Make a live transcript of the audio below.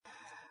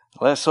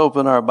Let's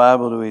open our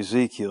Bible to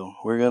Ezekiel.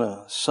 We're going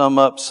to sum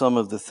up some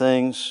of the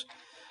things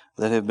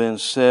that have been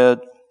said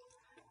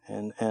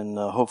and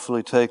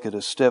hopefully take it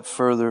a step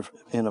further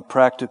in a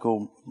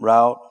practical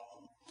route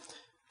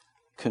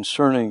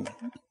concerning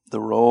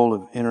the role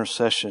of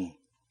intercession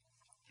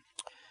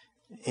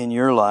in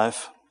your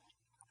life.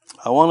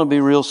 I want to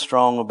be real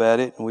strong about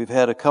it. And we've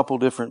had a couple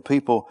different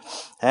people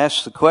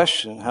ask the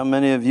question, how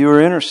many of you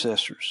are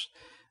intercessors?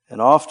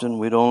 And often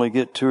we'd only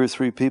get 2 or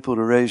 3 people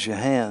to raise your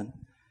hand.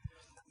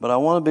 But I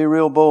want to be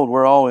real bold.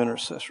 We're all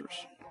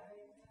intercessors.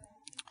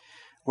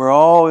 We're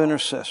all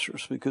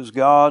intercessors because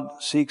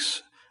God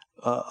seeks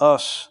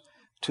us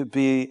to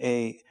be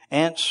an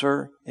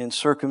answer in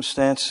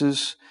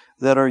circumstances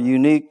that are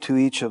unique to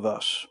each of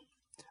us.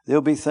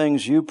 There'll be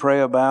things you pray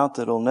about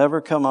that'll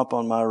never come up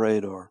on my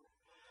radar.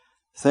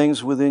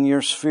 Things within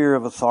your sphere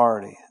of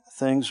authority.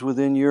 Things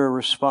within your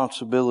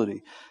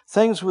responsibility.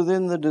 Things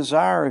within the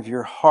desire of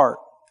your heart.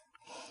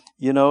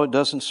 You know, it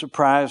doesn't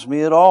surprise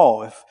me at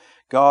all if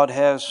God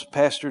has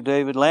Pastor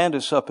David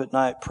Landis up at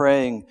night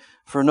praying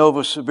for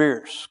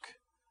Novosibirsk.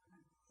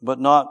 But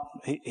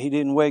he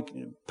didn't wake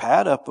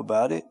Pat up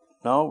about it.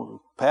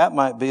 No, Pat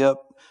might be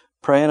up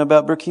praying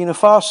about Burkina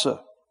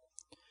Faso.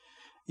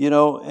 You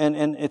know,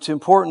 and it's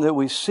important that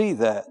we see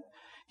that.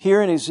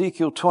 Here in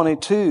Ezekiel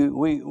 22,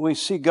 we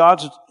see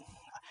God's,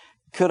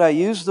 could I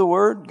use the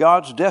word,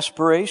 God's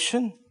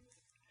desperation?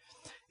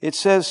 It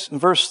says in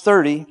verse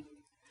 30,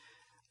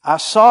 I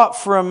sought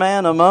for a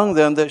man among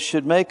them that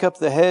should make up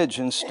the hedge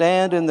and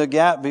stand in the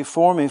gap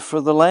before me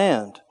for the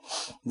land,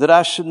 that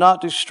I should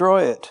not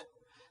destroy it.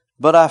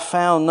 But I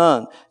found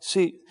none.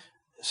 See,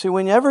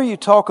 whenever you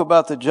talk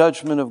about the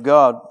judgment of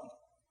God,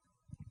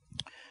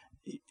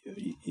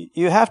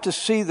 you have to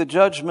see the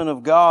judgment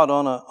of God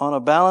on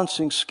a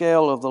balancing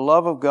scale of the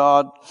love of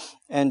God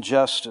and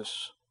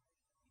justice.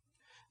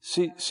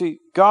 See,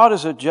 God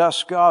is a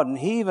just God, and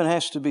He even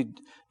has to be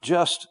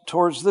just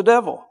towards the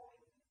devil.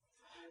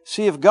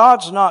 See, if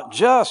God's not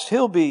just,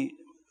 He'll be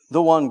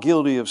the one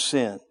guilty of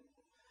sin.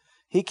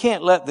 He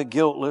can't let the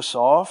guiltless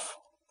off.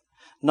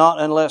 Not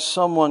unless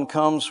someone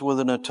comes with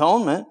an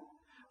atonement.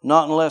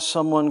 Not unless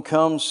someone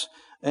comes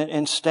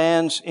and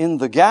stands in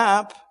the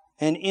gap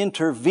and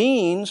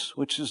intervenes,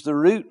 which is the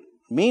root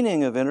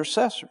meaning of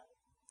intercessor.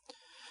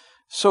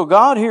 So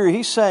God here,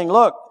 He's saying,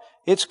 look,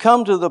 it's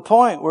come to the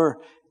point where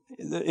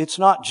it's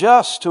not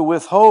just to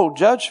withhold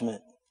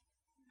judgment.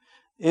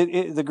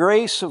 The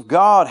grace of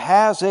God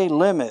has a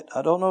limit.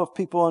 I don't know if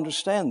people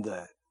understand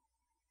that.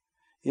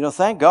 You know,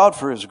 thank God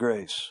for His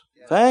grace.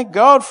 Thank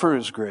God for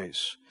His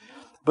grace.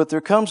 But there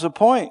comes a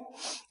point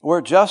where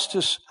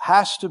justice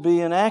has to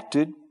be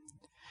enacted.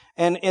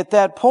 And at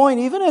that point,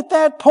 even at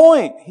that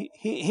point,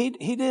 he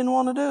didn't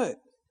want to do it.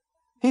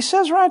 He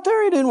says right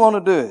there He didn't want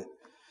to do it.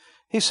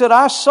 He said,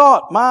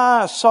 my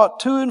eyes sought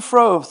to and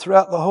fro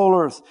throughout the whole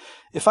earth,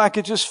 if I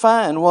could just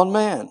find one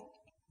man.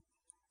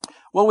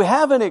 Well, we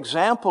have an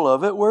example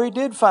of it where He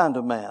did find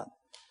a man.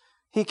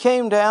 He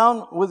came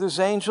down with His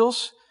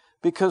angels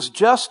because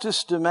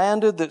justice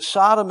demanded that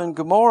Sodom and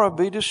Gomorrah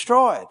be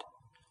destroyed.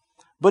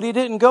 But He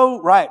didn't go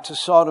right to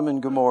Sodom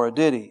and Gomorrah,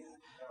 did He?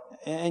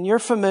 And you're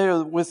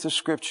familiar with the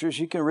Scriptures.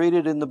 You can read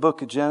it in the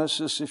book of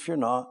Genesis if you're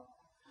not.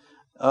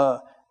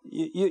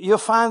 You'll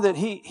find that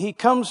He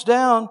comes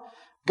down,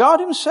 God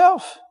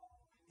Himself.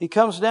 He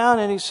comes down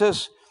and He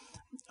says,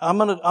 I'm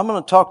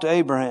gonna talk to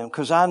Abraham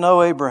because I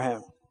know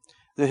Abraham,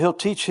 that he'll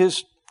teach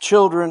his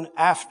children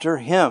after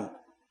him.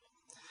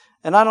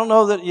 And I don't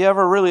know that you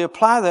ever really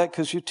apply that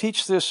because you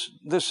teach this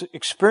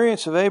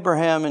experience of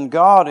Abraham and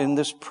God in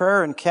this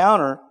prayer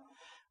encounter.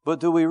 But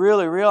do we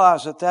really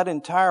realize that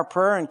entire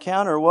prayer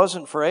encounter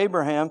wasn't for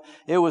Abraham?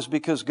 It was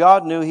because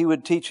God knew He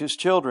would teach His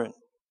children.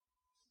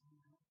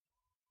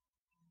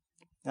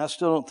 I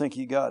still don't think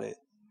you got it.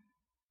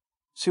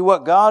 See,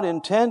 what God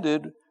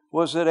intended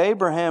was that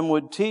Abraham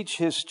would teach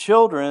his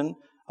children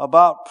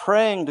about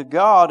praying to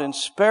God and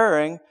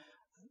sparing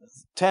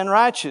 10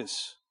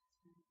 righteous.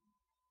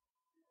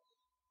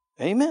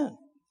 Amen.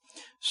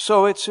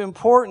 So it's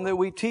important that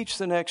we teach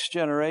the next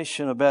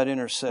generation about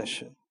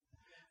intercession.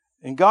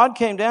 And God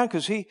came down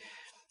because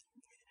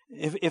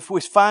if we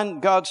find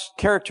God's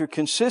character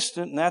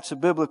consistent, and that's a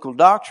biblical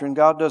doctrine,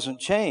 God doesn't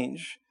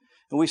change.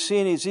 And we see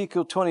in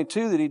Ezekiel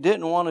 22 that He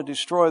didn't want to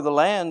destroy the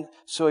land,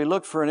 so He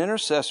looked for an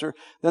intercessor.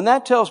 Then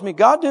that tells me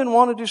God didn't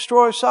want to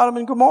destroy Sodom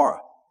and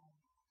Gomorrah.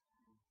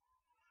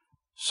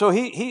 So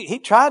he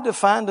tried to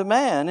find a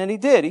man, and He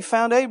did. He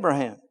found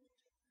Abraham.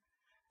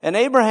 And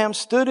Abraham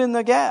stood in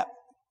the gap.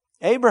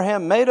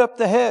 Abraham made up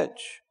the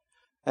hedge.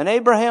 And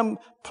Abraham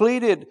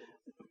pleaded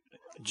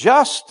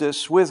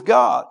justice with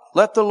God.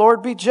 Let the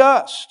Lord be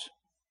just.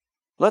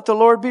 Let the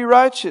Lord be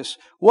righteous.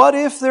 What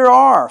if there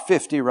are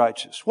 50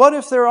 righteous? What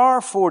if there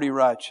are 40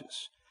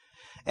 righteous?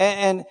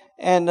 And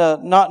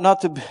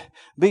not to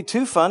be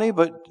too funny,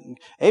 but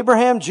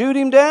Abraham Jewed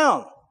him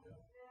down.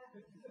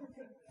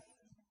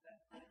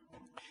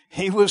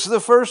 He was the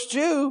first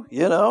Jew,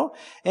 you know,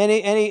 and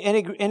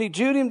he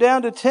Jewed him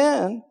down to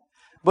 10,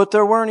 but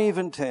there weren't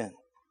even 10.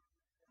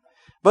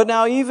 But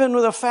now even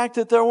with the fact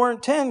that there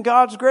weren't 10,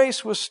 God's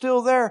grace was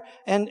still there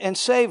and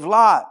saved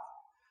Lot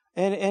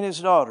and his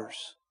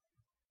daughters.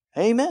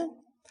 Amen?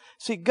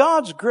 See,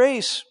 God's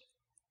grace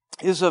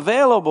is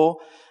available,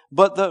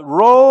 but the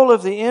role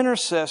of the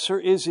intercessor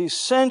is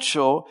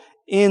essential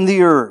in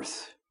the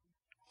earth.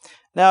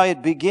 Now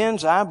it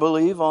begins, I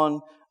believe,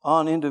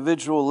 on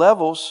individual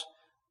levels,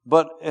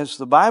 but as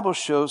the Bible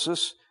shows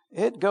us,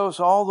 it goes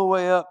all the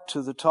way up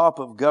to the top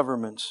of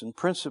governments and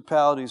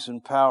principalities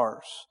and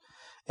powers,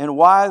 and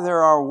why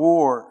there are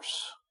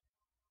wars.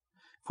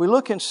 If we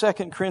look in 2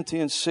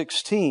 Corinthians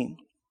 16,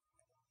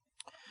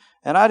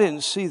 and I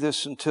didn't see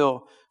this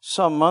until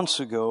some months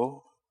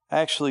ago,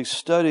 actually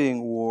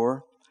studying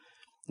war.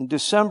 In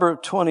December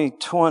of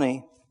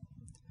 2020,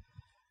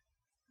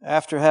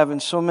 after having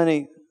so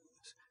many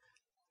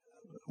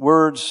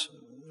words,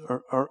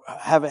 or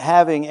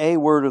having a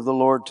word of the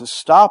Lord to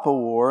stop a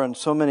war, and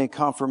so many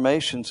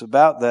confirmations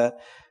about that,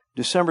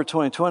 December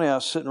 2020, I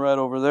was sitting right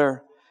over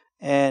there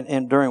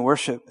and during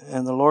worship,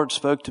 and the Lord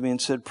spoke to me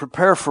and said,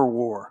 prepare for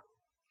war.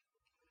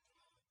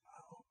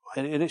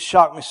 And it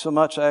shocked me so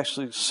much I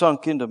actually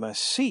sunk into my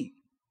seat.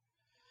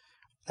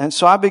 And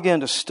so I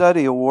began to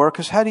study a war,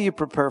 because how do you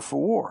prepare for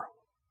war?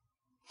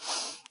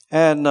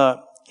 And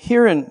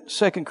here in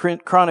 2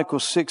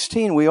 Chronicles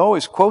 16, we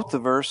always quote the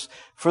verse,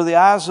 for the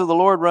eyes of the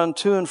Lord run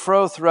to and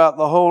fro throughout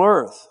the whole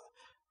earth.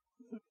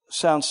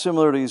 Sounds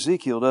similar to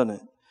Ezekiel, doesn't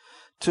it?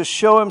 To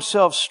show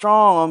himself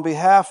strong on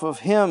behalf of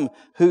him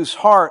whose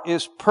heart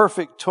is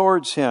perfect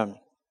towards him.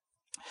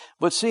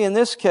 But see, in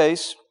this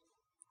case,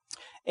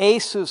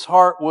 Asa's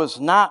heart was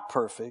not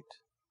perfect,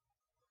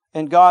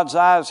 and God's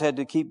eyes had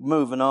to keep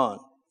moving on.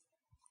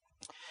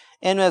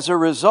 And as a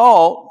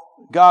result,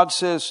 God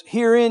says,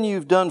 herein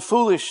you've done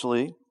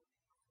foolishly.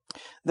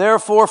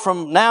 Therefore,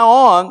 from now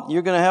on,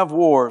 you're going to have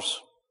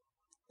wars.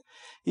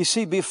 You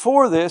see,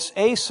 before this,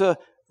 Asa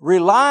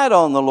relied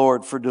on the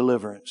Lord for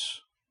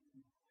deliverance.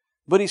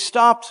 But he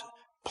stopped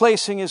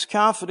placing his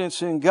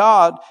confidence in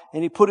God,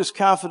 and he put his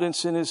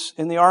confidence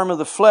in the arm of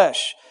the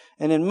flesh,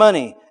 and in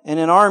money, and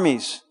in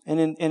armies, and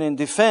in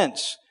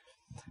defense.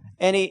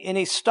 And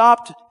he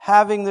stopped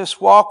having this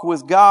walk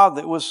with God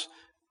that was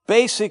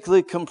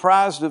basically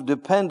comprised of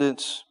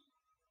dependence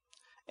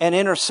and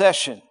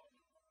intercession.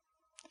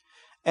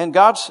 And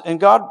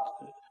God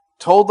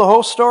told the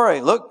whole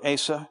story. Look,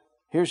 Asa,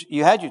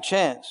 you had your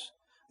chance.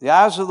 The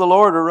eyes of the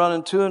Lord are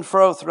running to and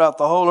fro throughout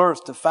the whole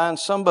earth to find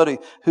somebody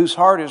whose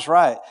heart is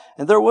right.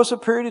 And there was a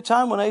period of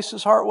time when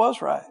Asa's heart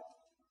was right.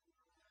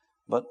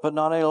 But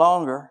not any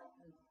longer.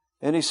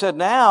 And he said,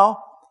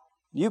 now,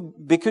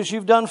 because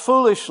you've done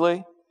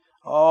foolishly,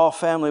 oh,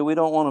 family, we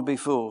don't want to be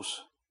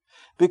fools.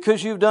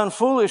 Because you've done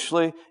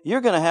foolishly,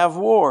 you're going to have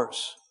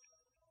wars.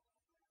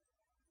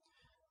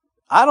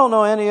 I don't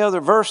know any other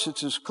verse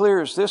that's as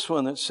clear as this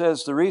one that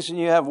says the reason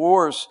you have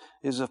wars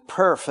is a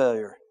prayer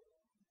failure.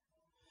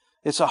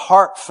 It's a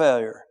heart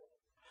failure.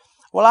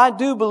 Well, I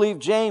do believe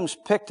James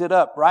picked it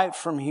up right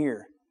from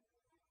here.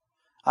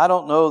 I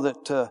don't know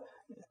that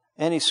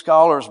any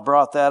scholars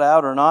brought that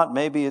out or not.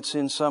 Maybe it's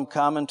in some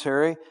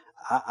commentary.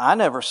 I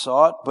never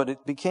saw it, but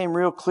it became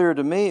real clear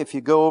to me if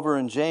you go over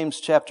in James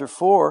chapter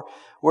 4,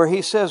 where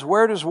he says,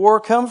 where does war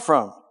come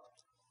from?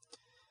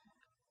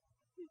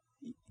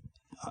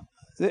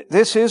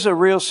 This is a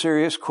real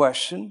serious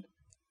question.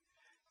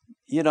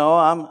 You know,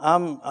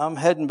 I'm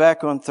heading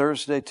back on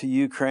Thursday to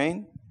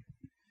Ukraine.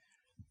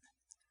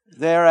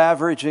 They're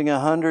averaging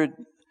 100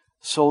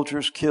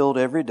 soldiers killed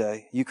every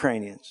day,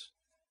 Ukrainians.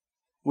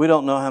 We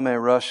don't know how many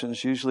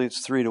Russians. Usually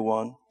it's 3 to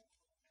 1.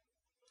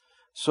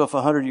 So if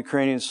 100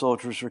 Ukrainian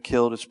soldiers were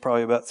killed, it's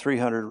probably about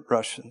 300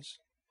 Russians.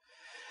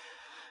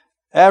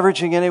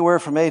 Averaging anywhere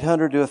from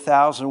 800 to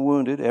 1,000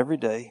 wounded every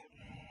day.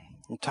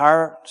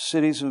 Entire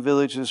cities and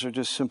villages are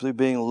just simply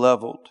being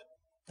leveled.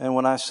 And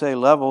when I say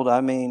leveled,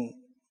 I mean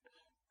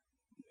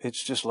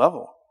it's just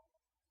level.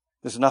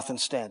 There's nothing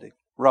standing.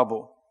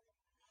 Rubble.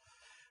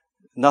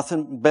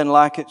 Nothing been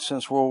like it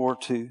since World War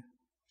II.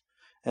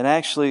 And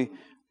actually,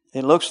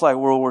 it looks like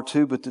World War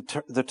II, but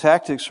the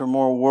tactics are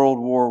more World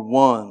War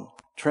I.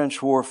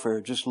 Trench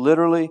warfare. Just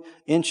literally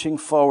inching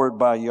forward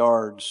by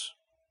yards.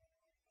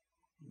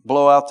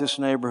 Blow out this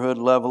neighborhood,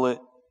 level it.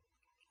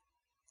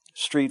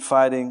 Street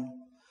fighting.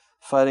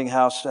 Fighting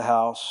house to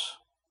house.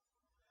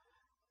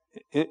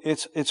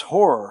 It's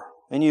horror.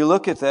 And you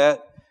look at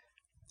that,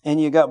 and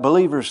you got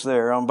believers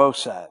there on both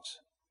sides.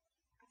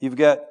 You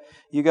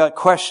got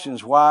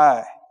questions,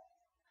 why?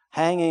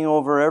 Hanging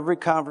over every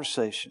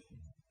conversation.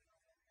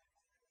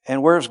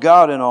 And where's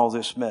God in all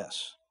this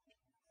mess?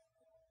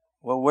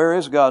 Well, where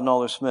is God in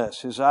all this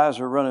mess? His eyes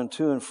are running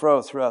to and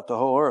fro throughout the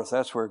whole earth.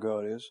 That's where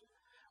God is.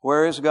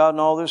 Where is God in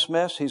all this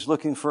mess? He's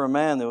looking for a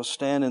man that will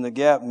stand in the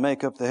gap and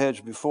make up the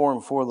hedge before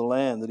him for the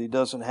land, that he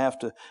doesn't have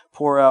to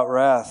pour out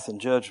wrath and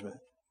judgment.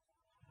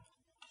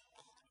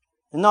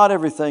 And not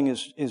everything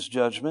is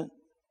judgment.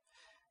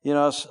 You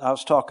know, I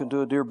was talking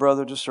to a dear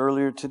brother just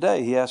earlier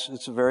today. He asked,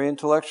 it's a very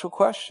intellectual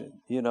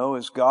question. You know,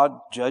 is God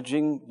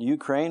judging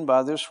Ukraine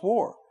by this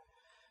war?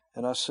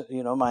 And I said,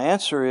 you know, my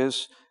answer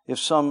is, if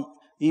some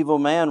evil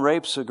man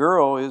rapes a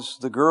girl, is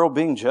the girl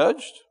being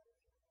judged?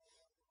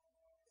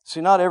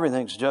 See, not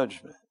everything's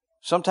judgment.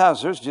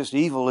 Sometimes there's just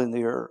evil in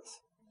the earth.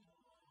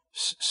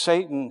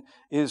 Satan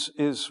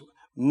is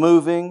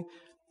moving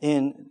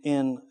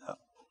in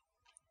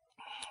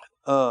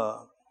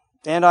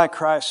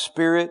Antichrist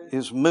spirit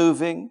is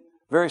moving,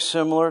 very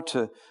similar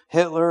to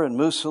Hitler and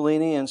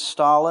Mussolini and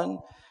Stalin.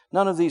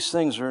 None of these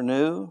things are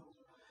new.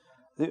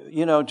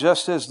 You know,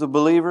 just as the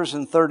believers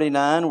in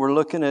 39 were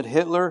looking at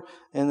Hitler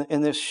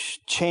and this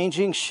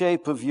changing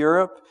shape of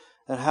Europe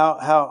and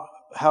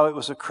how it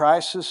was a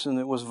crisis and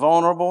it was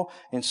vulnerable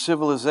and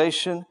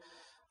civilization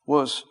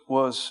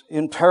was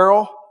in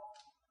peril.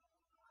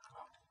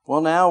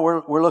 Well, now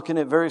we're looking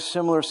at very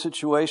similar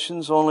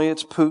situations, only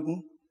it's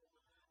Putin.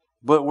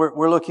 But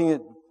we're looking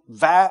at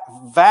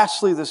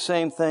vastly the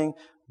same thing,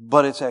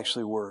 but it's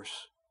actually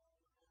worse.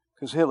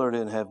 Because Hitler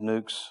didn't have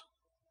nukes.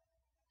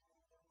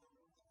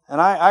 And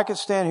I could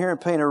stand here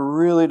and paint a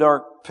really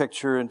dark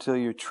picture until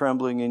you're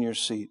trembling in your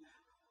seat.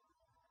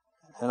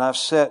 And I've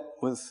sat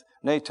with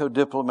NATO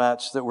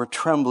diplomats that were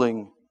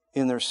trembling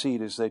in their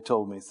seat as they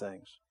told me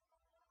things.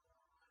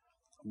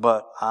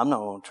 But I'm not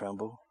going to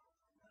tremble.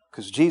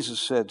 Because Jesus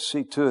said,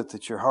 see to it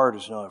that your heart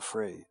is not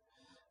afraid.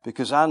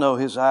 Because I know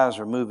His eyes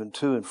are moving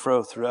to and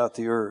fro throughout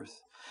the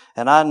earth.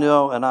 And I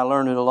know, and I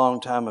learned it a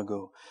long time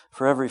ago,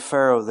 for every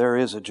Pharaoh there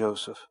is a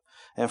Joseph.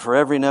 And for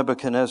every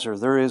Nebuchadnezzar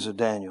there is a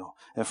Daniel.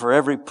 And for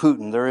every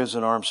Putin there is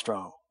an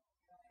Armstrong.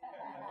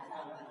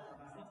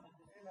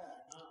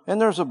 And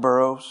there's a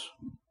Burroughs.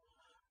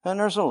 And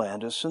there's a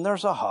Landis. And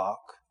there's a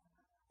Hawk.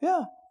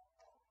 Yeah.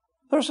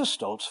 There's a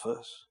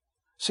Stoltzfus.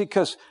 See,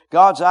 because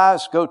God's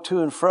eyes go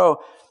to and fro.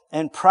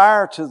 And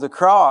prior to the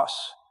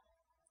cross,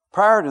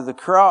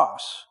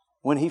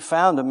 when He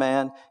found a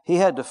man, He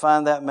had to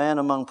find that man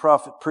among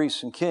prophet,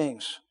 priests, and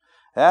kings.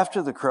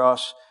 After the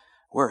cross,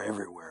 we're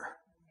everywhere.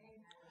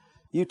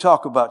 You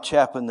talk about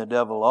chapping the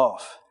devil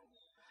off.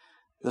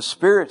 The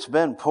Spirit's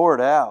been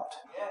poured out.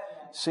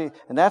 See,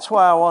 and that's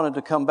why I wanted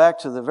to come back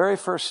to the very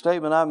first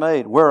statement I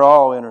made. We're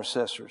all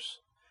intercessors.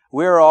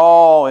 We're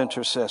all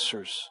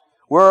intercessors.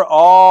 We're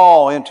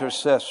all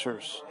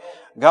intercessors.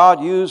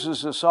 God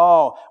uses us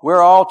all.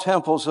 We're all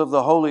temples of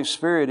the Holy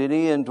Spirit, and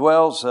He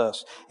indwells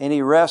us, and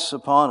He rests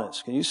upon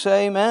us. Can you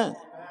say amen?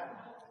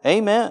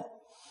 Amen.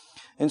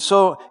 And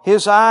so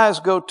His eyes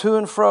go to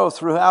and fro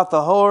throughout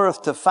the whole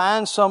earth to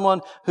find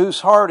someone whose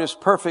heart is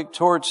perfect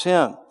towards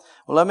Him.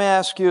 Well, let me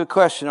ask you a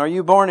question. Are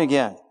you born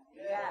again?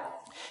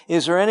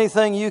 Is there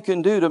anything you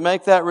can do to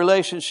make that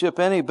relationship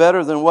any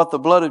better than what the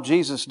blood of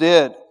Jesus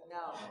did?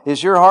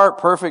 Is your heart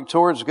perfect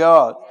towards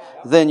God?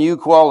 Then you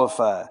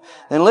qualify.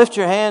 Then lift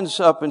your hands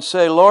up and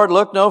say, Lord,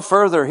 look no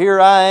further.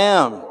 Here I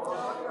am.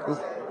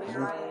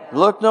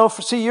 Look no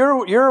further. See,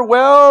 you're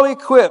well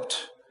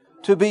equipped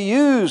to be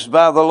used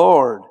by the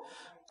Lord.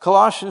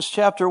 Colossians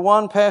chapter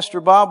 1, Pastor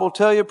Bob will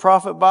tell you,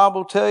 Prophet Bob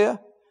will tell you.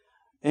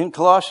 In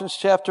Colossians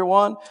chapter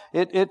 1,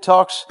 it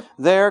talks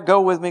there,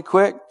 go with me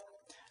quick,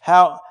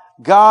 how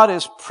God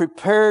has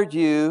prepared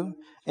you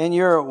and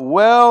you're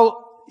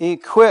well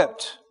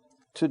equipped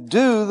to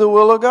do the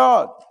will of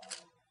God.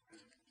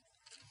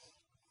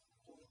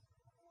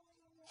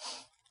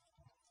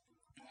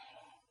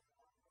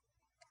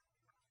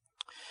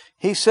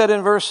 He said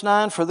in verse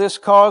 9, for this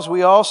cause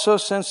we also,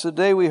 since the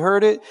day we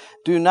heard it,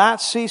 do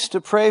not cease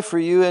to pray for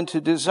you and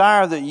to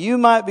desire that you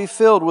might be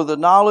filled with the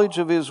knowledge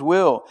of His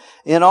will,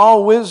 in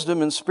all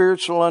wisdom and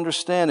spiritual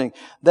understanding,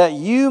 that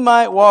you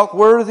might walk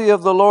worthy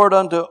of the Lord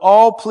unto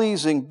all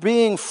pleasing,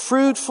 being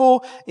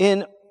fruitful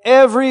in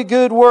every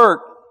good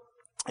work,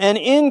 and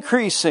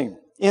increasing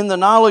in the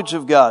knowledge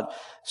of God,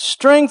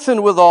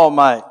 strengthened with all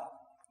might,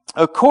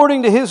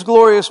 according to His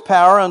glorious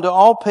power, unto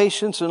all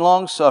patience and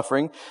long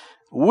suffering,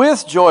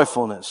 with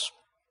joyfulness.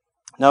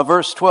 Now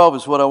verse 12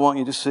 is what I want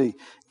you to see.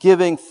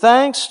 Giving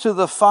thanks to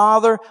the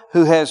Father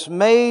who has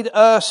made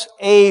us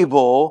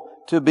able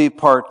to be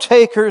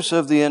partakers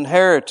of the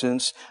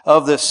inheritance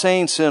of the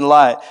saints in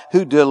light,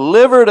 who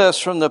delivered us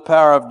from the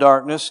power of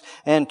darkness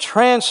and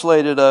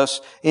translated us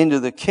into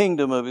the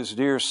kingdom of His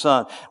dear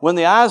Son. When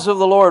the eyes of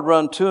the Lord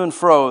run to and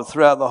fro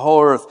throughout the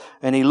whole earth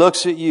and He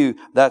looks at you,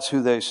 that's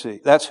who they see.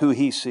 That's who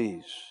He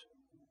sees.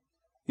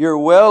 You're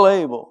well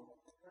able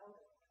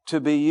to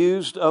be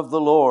used of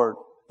the Lord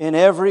in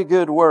every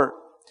good work.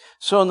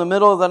 So in the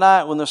middle of the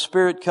night when the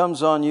Spirit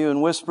comes on you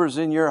and whispers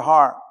in your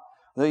heart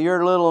that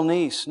your little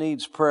niece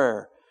needs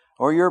prayer,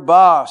 or your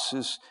boss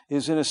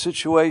is in a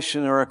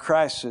situation or a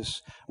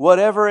crisis,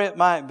 whatever it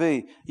might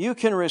be, you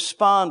can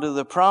respond to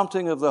the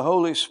prompting of the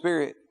Holy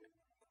Spirit.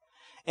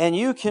 And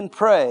you can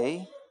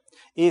pray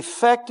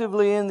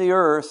effectively in the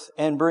earth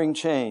and bring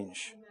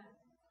change.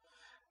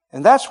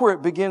 And that's where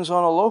it begins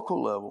on a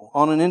local level,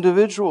 on an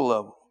individual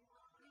level.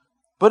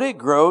 But it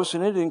grows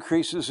and it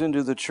increases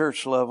into the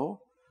church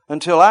level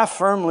until I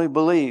firmly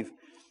believe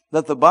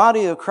that the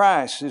body of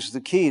Christ is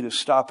the key to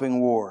stopping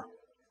war.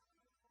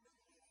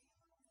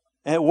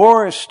 And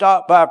war is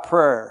stopped by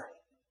prayer.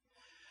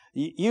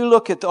 You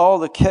look at all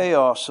the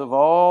chaos of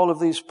all of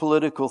these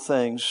political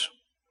things,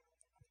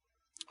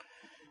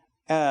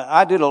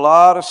 I did a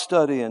lot of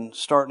studying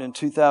starting in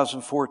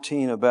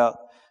 2014 about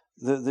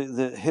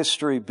the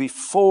history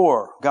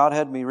before. God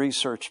had me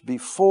research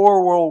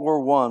before World War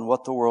I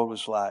what the world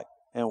was like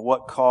and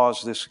what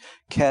caused this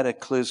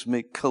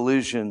cataclysmic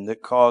collision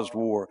that caused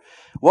war.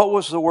 What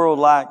was the world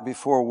like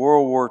before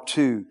World War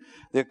II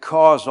that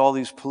caused all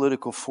these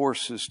political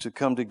forces to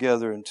come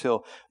together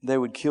until they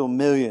would kill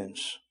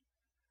millions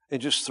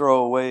and just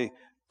throw away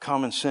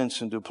common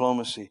sense and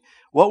diplomacy?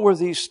 What were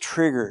these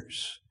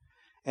triggers?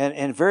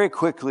 And very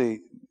quickly,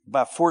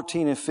 by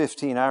 14 and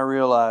 15, I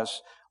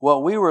realized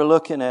what we were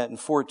looking at in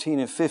 14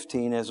 and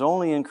 15 has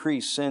only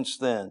increased since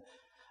then.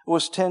 It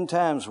was 10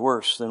 times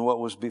worse than what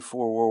was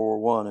before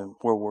World War I and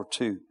World War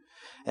II.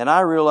 And I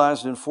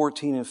realized in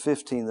 14 and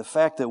 15, the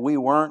fact that we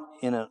weren't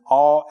in an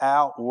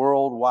all-out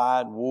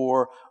worldwide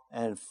war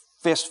and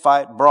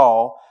fist-fight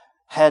brawl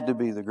had to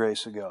be the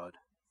grace of God.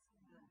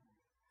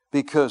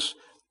 Because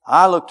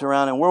I looked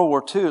around in World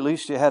War II, at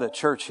least you had a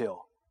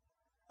Churchill.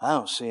 I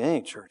don't see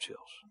any Churchills.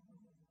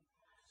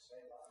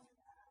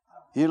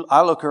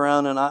 I look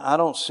around and I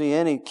don't see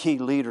any key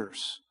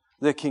leaders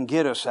that can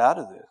get us out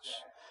of this.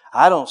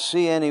 I don't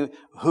see any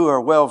who are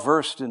well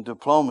versed in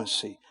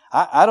diplomacy.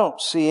 I don't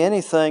see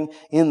anything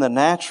in the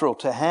natural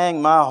to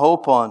hang my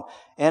hope on.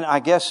 And I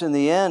guess in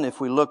the end,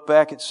 if we look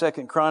back at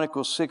 2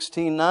 Chronicles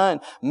 16:9,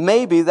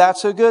 maybe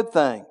that's a good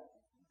thing.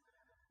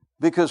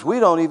 Because we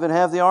don't even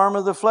have the arm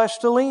of the flesh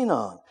to lean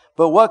on.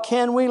 But what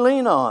can we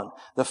lean on?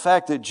 The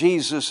fact that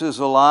Jesus is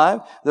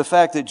alive, the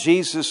fact that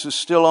Jesus is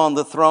still on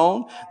the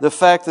throne, the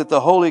fact that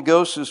the Holy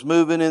Ghost is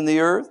moving in the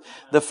earth,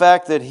 the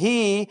fact that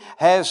He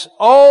has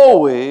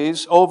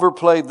always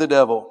overplayed the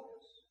devil,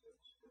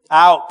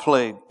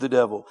 outplayed the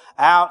devil,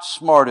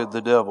 outsmarted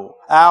the devil,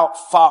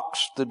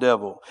 outfoxed the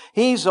devil.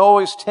 He's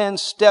always 10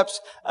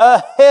 steps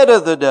ahead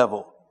of the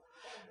devil.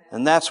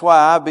 And that's why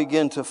I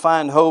begin to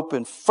find hope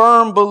and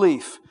firm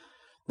belief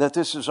that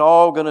this is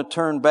all going to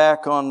turn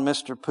back on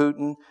Mr.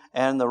 Putin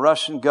and the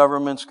Russian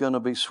government's going to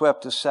be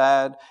swept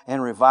aside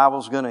and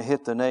revival's going to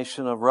hit the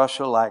nation of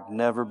Russia like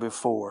never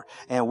before.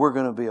 And we're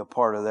going to be a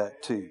part of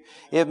that too.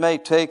 It may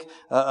take,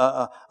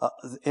 I'm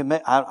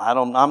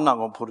not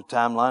going to put a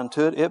timeline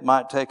to it. It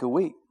might take a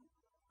week.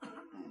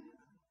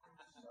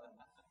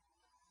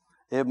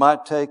 It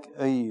might take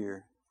a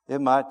year.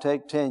 It might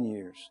take 10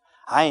 years.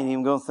 I ain't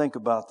even going to think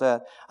about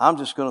that. I'm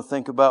just going to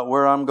think about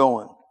where I'm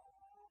going.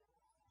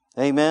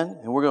 Amen.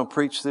 And we're going to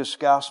preach this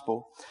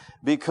gospel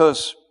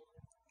because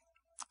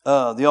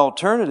the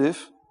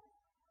alternative,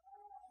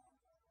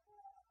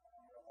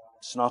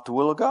 it's not the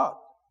will of God.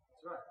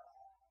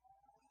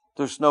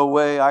 There's no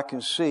way I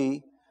can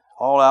see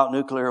all-out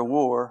nuclear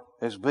war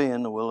as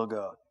being the will of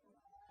God.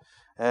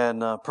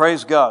 And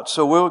praise God.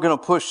 So we're going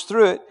to push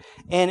through it.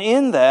 And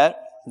in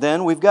that,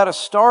 then we've got to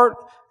start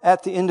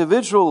at the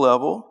individual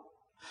level,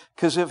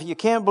 because if you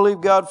can't believe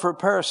God for a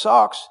pair of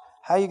socks,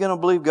 how are you going to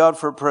believe God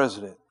for a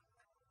president?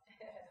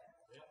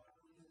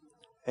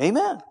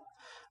 Amen.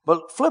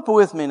 But flip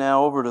with me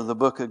now over to the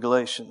book of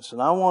Galatians.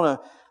 And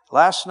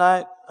last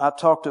night I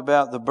talked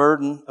about the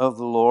burden of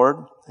the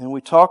Lord. And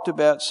we talked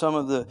about some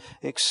of the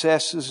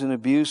excesses and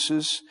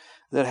abuses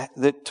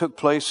that took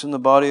place in the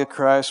body of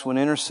Christ when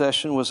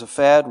intercession was a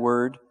fad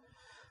word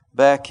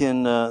back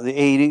in the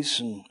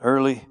 80s and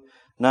early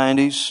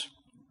 90s.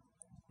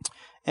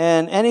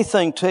 And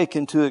anything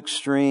taken to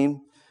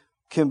extreme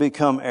can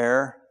become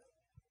error.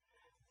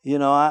 You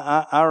know,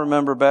 I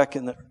remember back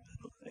in the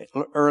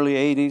early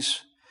 80s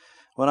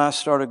when I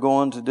started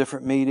going to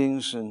different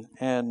meetings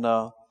and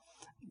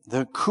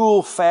the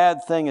cool fad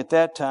thing at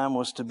that time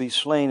was to be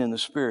slain in the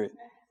Spirit.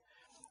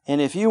 And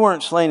if you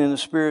weren't slain in the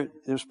Spirit,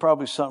 there's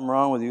probably something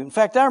wrong with you. In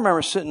fact, I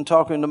remember sitting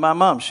talking to my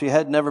mom. She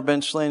had never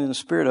been slain in the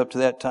Spirit up to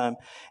that time.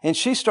 And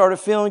she started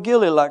feeling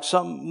guilty, like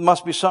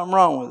must be something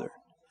wrong with her.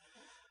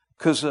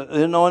 Because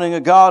the anointing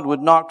of God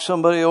would knock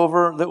somebody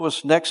over that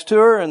was next to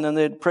her, and then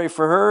they'd pray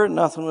for her, and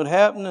nothing would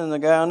happen, and the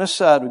guy on this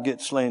side would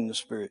get slain in the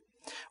Spirit.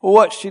 Well,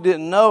 what she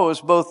didn't know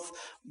is both,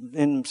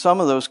 in some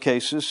of those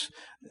cases,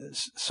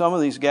 some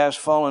of these guys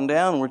falling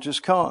down were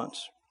just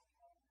cons.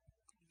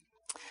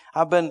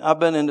 I've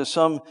been into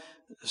some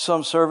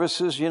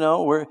services,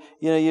 where,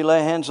 you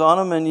lay hands on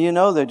them and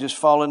they're just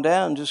falling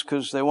down just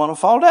because they want to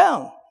fall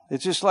down.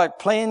 It's just like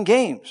playing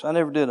games. I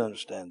never did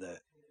understand that.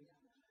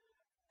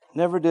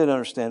 Never did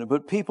understand it.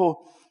 But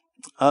people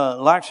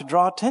like to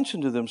draw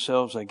attention to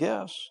themselves, I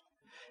guess.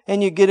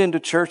 And you get into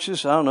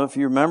churches, I don't know if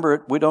you remember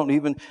it,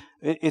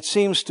 it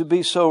seems to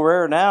be so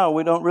rare now,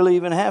 we don't really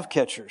even have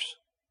catchers.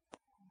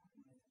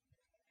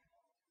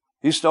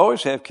 Used to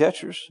always have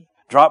catchers.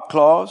 Drop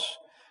claws.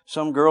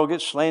 Some girl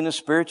gets slain in the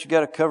Spirit, you got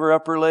to cover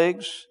up her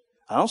legs.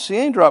 I don't see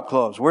any drop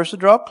claws. Where's the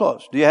drop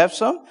claws? Do you have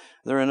some?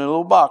 They're in a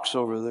little box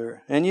over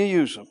there, and you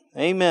use them.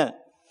 Amen.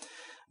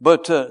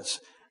 But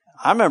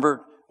I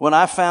remember when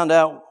I found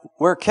out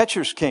where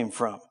catchers came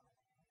from.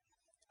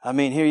 I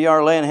mean, here you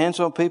are laying hands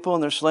on people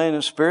and they're slain in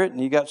the Spirit,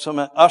 and you got some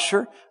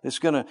usher that's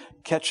going to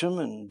catch them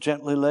and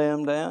gently lay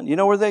them down. You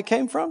know where they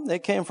came from? They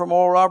came from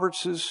Oral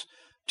Roberts'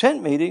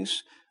 tent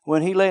meetings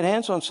when he laid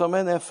hands on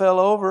somebody and they fell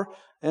over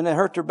and they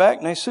hurt their back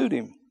and they sued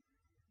him.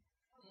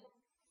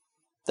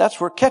 That's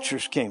where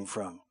catchers came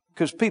from.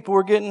 Because people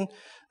were getting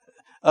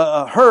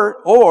hurt,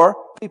 or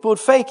people would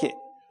fake it.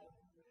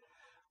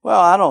 Well,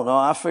 I don't know.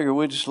 I figure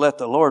we just let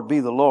the Lord be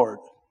the Lord.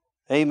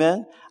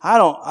 Amen.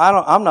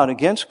 I'm not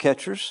against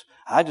catchers.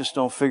 I just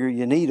don't figure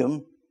you need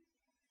them.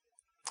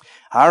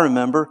 I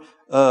remember,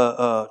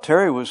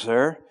 Terry was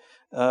there.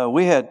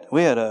 We had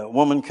a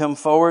woman come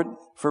forward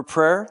for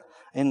prayer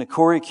in the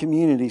Corey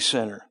Community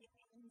Center.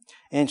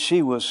 And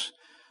she was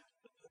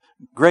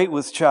great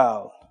with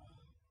child.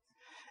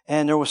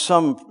 And there was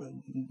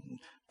some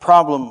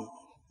problem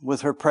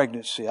with her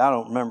pregnancy. I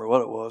don't remember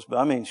what it was, but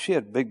I mean, she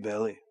had a big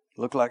belly.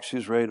 Looked like she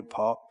was ready to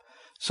pop.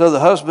 So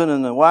the husband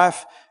and the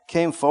wife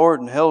came forward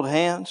and held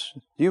hands.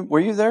 Were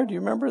you there? Do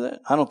you remember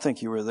that? I don't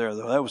think you were there,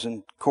 though. That was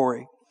in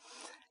Corey.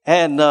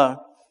 And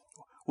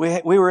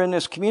we were in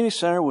this community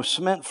center with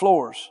cement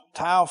floors,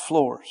 tile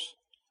floors.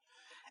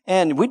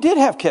 And we did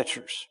have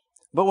catchers.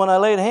 But when I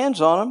laid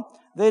hands on them,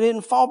 they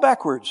didn't fall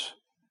backwards.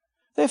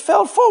 They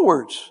fell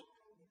forwards.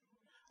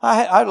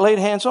 I laid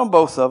hands on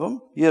both of them,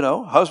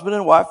 husband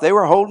and wife. They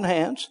were holding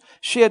hands.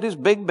 She had this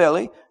big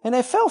belly, and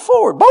they fell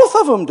forward. Both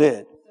of them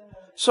did.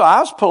 So I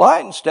was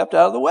polite and stepped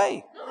out of the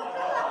way.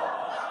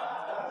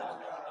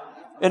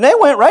 And they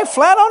went right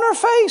flat on her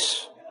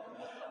face.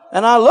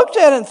 And I looked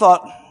at it and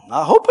thought,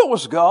 I hope it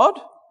was God.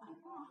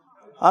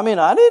 I mean,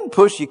 I didn't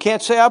push. You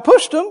can't say I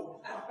pushed them.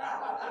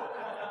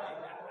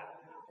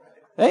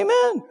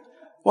 Amen.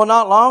 Well,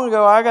 not long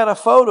ago, I got a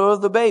photo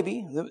of the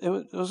baby.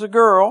 It was a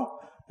girl.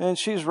 And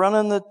she's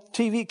running the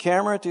TV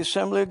camera at the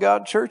Assembly of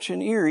God Church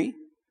in Erie.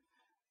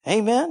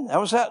 Amen. That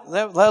was that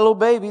little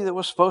baby that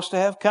was supposed to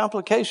have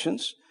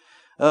complications.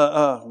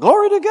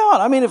 Glory to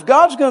God. I mean, if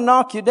God's going to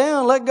knock you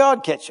down, let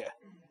God catch you.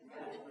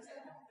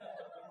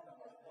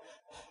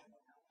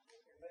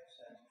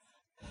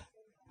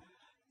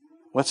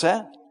 What's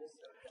that?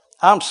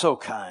 I'm so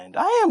kind.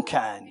 I am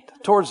kind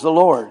towards the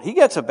Lord. He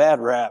gets a bad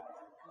rap.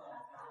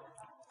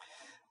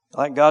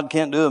 Like God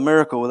can't do a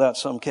miracle without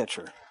some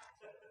catcher.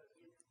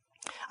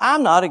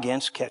 I'm not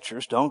against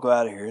catchers. Don't go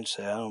out of here and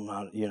say, I'm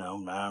not,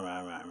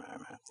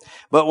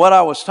 But what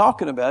I was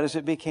talking about is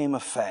it became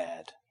a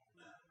fad.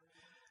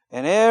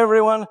 And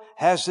everyone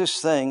has this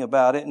thing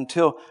about it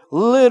until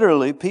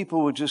literally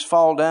people would just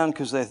fall down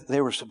because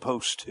they were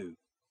supposed to.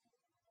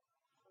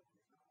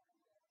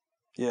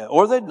 Yeah,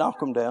 or they'd knock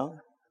them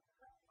down.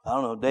 I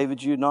don't know,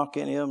 David, you knock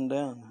any of them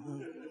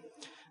down?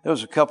 There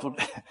was a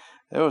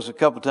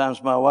couple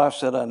times my wife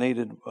said I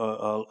needed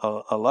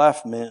a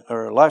life mint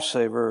or a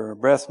lifesaver or a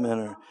breath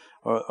mint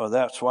or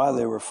that's why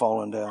they were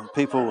falling down.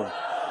 People were.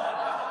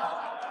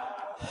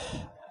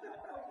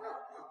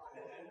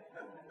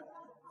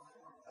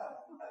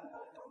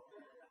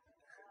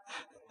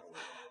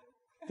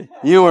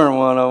 You weren't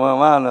one of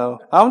them, I know.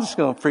 I'm just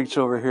going to preach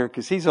over here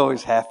because he's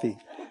always happy.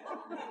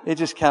 It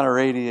just kind of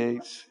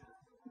radiates.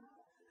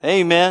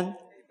 Amen.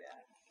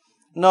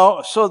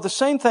 No, so the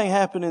same thing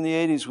happened in the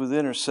 80s with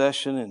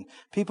intercession, and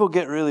people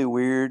get really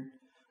weird.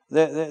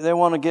 They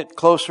want to get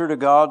closer to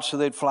God, so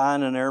they'd fly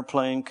in an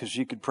airplane because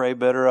you could pray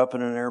better up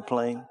in an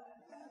airplane.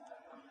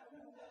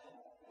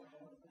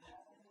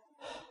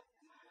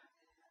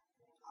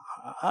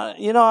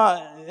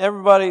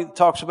 Everybody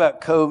talks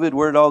about COVID.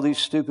 Where did all these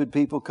stupid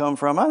people come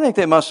from? I think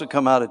they must have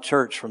come out of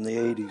church from the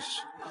 80s.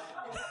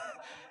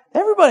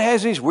 Everybody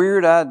has these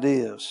weird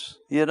ideas.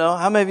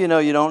 How many of you know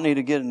you don't need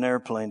to get in an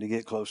airplane to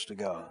get close to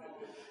God?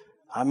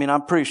 I mean,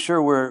 I'm pretty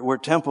sure we're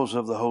temples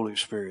of the Holy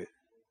Spirit,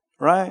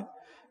 right?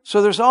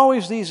 So there's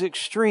always these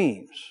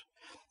extremes.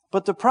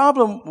 But the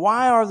problem,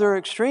 why are there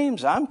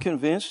extremes? I'm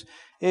convinced,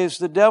 is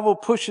the devil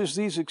pushes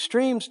these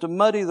extremes to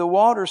muddy the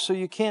water so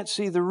you can't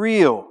see the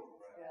real.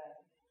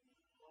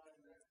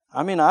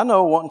 I mean, I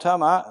know one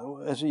time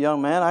as a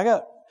young man, I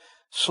got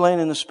slain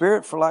in the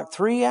Spirit for like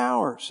 3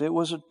 hours. It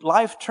was a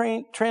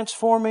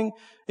life-transforming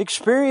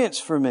experience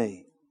for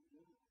me.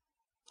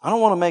 I don't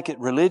want to make it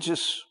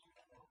religious.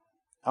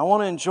 I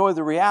want to enjoy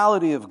the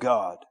reality of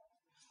God.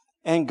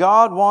 And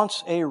God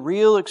wants a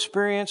real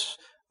experience,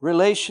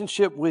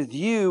 relationship with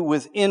you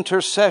with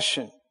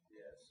intercession.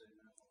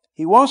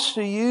 He wants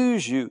to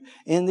use you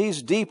in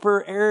these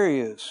deeper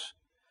areas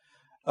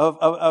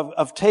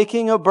of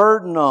taking a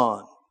burden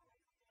on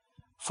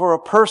for a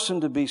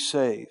person to be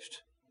saved.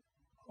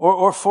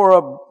 Or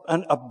for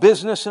a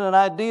business and an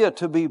idea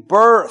to be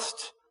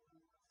birthed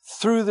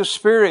through the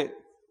Spirit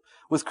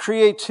with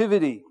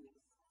creativity.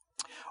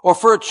 Or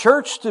for a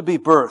church to be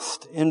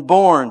birthed and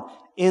born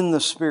in the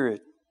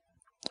Spirit.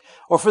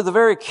 Or for the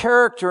very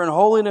character and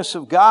holiness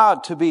of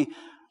God to be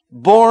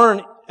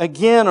born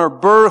again or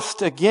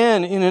birthed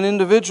again in an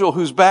individual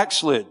who's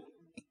backslid.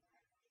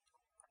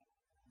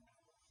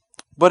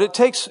 But it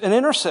takes an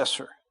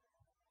intercessor.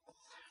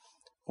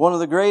 One of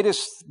the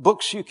greatest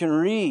books you can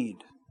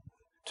read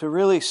to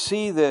really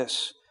see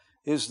this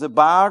is the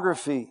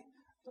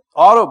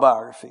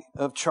autobiography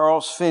of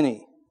Charles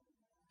Finney.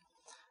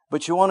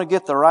 But you want to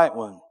get the right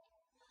one.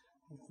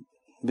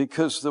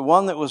 Because the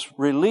one that was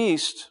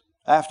released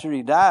after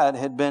he died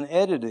had been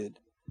edited.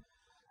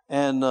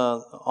 And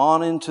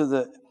on into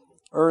the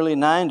early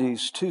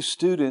 90s, 2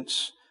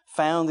 students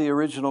found the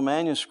original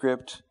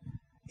manuscript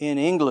in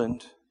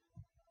England,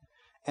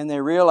 and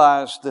they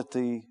realized that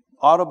the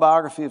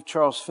autobiography of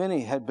Charles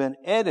Finney had been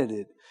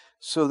edited.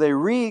 So they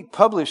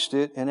republished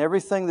it, and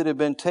everything that had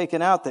been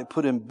taken out, they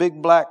put in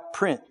big black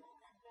print.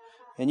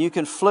 And you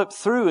can flip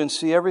through and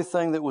see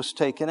everything that was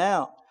taken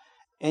out.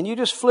 And you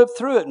just flip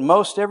through it, and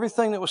most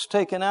everything that was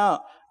taken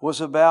out was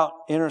about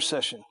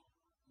intercession.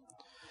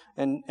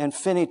 And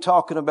Finney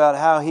talking about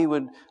how he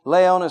would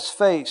lay on his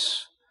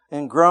face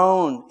and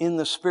groan in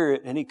the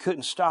Spirit, and he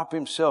couldn't stop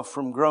himself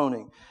from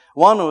groaning.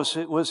 One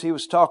was he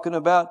was talking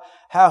about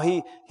how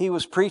he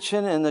was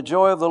preaching and the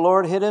joy of the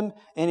Lord hit him,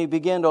 and he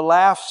began to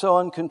laugh so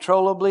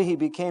uncontrollably he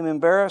became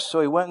embarrassed,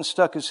 so he went and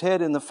stuck his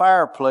head in the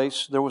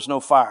fireplace. There was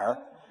no fire.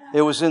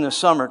 It was in the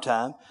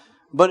summertime.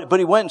 But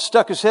he went and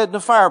stuck his head in the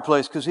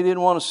fireplace because he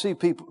didn't want to see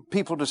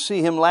people to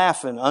see him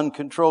laughing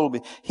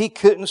uncontrollably. He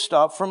couldn't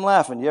stop from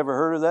laughing. You ever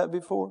heard of that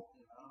before?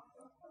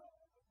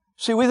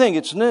 See, we think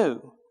it's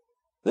new.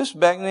 This is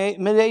back in the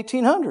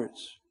mid-1800s.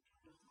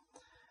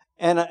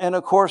 And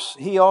of course,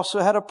 he also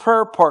had a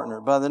prayer partner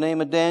by the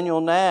name of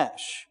Daniel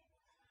Nash.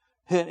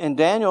 And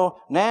Daniel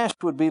Nash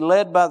would be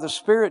led by the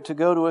Spirit to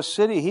go to a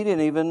city. He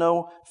didn't even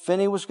know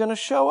Finney was going to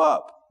show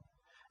up.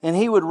 And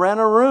he would rent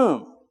a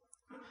room.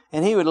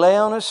 And he would lay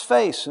on his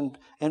face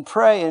and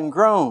pray and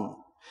groan.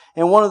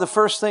 And one of the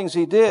first things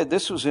he did,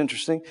 this was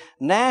interesting,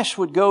 Nash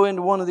would go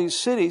into one of these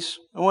cities.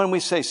 And when we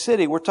say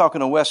city, we're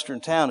talking a western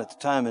town at the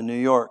time in New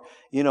York.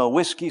 You know,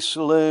 whiskey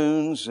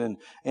saloons and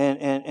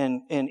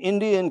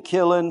Indian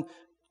killing,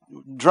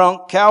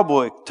 drunk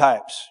cowboy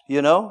types,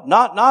 you know,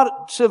 not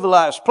a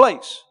civilized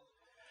place.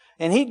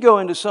 And he'd go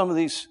into some of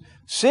these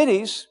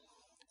cities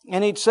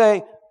and he'd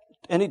say,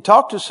 and he'd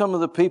talk to some of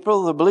the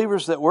people, the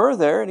believers that were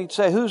there, and he'd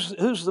say,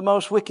 who's the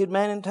most wicked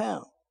man in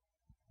town?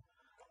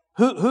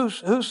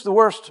 Who's the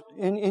worst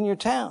in your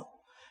town?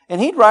 And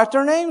he'd write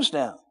their names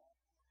down.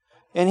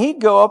 And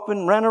he'd go up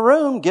and rent a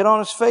room, get on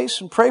his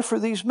face and pray for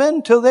these men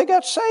until they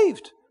got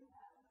saved.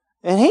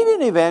 And he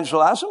didn't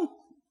evangelize them.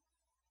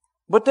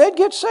 But they'd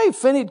get saved.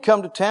 Finney'd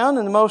come to town,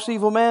 and the most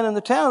evil man in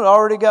the town had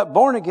already got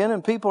born again,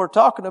 and people are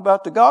talking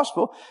about the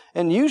gospel.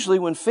 And usually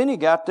when Finney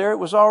got there, it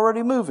was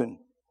already moving.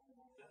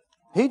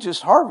 He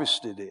just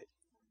harvested it.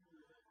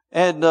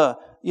 And,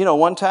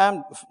 one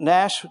time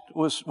Nash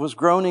was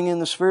groaning in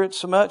the Spirit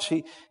so much,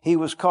 he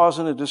was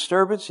causing a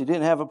disturbance. He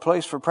didn't have a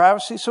place for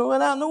privacy, so he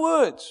went out in the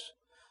woods.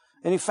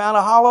 And he found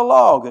a hollow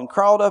log and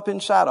crawled up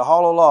inside a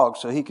hollow log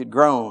so he could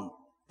groan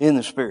in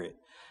the Spirit.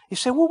 You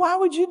say, well, why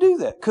would you do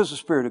that? Because the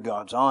Spirit of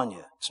God's on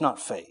you. It's not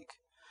fake.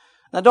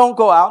 Now, don't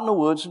go out in the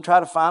woods and try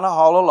to find a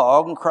hollow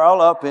log and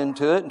crawl up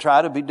into it and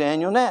try to be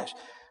Daniel Nash.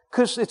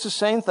 Because it's the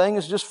same thing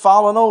as just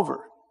falling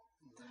over.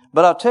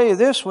 But I'll tell you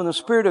this, when the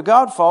Spirit of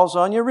God falls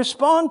on you,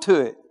 respond to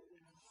it.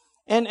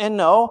 And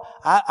no,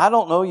 I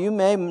don't know, you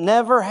may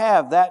never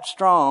have that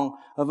strong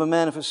of a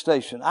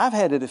manifestation. I've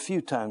had it a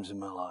few times in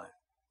my life.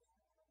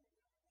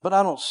 But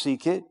I don't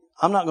seek it.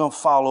 I'm not going to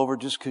fall over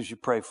just because you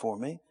pray for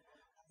me.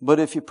 But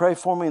if you pray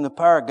for me and the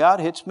power of God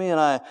hits me and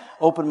I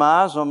open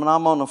my eyes and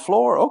I'm on the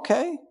floor,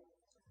 okay.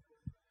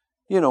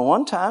 You know,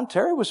 one time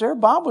Terry was there,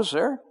 Bob was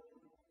there.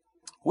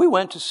 We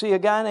went to see a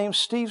guy named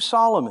Steve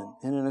Solomon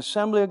in an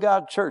Assembly of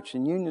God church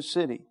in Union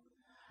City.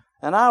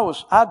 And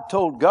I'd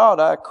told God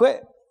I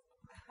quit.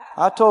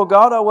 I told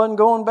God I wasn't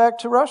going back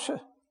to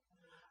Russia.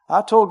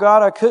 I told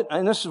God I couldn't.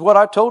 And this is what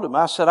I told him.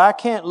 I said, I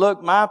can't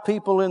look my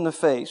people in the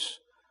face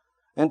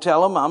and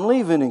tell them I'm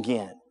leaving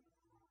again.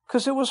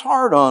 Because it was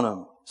hard on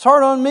them. It's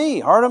hard on me,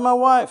 hard on my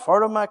wife,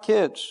 hard on my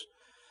kids.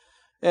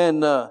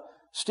 And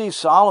Steve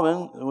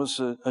Solomon was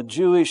a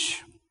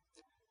Jewish...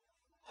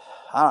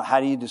 How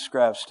do you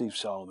describe Steve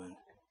Solomon?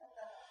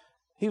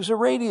 He was a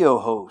radio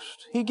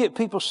host. He'd get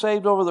people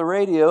saved over the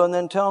radio and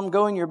then tell them,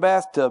 go in your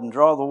bathtub and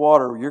draw the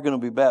water. You're going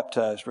to be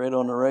baptized right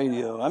on the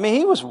radio. I mean,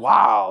 he was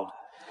wild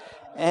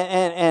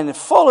and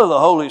full of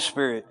the Holy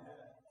Spirit.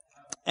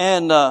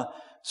 And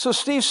so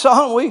Steve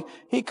Solomon,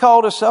 he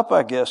called us up,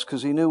 I guess,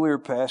 because he knew we were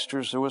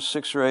pastors. There was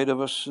 6 or 8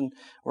 of us, and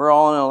we're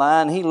all in a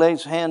line. He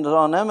lays hands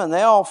on them, and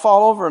they all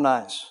fall over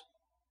nice.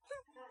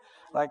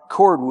 Like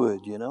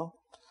cordwood, you know.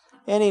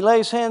 And he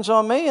lays hands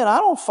on me, and I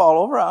don't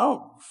fall over. I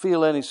don't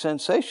feel any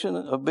sensation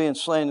of being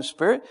slain in the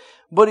Spirit.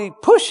 But he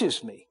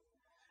pushes me.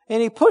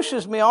 And he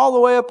pushes me all the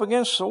way up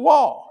against the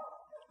wall.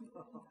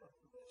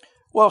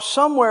 Well,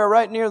 somewhere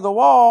right near the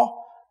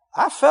wall,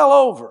 I fell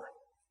over.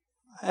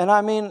 And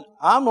I mean,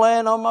 I'm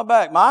laying on my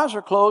back. My eyes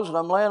are closed, and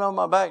I'm laying on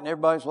my back, and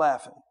everybody's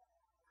laughing.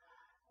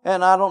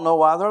 And I don't know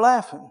why they're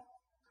laughing.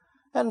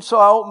 And so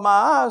I open my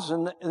eyes,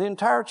 and the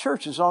entire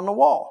church is on the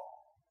wall.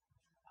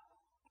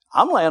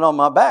 I'm laying on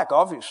my back,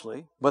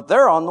 obviously, but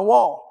they're on the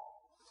wall.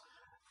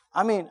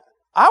 I mean,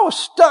 I was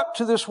stuck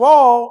to this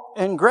wall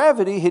and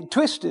gravity had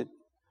twisted.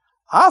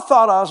 I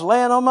thought I was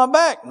laying on my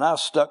back and I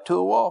was stuck to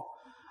a wall.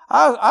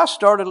 I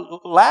started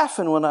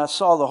laughing when I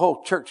saw the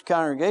whole church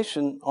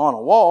congregation on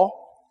a wall.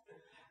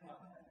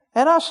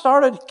 And I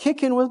started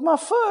kicking with my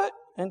foot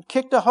and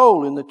kicked a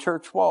hole in the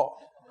church wall.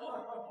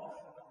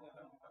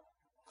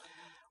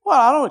 Well,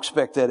 I don't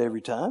expect that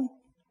every time.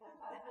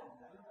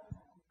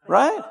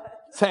 Right?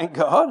 Thank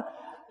God.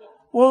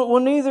 Well,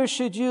 neither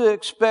should you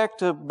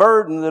expect a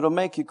burden that'll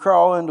make you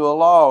crawl into a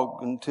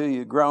log until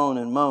you groan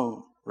and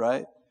moan,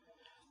 right?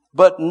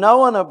 But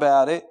knowing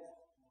about it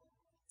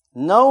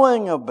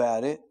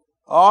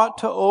ought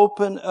to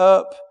open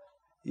up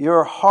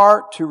your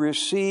heart to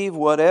receive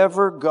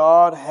whatever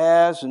God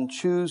has and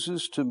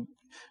chooses to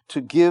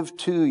give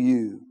to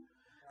you.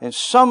 And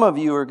some of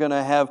you are going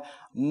to have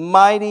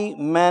mighty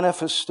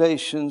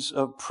manifestations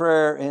of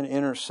prayer and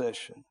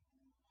intercession.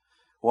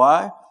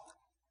 Why?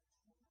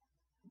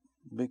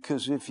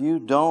 Because if you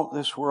don't,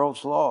 this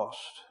world's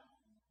lost.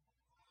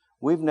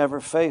 We've never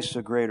faced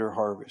a greater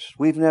harvest.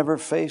 We've never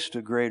faced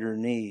a greater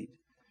need.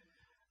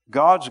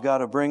 God's got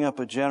to bring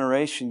up a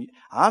generation.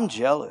 I'm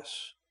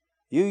jealous.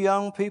 You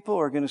young people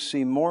are going to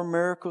see more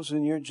miracles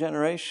in your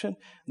generation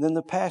than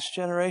the past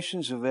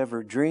generations have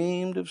ever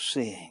dreamed of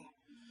seeing.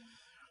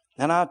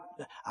 And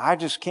I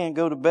just can't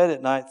go to bed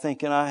at night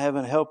thinking I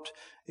haven't helped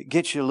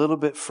get you a little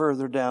bit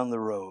further down the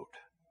road.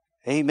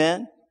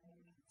 Amen?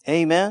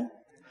 Amen?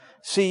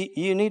 See,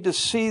 you need to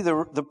see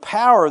the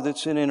power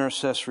that's in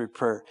intercessory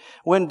prayer.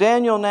 When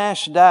Daniel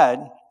Nash died,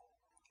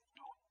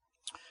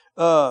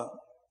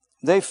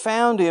 they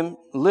found him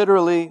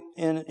literally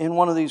in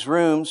one of these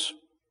rooms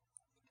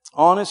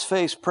on his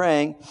face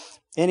praying,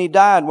 and he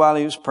died while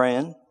he was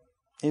praying.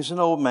 He's an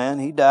old man.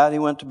 He died. He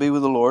went to be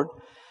with the Lord.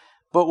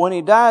 But when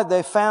he died,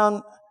 they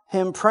found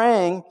him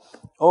praying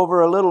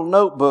over a little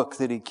notebook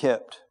that he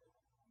kept,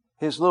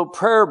 his little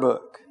prayer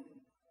book.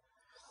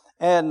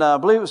 And I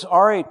believe it was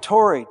R.A.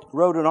 Torrey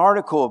wrote an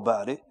article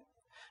about it,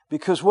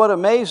 because what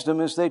amazed him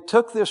is they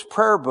took this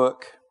prayer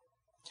book,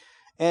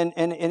 and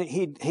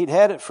he'd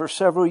had it for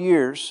several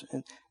years,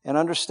 and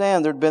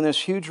understand there'd been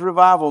this huge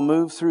revival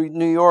move through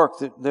New York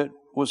that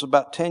was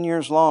about 10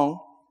 years long.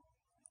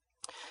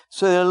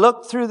 So they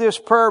looked through this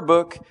prayer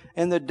book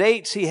and the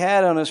dates he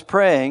had on his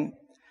praying.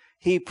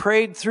 He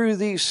prayed through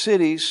these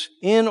cities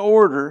in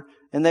order,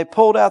 and they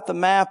pulled out the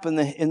map in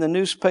the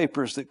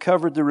newspapers that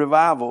covered the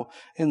revival,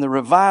 and the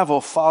revival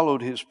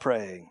followed his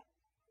praying.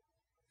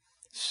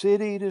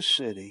 City to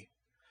city.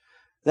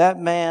 That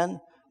man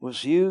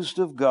was used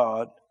of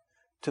God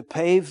to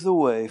pave the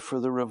way for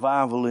the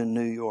revival in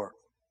New York.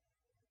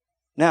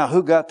 Now,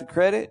 who got the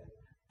credit?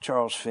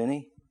 Charles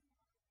Finney.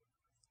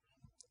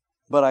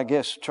 But I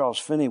guess Charles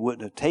Finney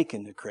wouldn't have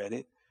taken the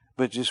credit.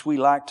 But just we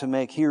like to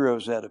make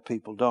heroes out of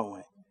people, don't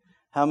we?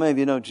 How many of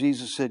you know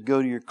Jesus said,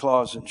 go to your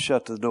closet and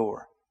shut the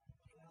door?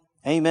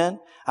 Amen?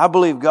 I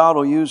believe God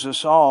will use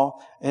us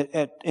all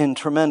in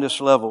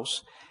tremendous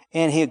levels.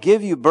 And He'll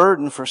give you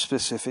burden for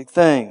specific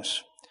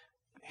things.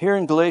 Here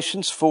in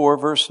Galatians 4,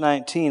 verse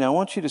 19, I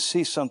want you to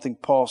see something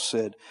Paul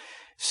said.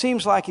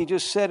 Seems like he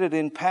just said it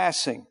in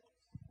passing.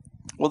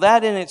 Well,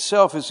 that in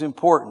itself is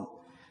important.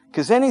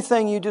 Because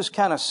anything you just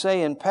kind of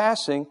say in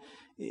passing,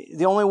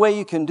 the only way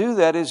you can do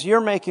that is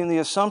you're making the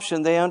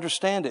assumption they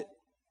understand it.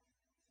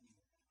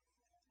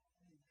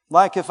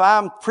 Like if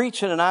I'm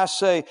preaching and I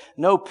say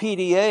no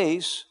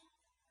PDAs,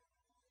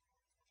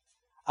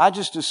 I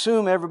just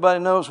assume everybody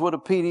knows what a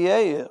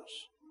PDA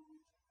is.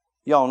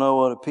 Y'all know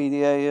what a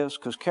PDA is?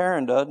 Because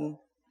Karen doesn't.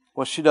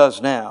 Well, she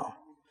does now.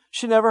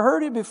 She never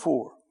heard it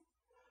before.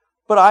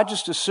 But I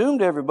just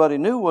assumed everybody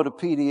knew what a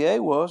PDA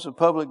was, a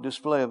public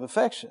display of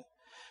affection.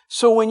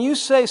 So when you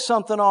say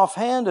something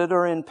offhanded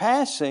or in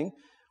passing,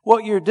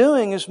 what you're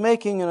doing is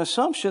making an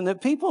assumption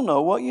that people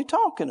know what you're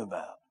talking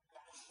about.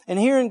 And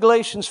here in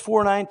Galatians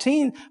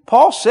 4:19,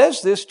 Paul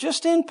says this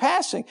just in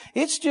passing.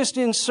 It's just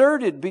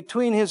inserted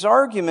between his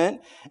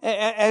argument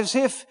as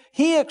if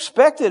he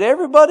expected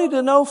everybody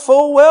to know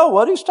full well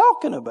what he's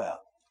talking about.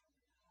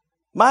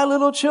 My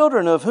little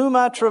children, of whom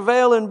I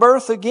travail in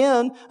birth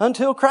again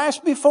until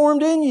Christ be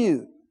formed in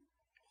you.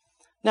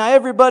 Now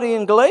everybody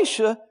in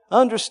Galatia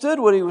understood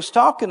what he was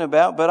talking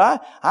about, but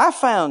I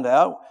found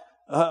out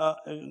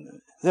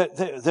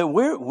that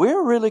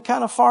we're really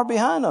kind of far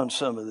behind on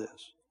some of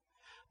this.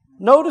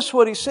 Notice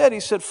what he said. He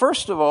said,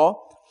 first of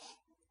all,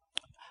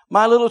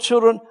 my little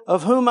children,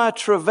 of whom I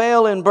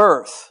travail in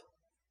birth.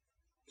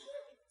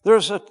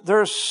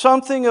 There's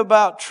something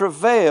about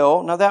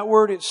travail. Now that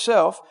word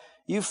itself,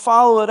 you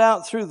follow it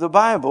out through the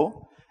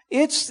Bible.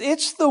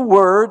 It's the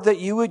word that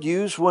you would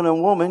use when a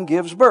woman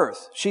gives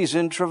birth. She's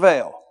in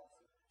travail.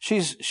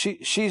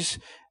 She's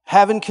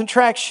having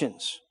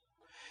contractions.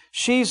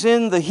 She's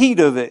in the heat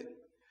of it.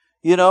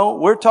 You know,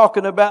 we're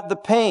talking about the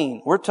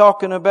pain. We're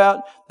talking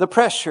about the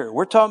pressure.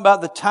 We're talking about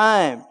the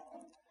time.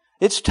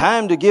 It's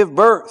time to give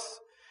birth.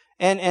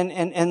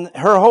 And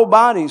her whole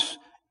body's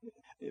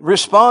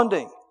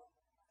responding.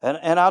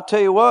 And I'll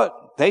tell you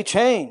what, they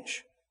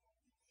change.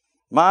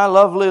 My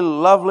lovely,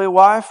 lovely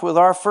wife with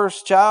our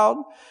first child,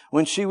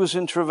 when she was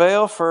in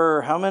travail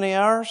for how many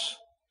hours?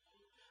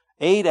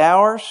 8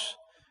 hours.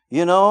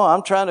 You know,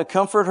 I'm trying to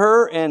comfort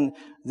her, and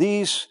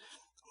these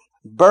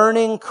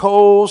burning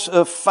coals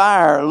of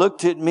fire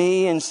looked at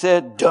me and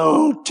said,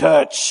 "Don't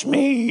touch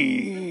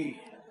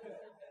me."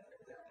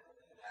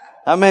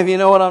 How many of you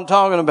know what I'm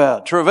talking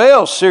about?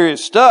 Travail's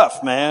serious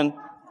stuff, man.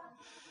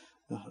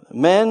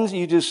 Men,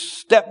 you just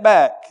step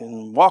back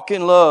and walk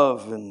in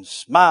love and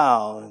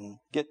smile and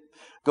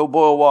go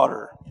boil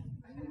water.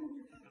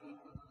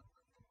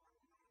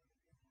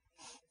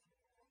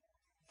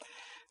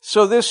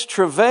 So this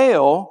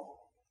travail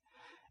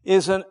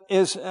is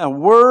a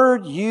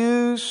word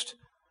used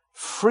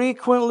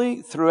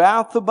frequently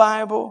throughout the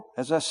Bible.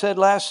 As I said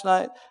last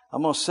night,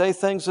 I'm going to say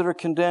things that are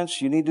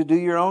condensed. You need to do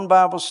your own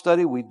Bible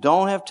study. We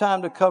don't have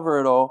time to cover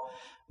it all.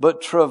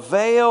 But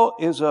travail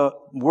is a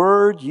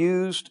word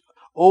used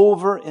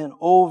over and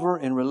over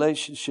in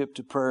relationship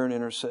to prayer and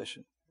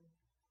intercession.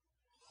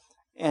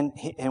 And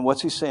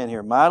what's he saying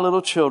here? My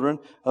little children,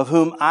 of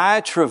whom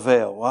I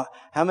travail. Well,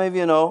 how many of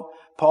you know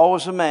Paul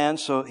was a man,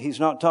 so he's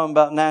not talking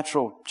about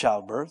natural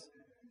childbirth.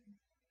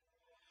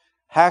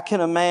 How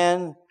can a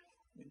man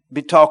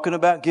be talking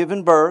about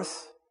giving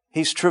birth?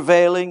 He's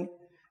travailing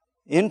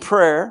in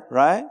prayer,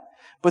 right?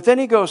 But then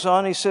he goes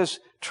on, he says,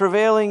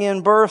 travailing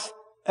in birth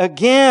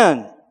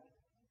again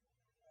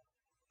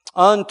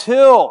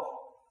until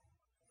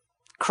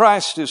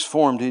Christ is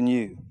formed in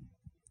you.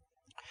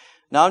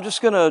 Now I'm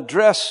just going to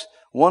address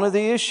one of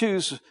the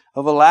issues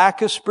of a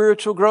lack of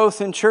spiritual growth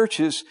in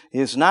churches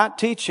is not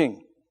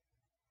teaching.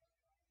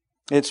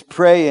 It's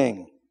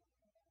praying.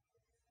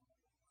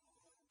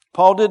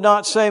 Paul did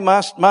not say,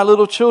 my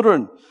little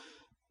children,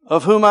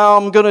 of whom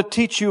I'm going to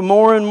teach you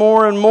more and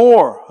more and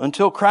more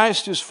until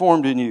Christ is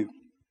formed in you.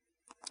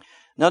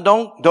 Now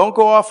don't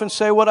go off and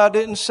say what I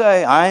didn't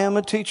say. I am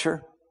a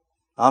teacher.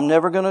 I'm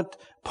never going to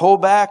pull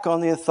back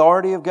on the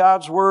authority of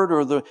God's Word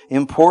or the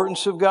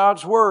importance of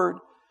God's Word.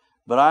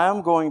 But I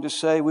am going to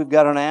say we've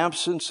got an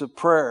absence of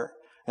prayer.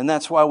 And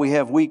that's why we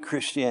have weak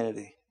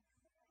Christianity.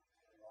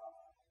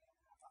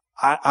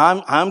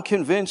 I'm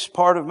convinced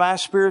part of my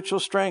spiritual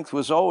strength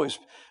was always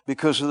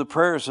because of the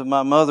prayers of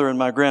my mother and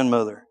my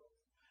grandmother.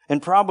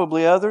 And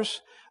probably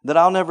others that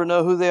I'll never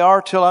know who they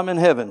are till I'm in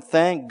heaven.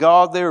 Thank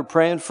God they were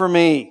praying for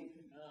me.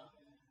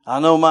 I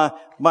know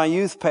my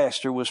youth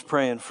pastor was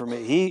praying for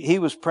me. He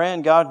was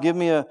praying, God, give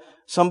me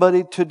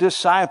somebody to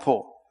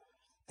disciple.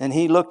 And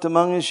he looked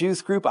among his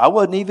youth group. I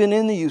wasn't even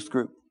in the youth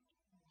group.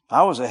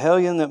 I was a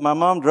hellion that my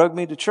mom drugged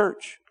me to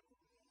church.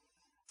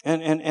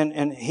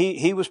 And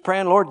he was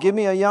praying, Lord, give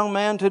me a young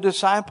man to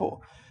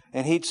disciple.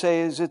 And he'd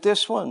say, is it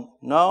this one?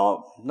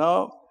 No.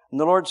 And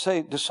the Lord would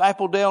say,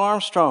 disciple Dale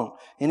Armstrong.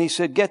 And he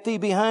said, get thee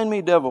behind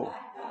me, devil.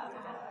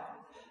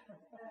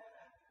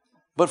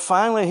 But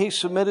finally he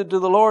submitted to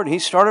the Lord. He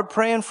started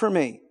praying for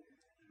me.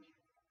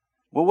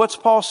 Well, what's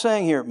Paul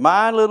saying here?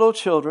 My little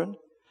children,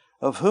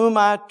 of whom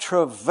I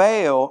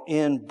travail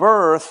in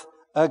birth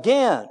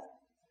again.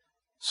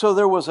 So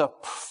there was a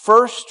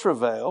first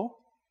travail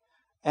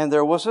and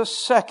there was a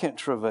second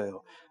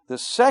travail. The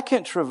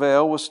second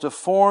travail was to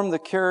form the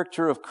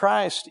character of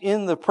Christ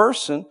in the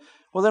person.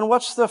 Well, then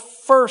what's the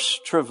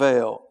first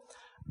travail?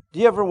 Do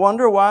you ever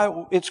wonder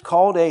why it's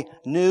called a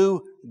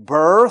new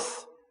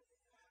birth?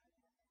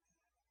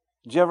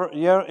 Do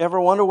you ever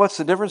wonder what's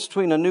the difference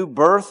between a new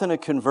birth and a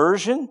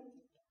conversion?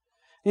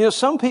 You know,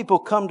 some people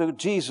come to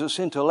Jesus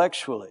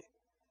intellectually.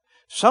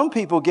 Some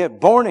people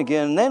get born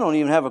again and they don't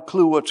even have a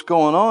clue what's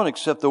going on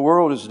except the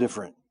world is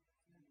different.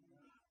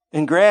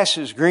 And grass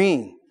is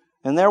green.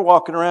 And they're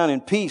walking around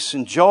in peace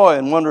and joy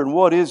and wondering,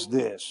 what is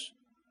this?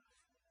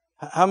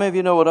 How many of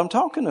you know what I'm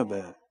talking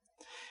about?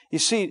 You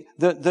see,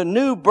 the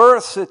new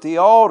births at the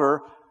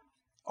altar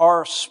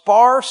are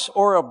sparse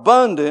or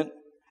abundant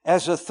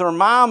as a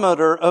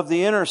thermometer of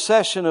the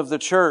intercession of the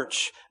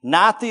church,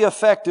 not the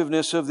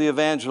effectiveness of the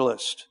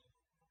evangelist.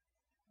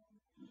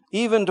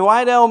 Even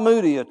Dwight L.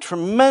 Moody, a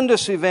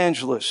tremendous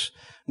evangelist,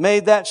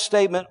 made that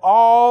statement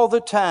all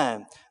the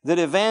time, that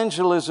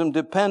evangelism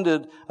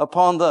depended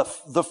upon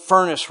the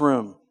furnace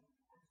room,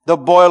 the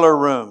boiler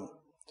room,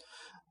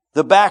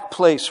 the back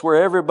place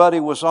where everybody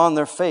was on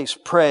their face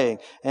praying.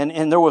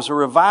 And there was a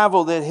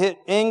revival that hit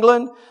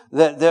England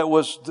that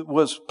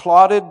was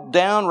plotted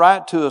down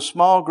right to a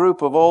small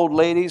group of old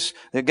ladies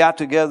that got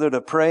together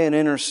to pray and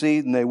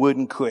intercede, and they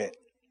wouldn't quit.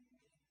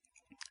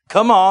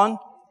 Come on.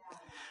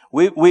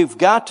 We've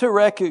got to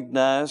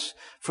recognize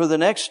for the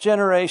next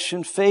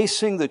generation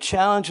facing the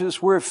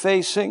challenges we're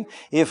facing,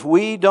 if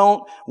we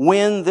don't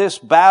win this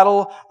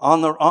battle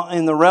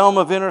in the realm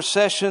of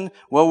intercession,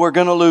 well, we're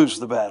going to lose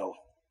the battle.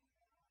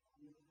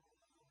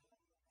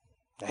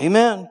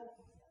 Amen.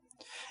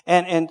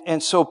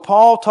 And so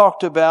Paul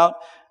talked about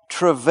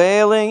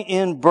travailing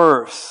in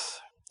birth.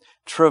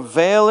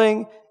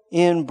 Travailing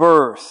in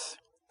birth.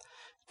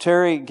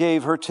 Terry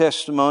gave her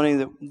testimony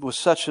that was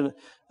such a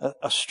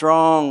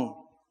strong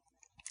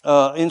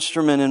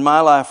instrument in my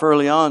life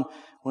early on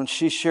when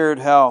she shared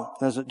how,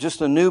 as just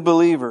a new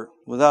believer,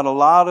 without a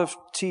lot of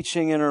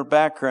teaching in her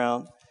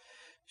background,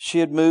 she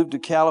had moved to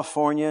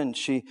California and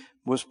she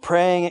was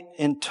praying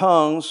in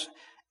tongues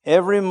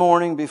every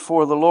morning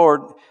before the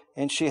Lord,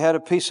 and she had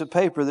a piece of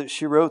paper that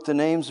she wrote the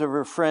names of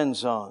her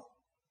friends on.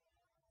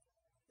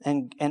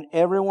 And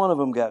every one of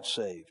them got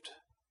saved.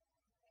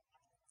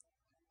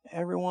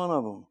 Every one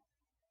of them.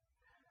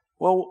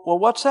 Well,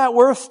 what's that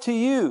worth to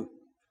you?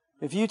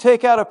 If you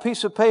take out a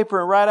piece of paper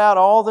and write out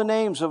all the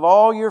names of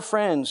all your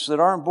friends that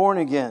aren't born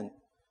again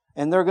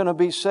and they're going to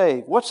be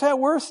saved, what's that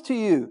worth to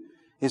you?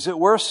 Is it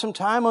worth some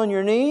time on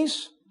your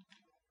knees?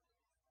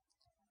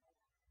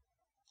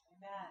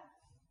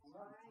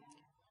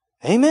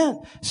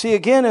 Amen. See,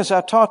 again, as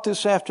I taught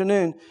this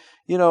afternoon,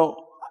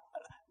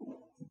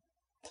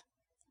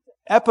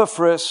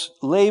 Epaphras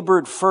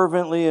labored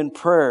fervently in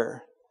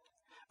prayer.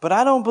 But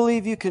I don't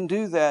believe you can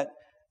do that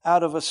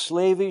out of a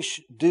slavish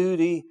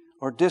duty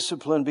or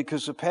discipline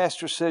because the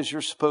pastor says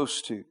you're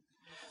supposed to.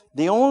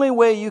 The only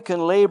way you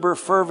can labor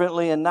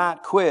fervently and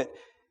not quit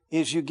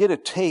is you get a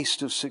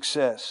taste of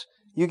success.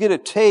 You get a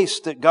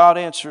taste that God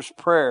answers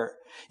prayer.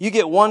 You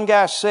get one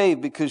guy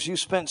saved because you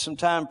spent some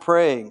time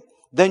praying.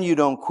 Then you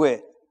don't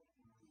quit.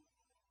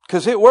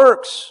 Because it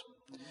works.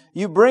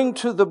 You bring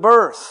to the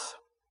birth.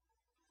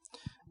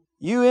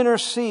 You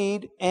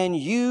intercede and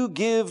you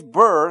give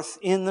birth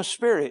in the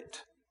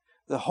Spirit.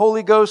 The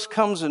Holy Ghost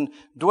comes and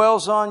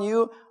dwells on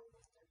you.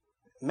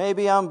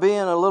 Maybe I'm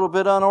being a little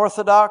bit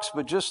unorthodox,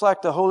 but just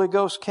like the Holy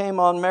Ghost came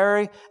on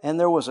Mary and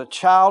there was a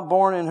child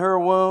born in her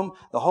womb,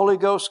 the Holy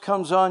Ghost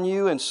comes on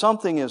you and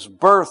something is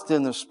birthed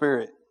in the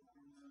Spirit.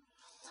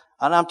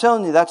 And I'm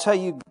telling you, that's how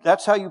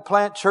you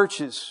plant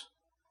churches.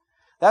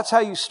 That's how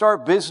you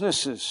start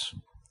businesses.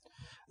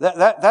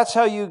 That's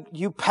how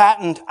you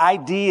patent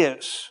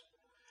ideas.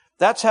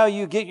 That's how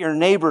you get your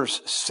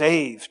neighbors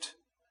saved.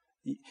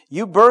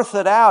 You birth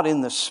it out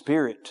in the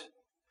Spirit.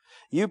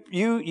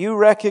 You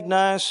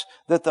recognize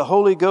that the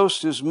Holy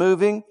Ghost is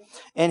moving.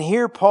 And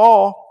here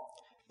Paul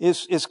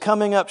is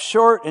coming up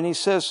short and he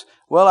says,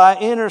 well, I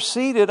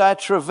interceded, I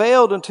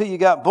travailed until you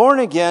got born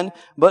again,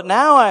 but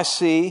now I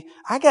see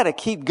I got to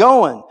keep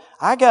going.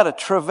 I got to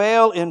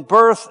travail in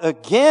birth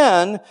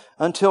again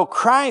until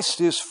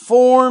Christ is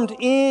formed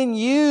in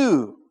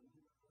you.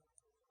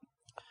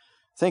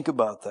 Think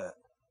about that.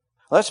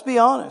 Let's be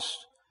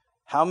honest.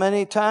 How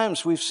many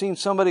times we've seen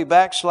somebody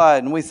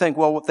backslide and we think,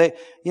 well,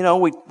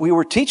 we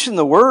were teaching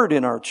the Word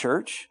in our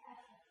church.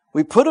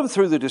 We put them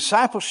through the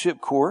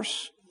discipleship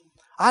course.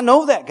 I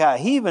know that guy.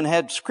 He even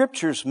had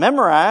scriptures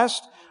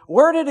memorized.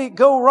 Where did it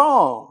go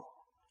wrong?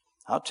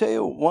 I'll tell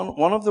you,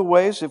 one of the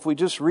ways, if we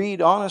just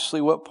read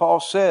honestly what Paul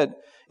said,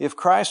 if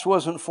Christ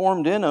wasn't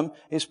formed in him,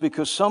 it's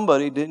because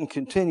somebody didn't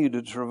continue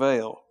to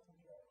travail.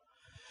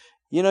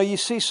 You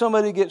see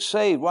somebody get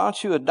saved. Why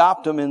don't you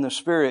adopt them in the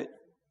Spirit?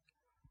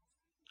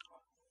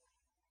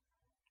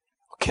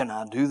 Can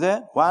I do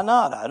that? Why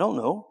not? I don't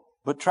know.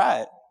 But try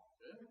it.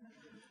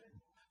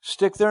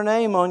 Stick their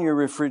name on your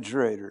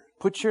refrigerator.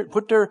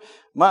 Terry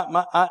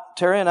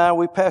and I,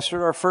 we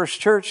pastored our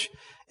first church,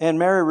 and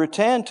Mary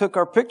Rattan took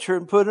our picture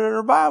and put it in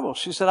her Bible.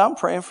 She said, I'm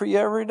praying for you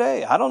every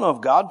day. I don't know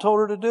if God told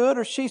her to do it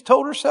or she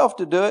told herself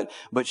to do it,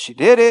 but she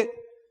did it.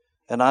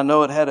 And I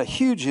know it had a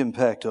huge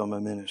impact on my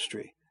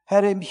ministry.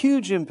 Had a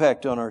huge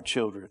impact on our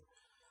children.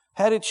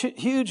 Had a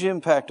huge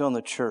impact on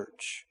the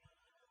church.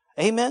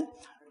 Amen?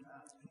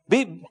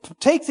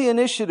 Take the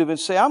initiative and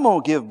say, I'm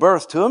going to give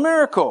birth to a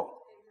miracle.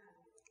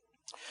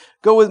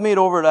 Go with me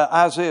over to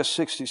Isaiah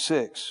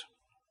 66.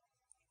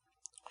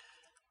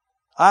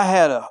 I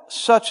had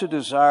such a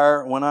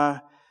desire when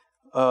I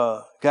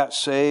got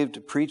saved to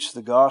preach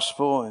the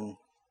gospel, and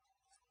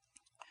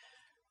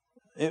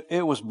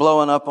it was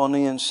blowing up on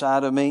the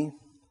inside of me.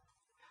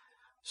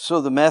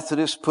 So the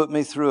Methodists put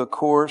me through a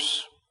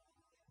course.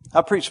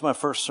 I preached my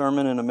first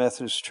sermon in a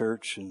Methodist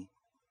church, and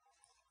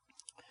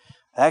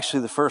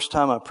actually the first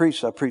time I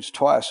preached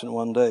twice in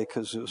one day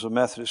because it was a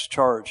Methodist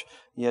charge.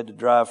 You had to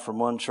drive from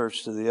one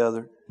church to the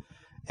other.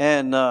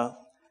 And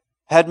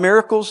had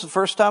miracles the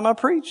first time I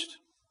preached.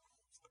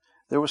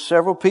 There were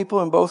several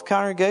people in both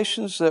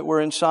congregations that were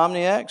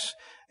insomniacs,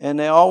 and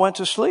they all went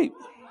to sleep.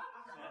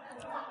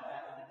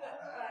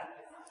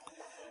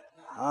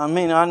 I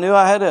mean, I knew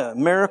I had a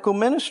miracle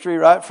ministry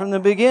right from the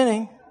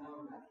beginning.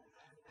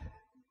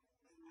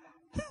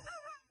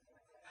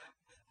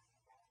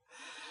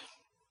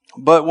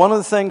 But one of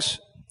the things,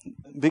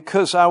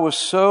 because I was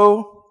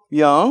so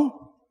young,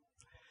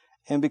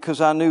 and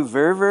because I knew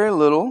very, very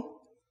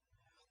little,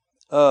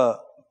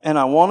 and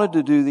I wanted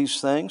to do these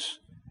things,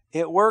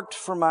 it worked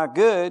for my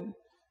good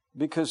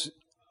because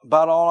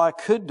about all I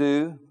could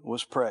do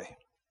was pray.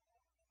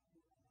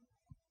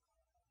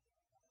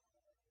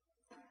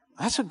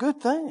 That's a good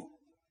thing.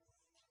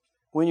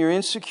 When you're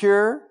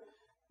insecure,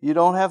 you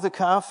don't have the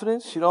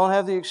confidence, you don't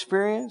have the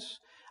experience.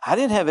 I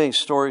didn't have any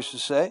stories to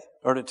say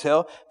or to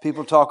tell.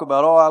 People talk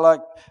about, I like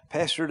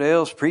Pastor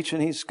Dale's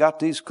preaching. He's got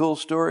these cool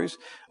stories.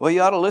 Well,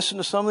 you ought to listen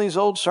to some of these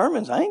old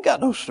sermons. I ain't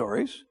got no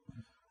stories.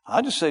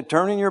 I just say,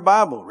 turn in your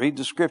Bible, read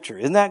the scripture.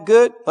 Isn't that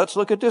good? Let's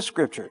look at this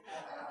scripture.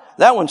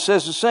 That one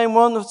says the same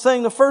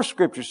thing the first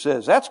scripture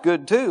says. That's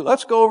good too.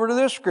 Let's go over to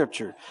this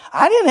scripture.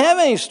 I didn't have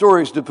any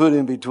stories to put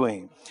in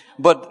between.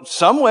 But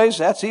some ways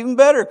that's even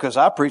better because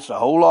I preached a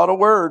whole lot of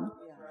word.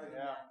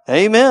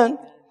 Amen.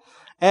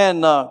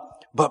 And,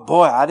 but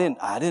boy, I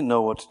didn't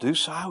know what to do,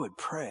 so I would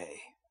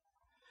pray.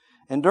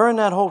 And during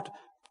that whole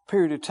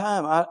period of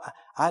time,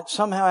 I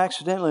somehow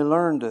accidentally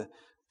learned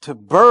to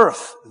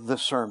birth the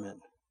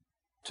sermon.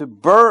 to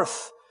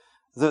birth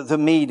the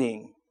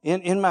meeting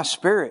in my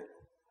spirit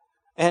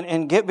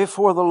and get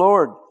before the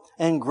Lord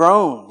and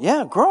groan.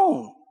 Yeah,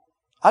 groan.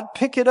 I'd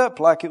pick it up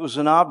like it was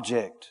an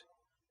object.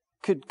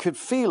 Could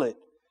feel it.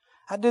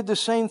 I did the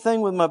same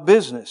thing with my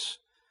business,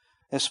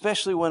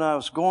 especially when I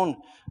was going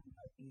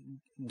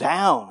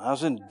down. I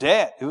was in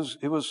debt. It was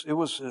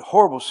a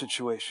horrible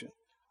situation.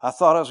 I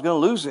thought I was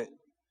going to lose it.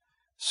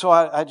 So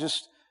I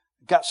just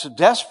got so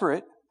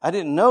desperate. I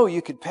didn't know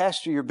you could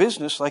pastor your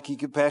business like you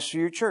could pastor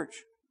your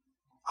church.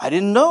 I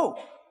didn't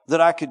know that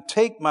I could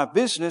take my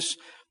business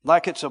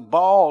like it's a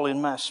ball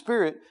in my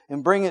spirit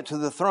and bring it to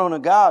the throne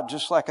of God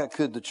just like I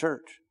could the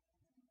church.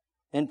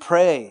 And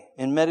pray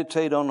and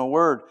meditate on the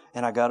Word.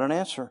 And I got an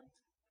answer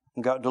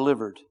and got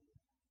delivered.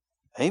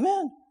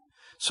 Amen.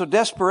 So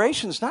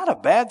desperation is not a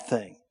bad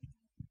thing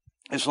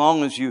as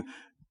long as you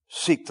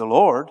seek the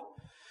Lord.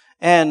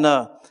 And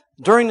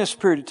during this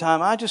period of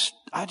time, I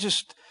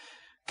just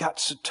got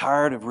so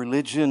tired of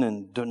religion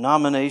and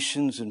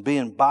denominations and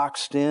being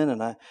boxed in.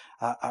 And I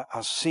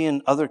was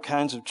seeing other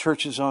kinds of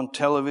churches on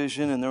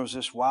television. And there was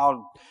this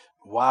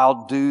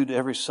wild dude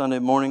every Sunday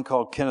morning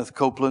called Kenneth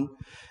Copeland.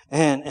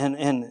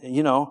 And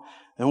you know,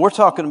 and we're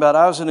talking about,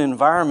 I was in an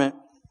environment,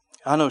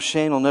 I know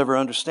Shane will never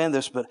understand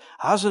this, but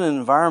I was in an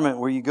environment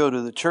where you go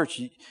to the church,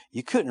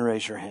 you couldn't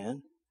raise your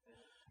hand.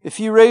 If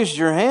you raised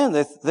your hand,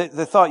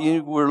 they thought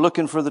you were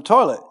looking for the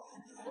toilet.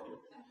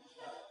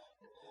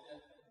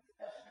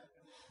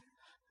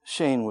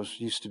 Shane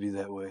used to be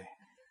that way.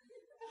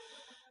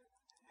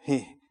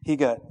 He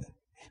got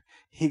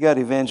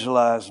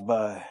evangelized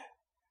by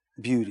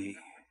beauty.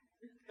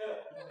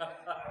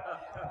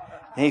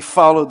 And he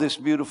followed this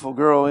beautiful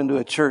girl into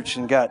a church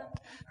and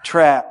got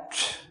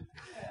trapped.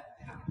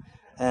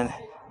 And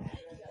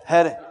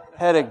had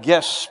a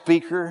guest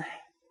speaker.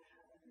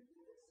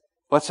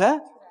 What's that?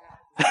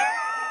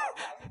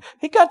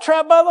 He got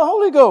trapped by the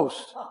Holy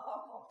Ghost.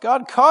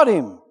 God caught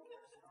him.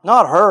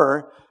 Not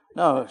her.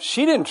 No,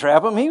 she didn't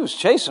trap him. He was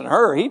chasing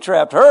her. He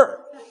trapped her.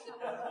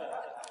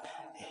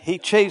 He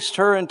chased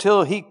her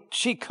until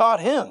she caught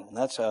him.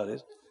 That's how it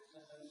is.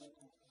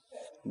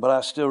 But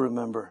I still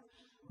remember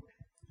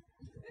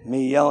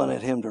me yelling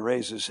at him to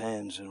raise his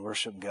hands and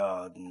worship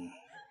God. And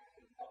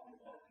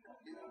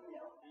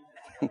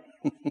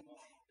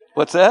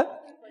what's that?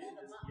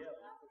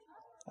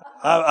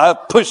 I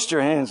pushed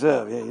your hands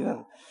up. Yeah, you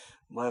know.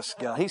 Bless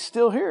God. He's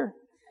still here.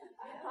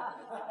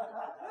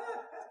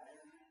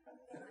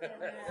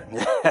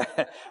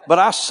 But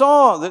I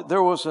saw that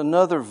there was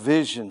another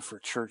vision for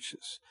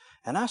churches.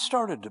 And I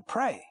started to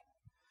pray.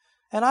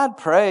 And I'd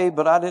pray,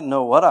 but I didn't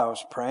know what I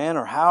was praying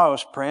or how I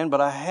was praying, but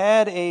I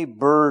had a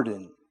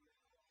burden.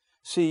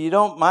 See,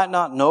 might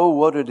not know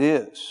what it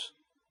is.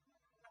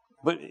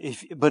 But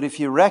if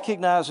you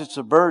recognize it's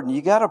a burden,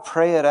 you got to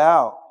pray it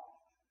out.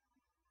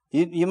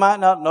 You might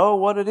not know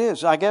what it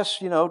is. I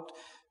guess,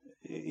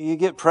 you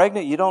get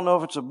pregnant, you don't know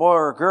if it's a boy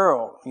or a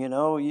girl.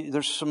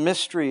 There's some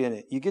mystery in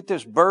it. You get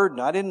this burden.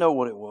 I didn't know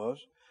what it was.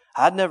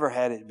 I'd never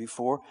had it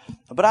before.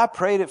 But I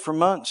prayed it for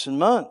months and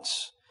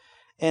months.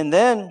 And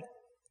then,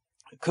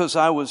 because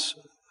I was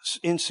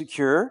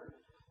insecure,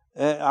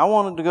 I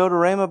wanted to go to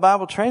Rhema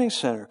Bible Training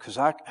Center. Because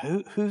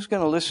who's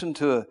going to listen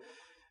to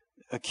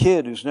a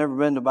kid who's never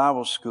been to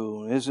Bible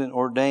school and isn't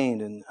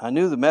ordained? And I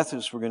knew the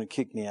Methodists were going to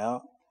kick me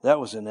out. That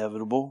was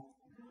inevitable.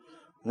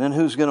 And then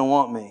who's going to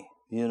want me?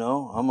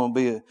 I'm going to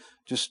be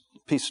just a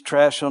piece of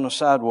trash on the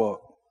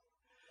sidewalk.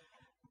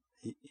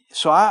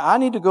 So I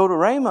need to go to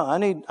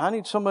Rhema. I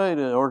need somebody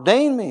to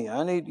ordain me.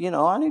 I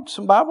need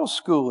some Bible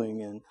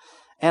schooling.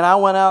 And I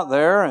went out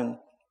there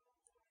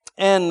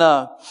and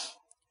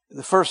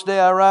the first day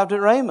I arrived at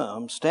Rhema,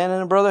 I'm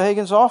standing in Brother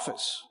Hagin's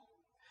office.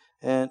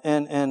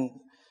 And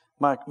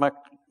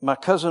my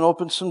cousin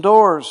opened some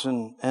doors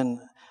and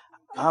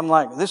I'm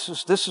like, this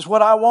is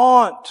what I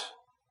want.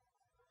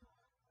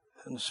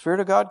 And the Spirit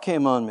of God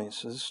came on me. He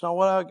says, this is not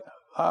what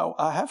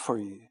I have for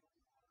you.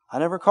 I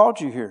never called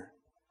you here.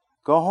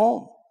 Go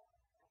home.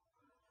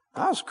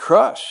 I was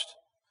crushed.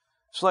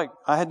 It's like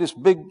I had this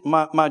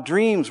my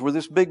dreams were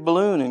this big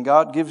balloon and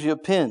God gives you a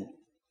pin.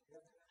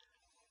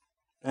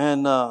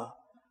 And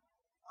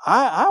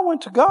I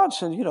went to God and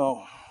said,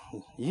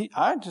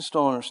 I just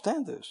don't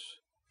understand this.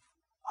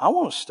 I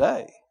want to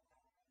stay.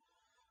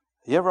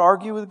 You ever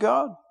argue with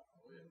God?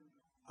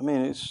 I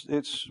mean,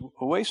 it's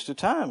a waste of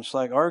time. It's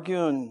like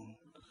arguing.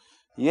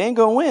 You ain't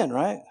going to win,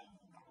 right?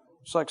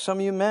 It's like some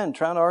of you men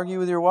trying to argue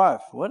with your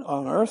wife. What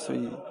on earth are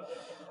you?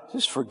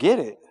 Just forget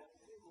it.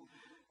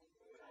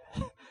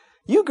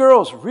 You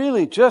girls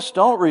really just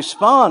don't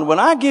respond. When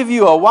I give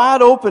you a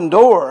wide open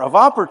door of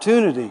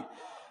opportunity,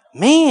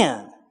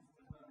 man,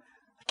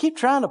 I keep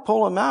trying to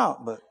pull them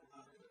out. But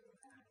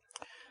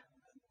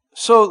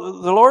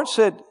so the Lord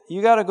said,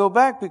 you got to go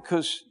back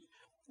because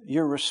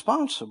you're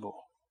responsible.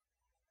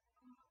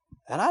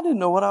 And I didn't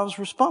know what I was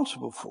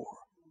responsible for.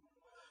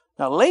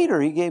 Now later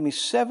He gave me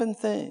 7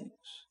 things.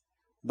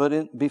 But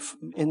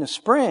in the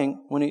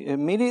spring, when He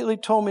immediately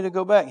told me to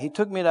go back, He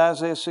took me to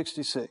Isaiah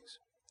 66.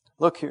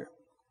 Look here.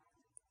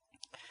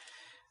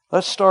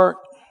 Let's start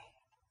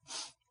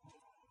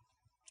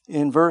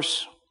in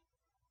verse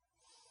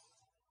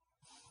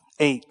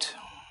 8.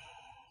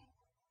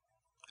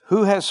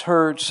 Who has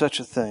heard such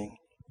a thing?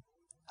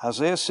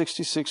 Isaiah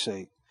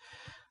 66:8.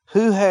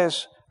 Who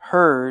has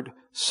heard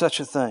such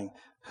a thing?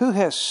 Who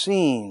has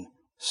seen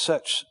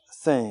such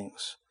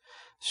things?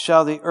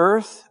 Shall the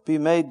earth be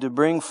made to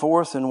bring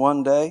forth in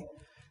one day?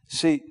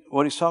 See,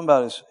 what he's talking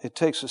about is it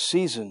takes a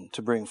season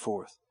to bring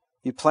forth.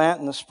 You plant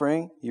in the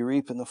spring, you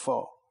reap in the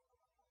fall.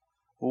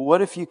 Well,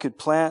 what if you could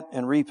plant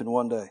and reap in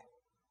one day?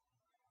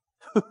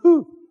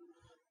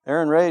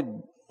 Aaron Ray'd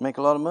make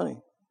a lot of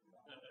money.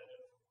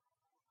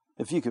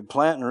 If you could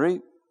plant and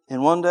reap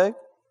in one day.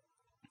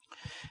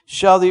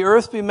 Shall the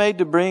earth be made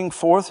to bring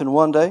forth in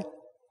one day?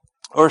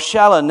 Or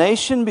shall a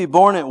nation be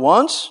born at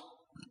once?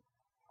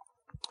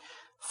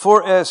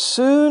 For as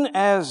soon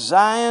as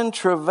Zion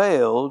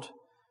travailed,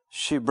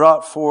 she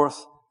brought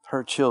forth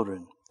her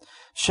children.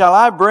 Shall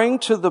I bring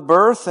to the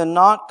birth and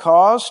not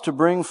cause to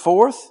bring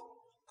forth?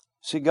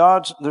 See,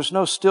 there's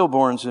no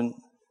stillborns in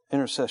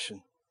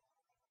intercession.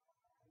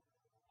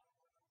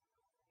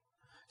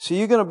 So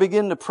you're going to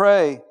begin to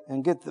pray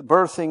and get the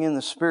birthing in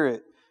the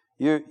Spirit.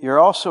 You're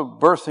also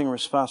birthing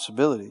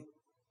responsibility.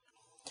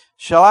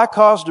 Shall I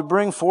cause to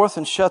bring forth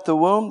and shut the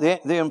womb?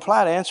 The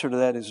implied answer to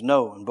that is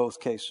no in both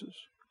cases.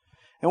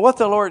 And what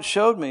the Lord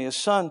showed me is,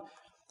 son,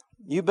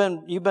 you've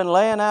been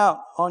laying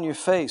out on your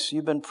face.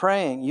 You've been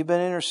praying. You've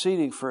been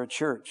interceding for a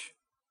church.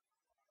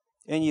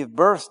 And you've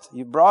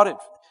brought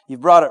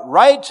it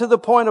right to the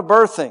point of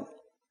birthing.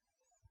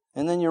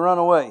 And then you run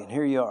away, and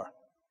here you are.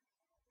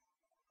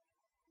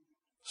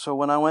 So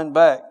when I went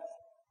back,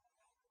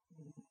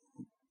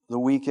 the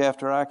week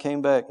after I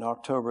came back in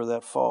October of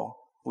that fall,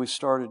 we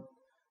started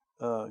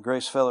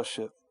Grace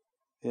Fellowship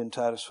in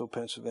Titusville,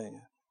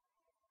 Pennsylvania.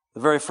 The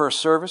very first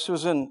service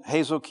was in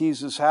Hazel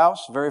Keys'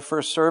 house. The very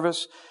first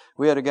service,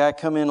 we had a guy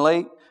come in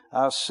late.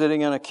 I was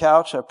sitting on a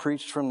couch. I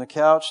preached from the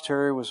couch.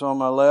 Terry was on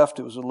my left.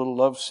 It was a little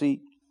love seat.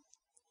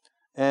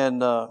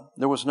 And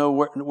there was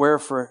nowhere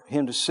for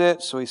him to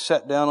sit, so he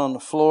sat down on the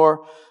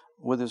floor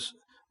with his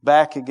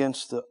back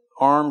against the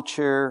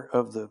armchair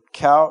of the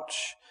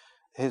couch.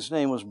 His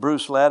name was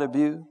Bruce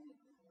Latibue.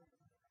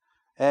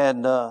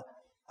 And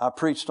I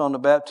preached on the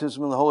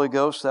baptism of the Holy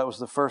Ghost. That was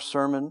the first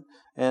sermon.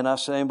 And I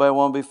said, anybody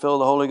want to be filled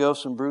with the Holy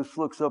Ghost? And Bruce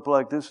looks up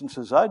like this and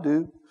says, I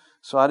do.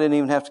 So I didn't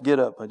even have to get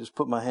up. I just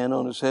put my hand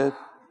on his head.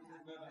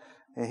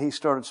 And he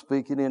started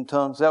speaking in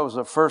tongues. That was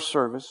the first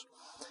service.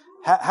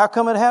 How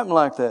come it happened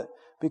like that?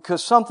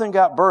 Because something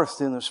got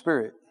birthed in the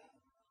Spirit.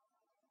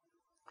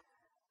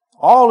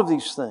 All of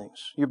these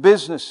things, your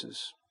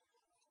businesses,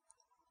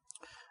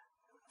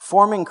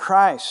 forming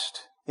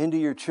Christ into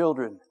your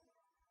children.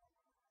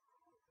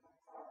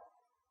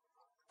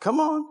 Come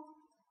on.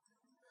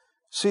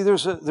 See,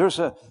 there's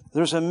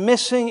a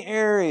missing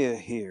area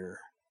here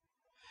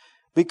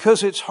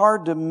because it's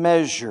hard to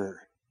measure.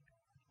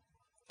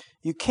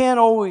 You can't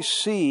always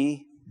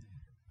see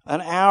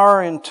an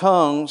hour in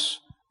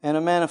tongues and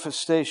a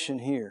manifestation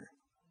here.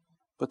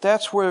 But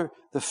that's where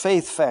the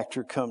faith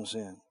factor comes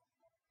in.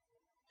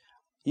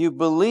 You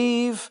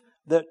believe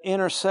that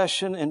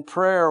intercession and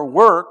prayer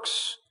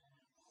works,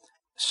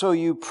 so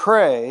you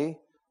pray,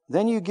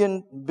 then you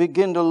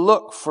begin to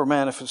look for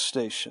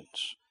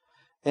manifestations.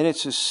 And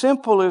it's as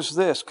simple as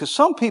this, because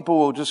some people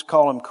will just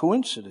call them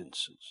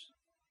coincidences.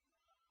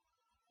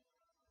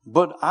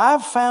 But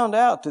I've found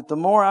out that the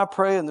more I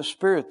pray in the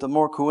Spirit, the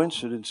more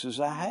coincidences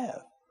I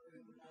have.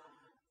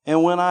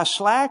 And when I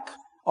slack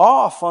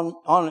off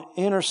on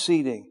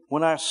interceding,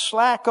 when I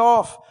slack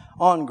off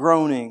on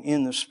groaning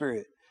in the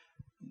Spirit,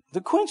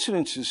 the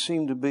coincidences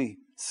seem to be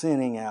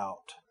thinning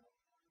out.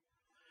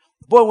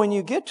 Boy, when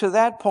you get to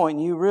that point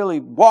and you really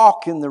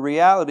walk in the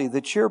reality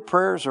that your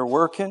prayers are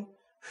working,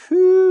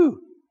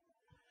 whew,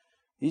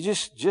 you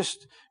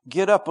just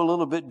get up a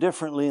little bit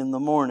differently in the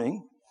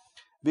morning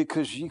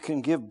because you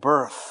can give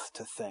birth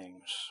to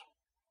things.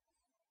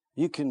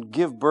 You can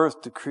give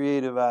birth to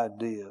creative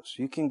ideas.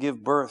 You can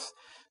give birth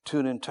to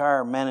an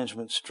entire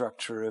management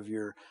structure of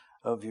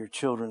your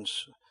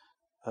children's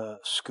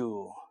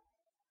school.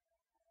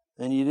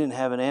 And you didn't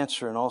have an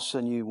answer, and all of a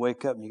sudden you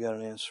wake up and you got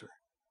an answer.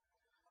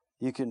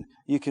 You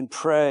can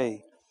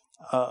pray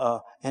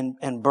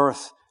and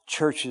birth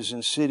churches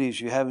in cities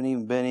you haven't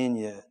even been in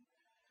yet.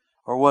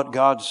 Or what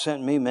God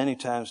sent me many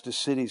times to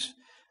cities.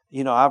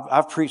 You know,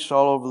 I've preached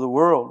all over the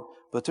world,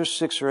 but there's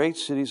 6 or 8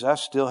 cities I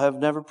still have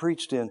never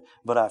preached in,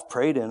 but I've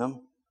prayed in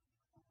them.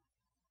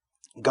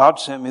 God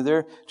sent me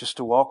there just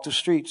to walk the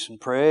streets and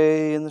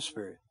pray in the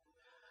Spirit.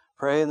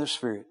 Pray in the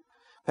Spirit.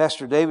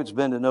 Pastor David's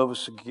been to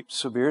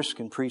Novosibirsk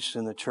and preached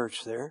in the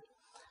church there.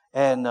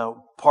 And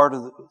part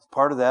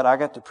of that, I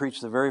got to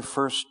preach the very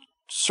first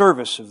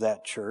service of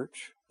that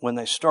church when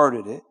they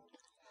started it.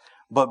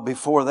 But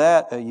before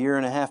that, a year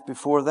and a half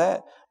before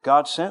that,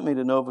 God sent me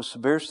to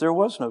Novosibirsk. There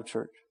was no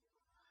church.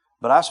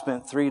 But I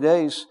spent 3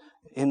 days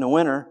in the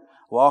winter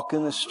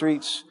walking the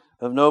streets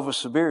of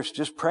Novosibirsk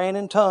just praying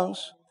in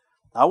tongues.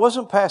 I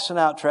wasn't passing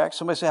out tracts.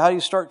 Somebody say, how do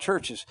you start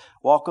churches?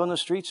 Walk on the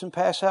streets and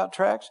pass out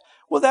tracts?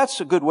 Well,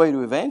 that's a good way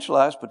to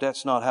evangelize, but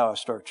that's not how I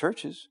start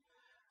churches.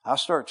 I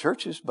start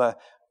churches by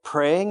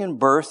praying and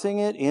birthing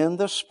it in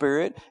the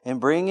Spirit and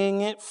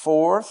bringing it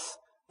forth.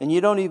 And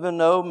you don't even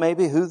know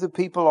maybe who the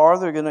people are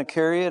that are going to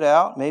carry it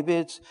out. Maybe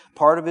it's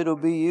part of it will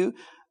be you.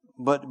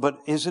 But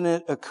isn't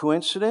it a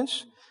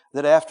coincidence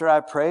that after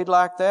I prayed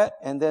like that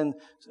and then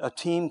a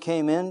team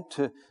came in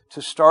to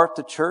start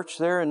the church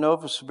there in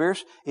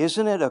Novosibirsk,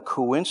 isn't it a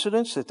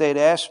coincidence that they'd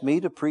asked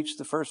me to preach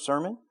the first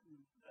sermon?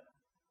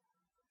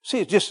 See,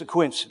 it's just a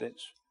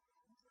coincidence.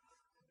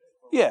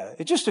 Yeah,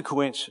 it's just a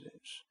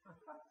coincidence.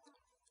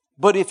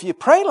 But if you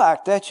pray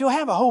like that, you'll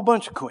have a whole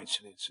bunch of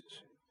coincidences.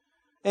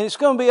 And it's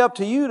going to be up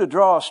to you to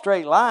draw a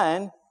straight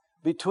line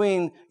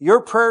between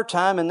your prayer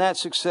time and that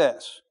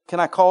success. Can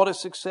I call it a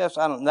success?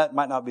 That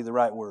might not be the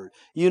right word.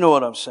 You know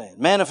what I'm saying.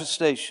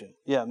 Manifestation.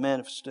 Yeah,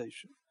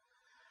 manifestation.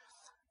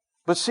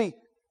 But see,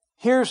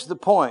 here's the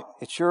point.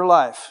 It's your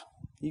life.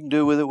 You can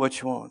do with it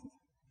what you want.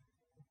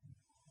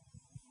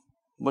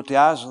 But the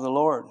eyes of the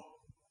Lord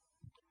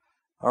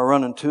are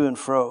running to and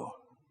fro.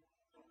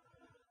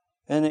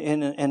 And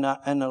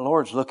the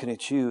Lord's looking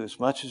at you as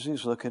much as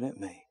He's looking at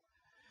me.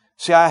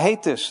 See, I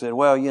hate this, that,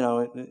 well,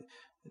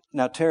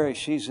 now Terry,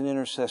 she's an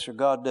intercessor.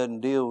 God doesn't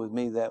deal with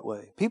me that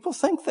way. People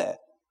think that.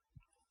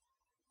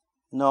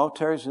 No,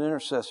 Terry's an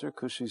intercessor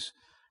because she's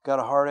got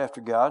a heart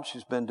after God.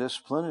 She's been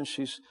disciplined and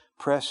she's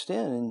pressed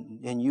in.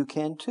 And you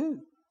can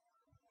too.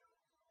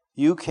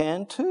 You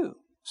can too.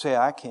 Say,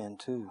 I can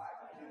too.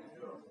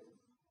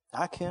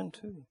 I can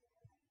too.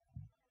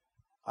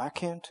 I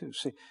can too.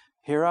 See,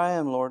 here I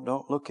am, Lord.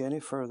 Don't look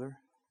any further.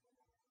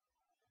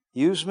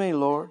 Use me,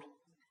 Lord.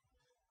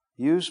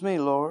 Use me,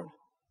 Lord.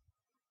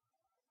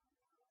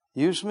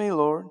 Use me,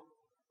 Lord.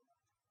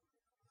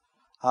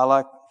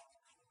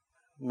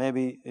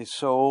 Maybe it's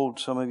so old,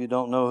 some of you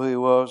don't know who he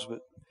was, but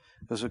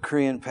there's a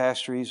Korean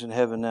pastor, he's in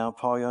heaven now,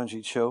 Paul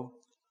Yonggi Cho.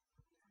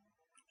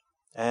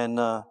 And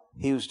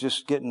he was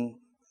just getting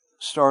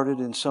started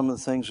in some of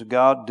the things of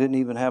God, didn't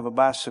even have a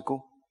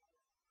bicycle,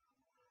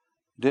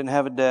 didn't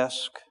have a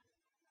desk.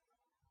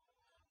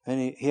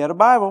 And he had a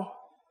Bible.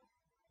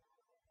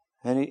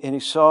 And he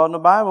saw in the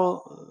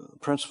Bible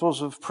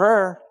principles of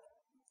prayer.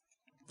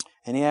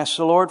 And he asked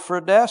the Lord for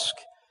a desk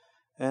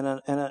and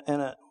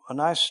a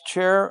nice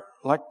chair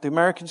like the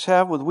Americans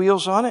have with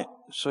wheels on it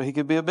so he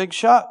could be a big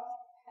shot.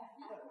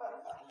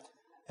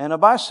 And a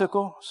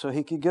bicycle so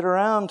he could get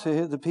around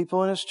to the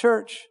people in his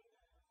church.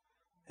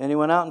 And he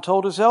went out and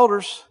told his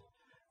elders,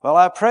 well,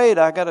 I prayed,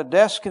 I got a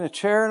desk and a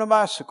chair and a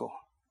bicycle.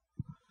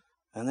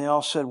 And they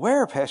all said,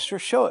 where, Pastor?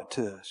 Show it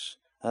to us.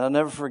 And I'll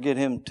never forget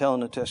him telling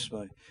the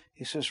testimony.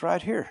 He says,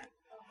 right here.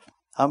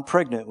 I'm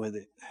pregnant with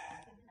it.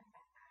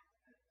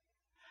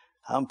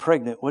 I'm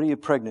pregnant. What are you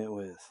pregnant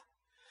with?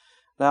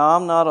 Now,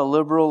 I'm not a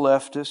liberal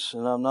leftist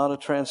and I'm not a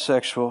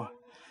transsexual,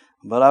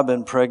 but I've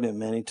been pregnant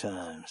many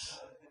times.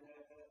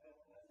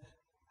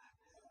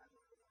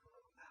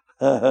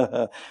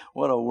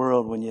 What a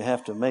world when you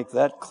have to make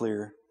that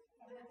clear.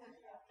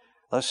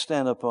 Let's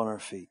stand up on our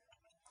feet.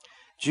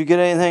 Did you get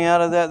anything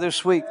out of that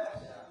this week?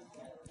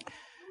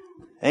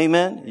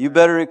 Amen. You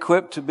better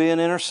equipped to be an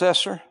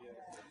intercessor.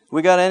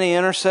 We got any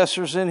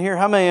intercessors in here?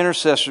 How many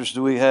intercessors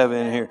do we have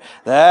in here?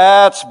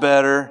 That's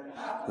better.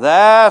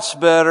 That's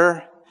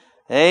better.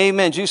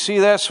 Amen. Did you see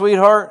that,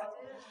 sweetheart?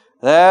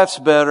 That's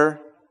better.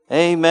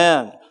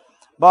 Amen.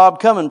 Bob,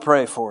 come and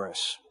pray for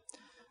us.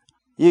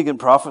 You can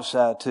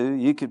prophesy too.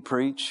 You could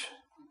preach.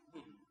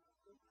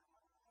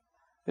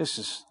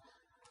 This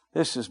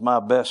is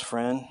my best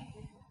friend.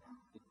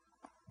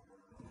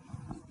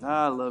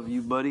 I love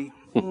you, buddy.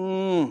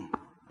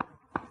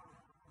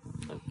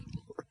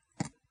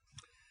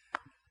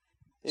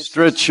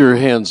 Stretch your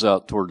hands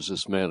out towards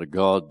this man of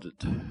God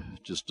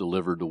that just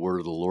delivered the word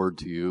of the Lord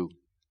to you.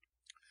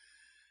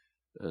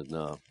 And,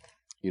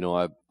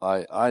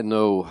 I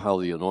know how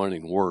the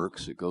anointing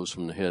works. It goes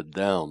from the head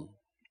down.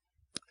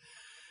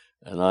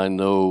 And I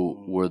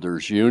know where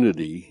there's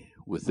unity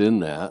within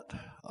that.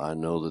 I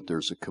know that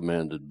there's a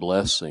commanded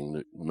blessing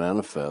that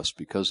manifests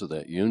because of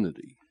that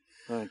unity.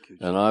 Thank you,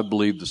 Jesus. And I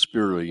believe the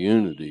spirit of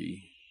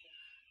unity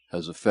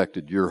has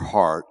affected your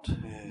heart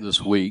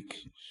this week.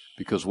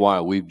 Because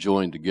why? We've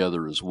joined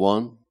together as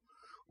one.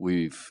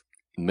 We've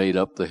made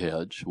up the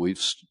hedge. We've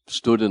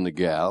stood in the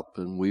gap,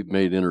 and we've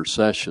made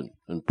intercession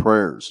and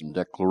prayers and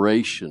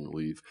declaration.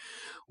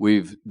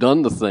 We've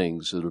done the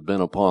things that have been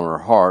upon our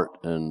heart,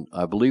 and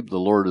I believe the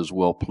Lord is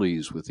well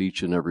pleased with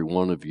each and every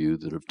one of you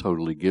that have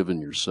totally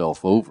given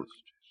yourself over.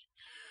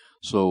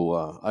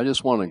 So I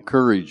just want to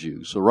encourage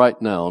you. So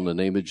right now, in the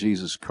name of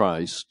Jesus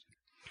Christ,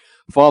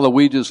 Father,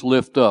 we just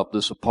lift up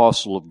this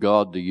apostle of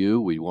God to you.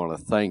 We want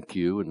to thank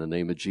you in the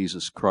name of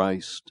Jesus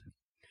Christ.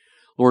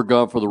 Lord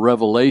God, for the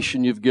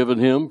revelation you've given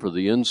him, for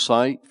the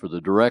insight, for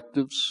the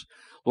directives.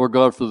 Lord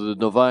God, for the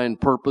divine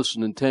purpose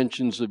and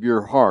intentions of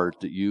your heart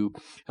that you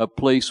have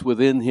placed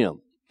within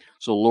him.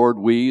 So, Lord,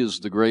 we as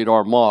the great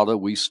armada,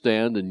 we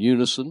stand in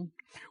unison.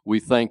 We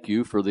thank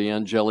you for the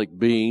angelic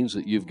beings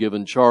that you've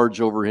given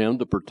charge over him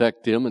to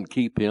protect him and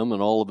keep him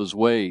in all of his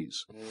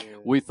ways.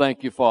 We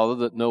thank you, Father,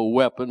 that no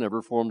weapon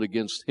ever formed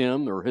against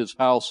him or his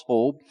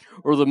household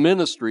or the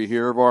ministry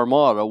here of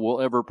Armada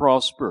will ever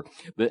prosper.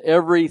 That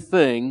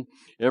everything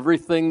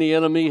the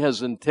enemy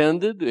has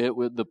intended,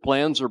 the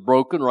plans are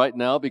broken right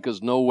now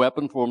because no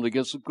weapon formed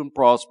against them can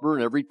prosper,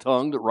 and every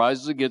tongue that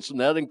rises against them,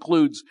 that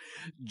includes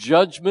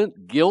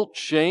judgment, guilt,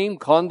 shame,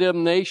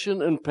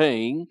 condemnation, and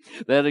pain.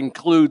 That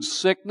includes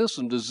sickness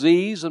and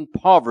disease and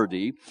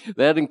poverty.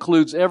 That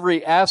includes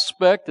every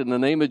aspect in the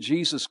name of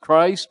Jesus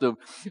Christ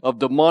of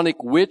demonic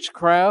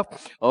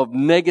witchcraft, of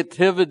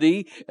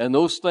negativity, and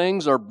those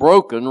things are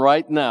broken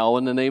right now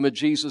in the name of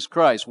Jesus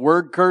Christ.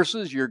 Word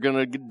curses, you're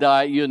going to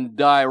die, you can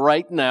die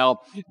right now,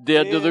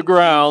 dead to the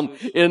ground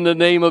in the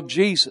name of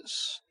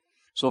Jesus.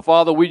 So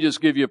Father, we just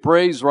give you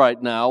praise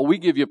right now. We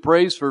give you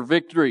praise for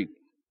victory.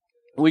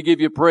 We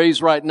give you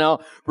praise right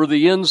now for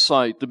the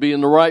insight to be in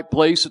the right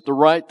place at the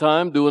right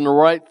time, doing the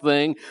right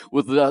thing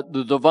with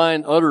the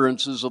divine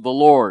utterances of the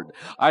Lord.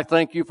 I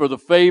thank you for the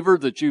favor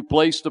that you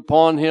placed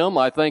upon him.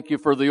 I thank you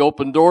for the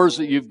open doors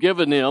that you've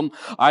given him.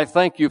 I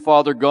thank you,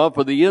 Father God,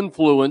 for the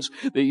influence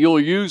that you'll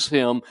use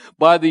him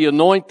by the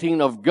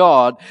anointing of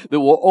God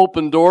that will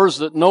open doors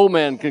that no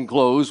man can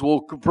close,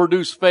 will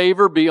produce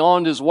favor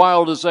beyond his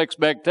wildest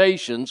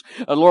expectations.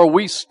 And Lord,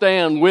 we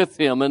stand with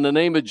him in the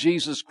name of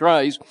Jesus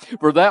Christ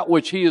for that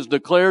which he has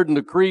declared and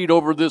decreed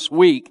over this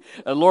week.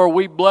 And Lord,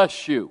 we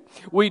bless you.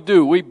 We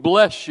do. We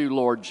bless you,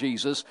 Lord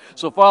Jesus.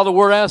 So Father,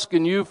 we're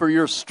asking you for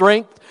your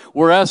strength.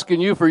 We're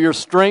asking you for your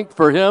strength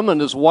for him and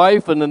his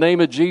wife in the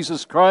name of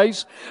Jesus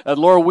Christ. And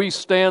Lord, we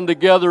stand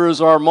together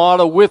as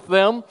Armada with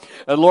them.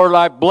 And Lord,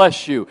 I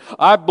bless you.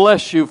 I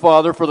bless you,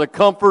 Father, for the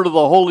comfort of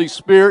the Holy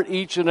Spirit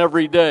each and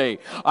every day.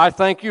 I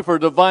thank you for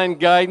divine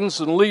guidance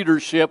and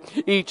leadership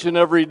each and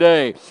every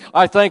day.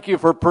 I thank you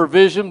for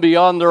provision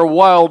beyond their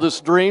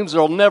wildest dreams.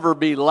 There'll never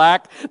be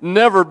lack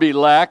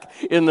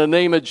in the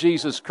name of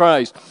Jesus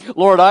Christ.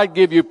 Lord, I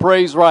give you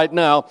praise right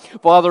now.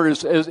 Father,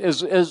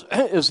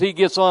 as he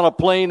gets on a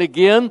plane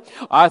again,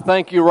 I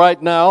thank you right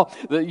now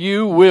that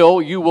you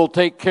will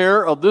take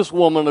care of this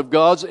woman of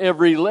God's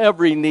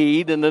every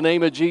need in the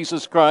name of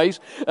Jesus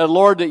Christ. And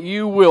Lord, that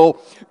you will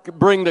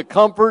bring the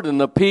comfort and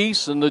the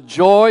peace and the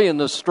joy and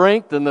the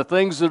strength and the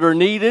things that are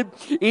needed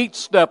each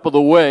step of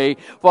the way.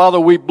 Father,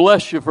 we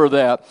bless you for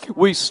that.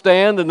 We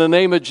stand in the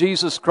name of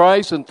Jesus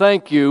Christ and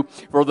thank you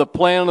for the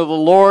plan of the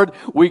Lord.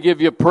 We give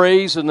you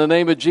praise in the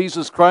name of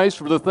Jesus Christ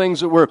for the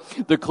things that were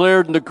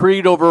declared and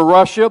decreed over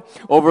Russia,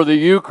 over the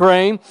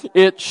Ukraine.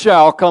 It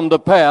shall come to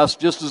pass,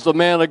 just as the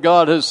man of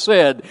God has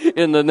said,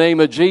 in the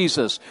name of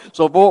Jesus.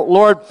 So,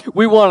 Lord,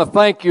 we want to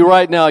thank you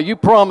right now. You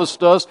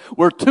promised us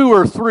where 2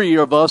 or 3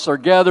 of us are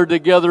gathered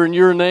together in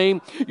your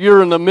name,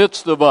 you're in the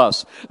midst of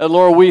us. And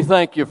Lord, we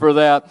thank you for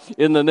that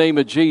in the name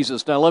of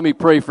Jesus. Now, let me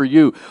pray for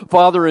you.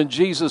 Father, in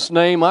Jesus'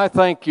 name, I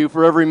thank you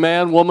for every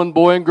man, woman,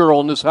 boy, and girl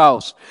in this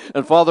house.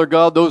 And Father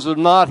God, those that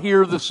are not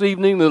here this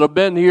evening, that have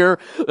been here,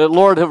 that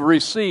Lord have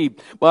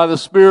received by the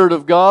Spirit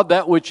of God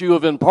that which you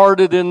have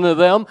imparted into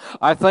them.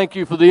 I thank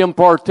you for the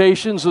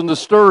impartations and the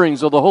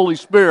stirrings of the Holy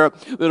Spirit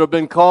that have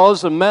been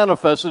caused and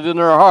manifested in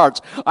their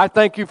hearts. I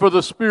thank you for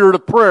the spirit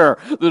of prayer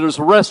that has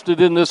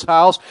rested in this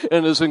house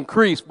and has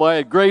increased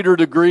by greater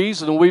degrees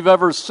than we've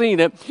ever seen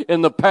it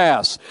in the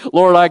past.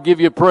 Lord, I give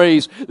you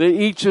praise that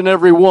each and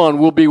every one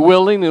will be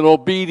willing and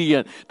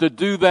obedient to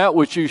do that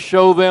which you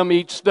show them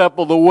each step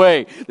of the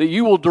way, that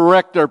you will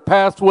direct their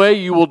pathway,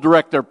 you will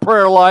direct their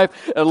prayer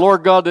life, and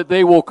Lord God, that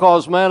they will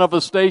cause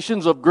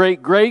manifestations of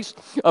great grace,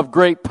 of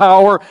great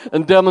power,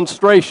 and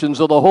demonstrations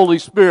of the Holy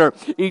Spirit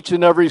each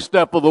and every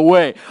step of the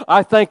way.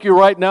 I thank you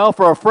right now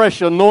for a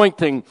fresh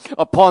anointing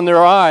upon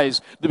their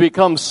eyes to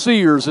become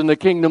seers in the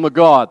kingdom of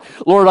God.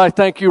 Lord, I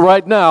thank you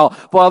right now,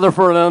 Father,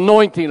 for an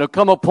anointing to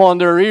come upon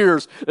their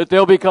ears, that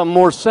they'll become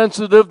more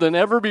sensitive than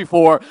ever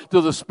before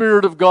to the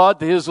Spirit of God,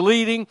 to His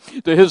leading,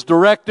 to His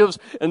directives,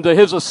 and to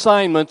His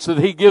assignments that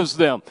He gives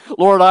them.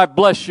 Lord, I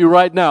bless you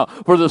right now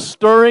for the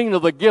stirring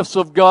of the gifts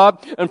of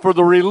God and for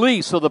the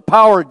release of the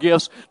power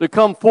gifts to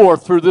come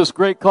forth through this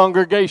great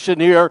congregation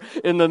here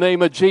in the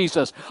name of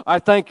Jesus. I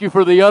thank you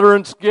for the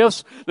utterance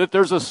gifts, that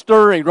there's a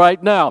stirring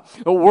right now.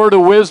 A word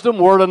of wisdom,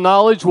 word of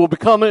knowledge will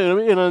become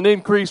in an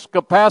increased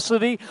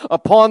capacity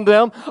upon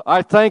them.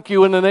 I thank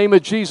you in the name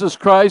of Jesus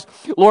Christ.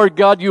 Lord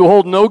God, you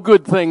hold no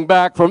good thing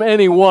back from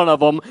any one of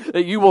them,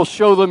 that you will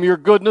show them your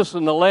goodness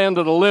in the land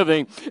of the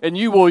living, and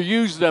you will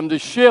use them to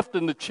shift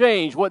and to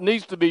change what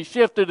needs to be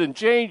shifted and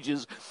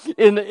changes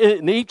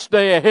in each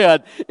day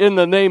ahead in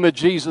the name of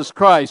Jesus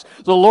Christ.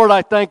 So Lord,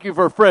 I thank you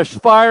for fresh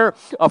fire,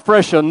 a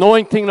fresh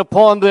anointing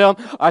upon them.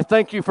 I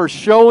thank you for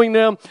showing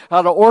them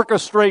how to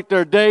orchestrate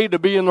their day to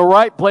be in the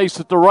right place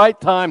at the right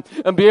time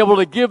and be able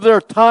to give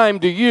their time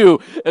to you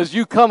as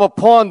you come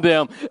upon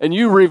them and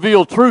you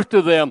reveal truth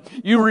to them.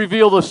 You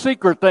reveal the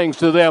secret things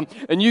to them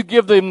and you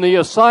give them the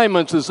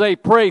assignments as they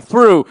pray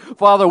through.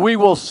 Father, we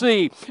will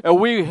see, and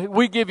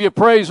we give you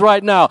praise praise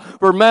right now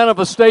for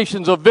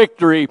manifestations of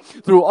victory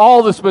through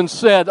all that's been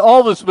said,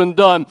 all that's been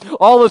done,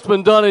 all that's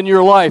been done in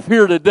your life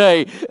here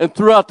today and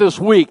throughout this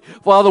week.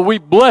 Father, we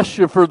bless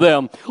you for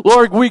them.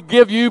 Lord, we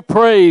give you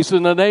praise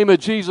in the name of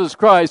Jesus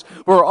Christ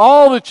for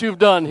all that you've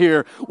done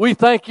here. We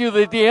thank you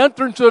that the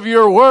entrance of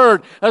your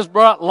word has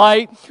brought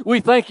light. We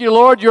thank you,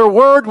 Lord, your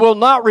word will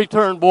not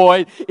return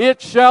void.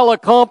 It shall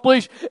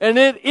accomplish, and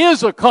it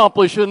is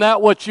accomplishing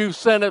that what you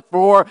sent it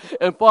for.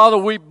 And Father,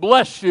 we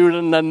bless you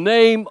in the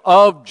name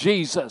of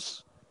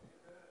Jesus.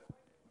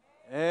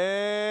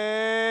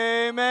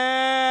 Amen.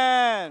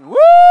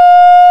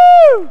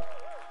 Woo!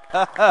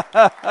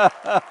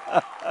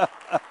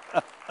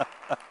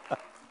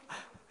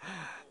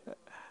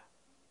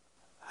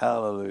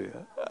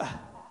 Hallelujah.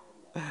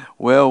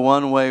 Well,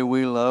 one way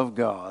we love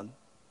God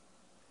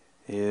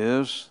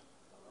is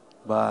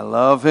by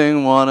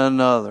loving one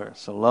another.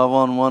 So love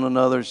on one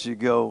another as you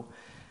go.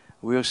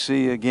 We'll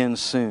see you again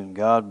soon.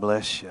 God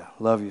bless you.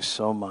 Love you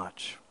so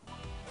much.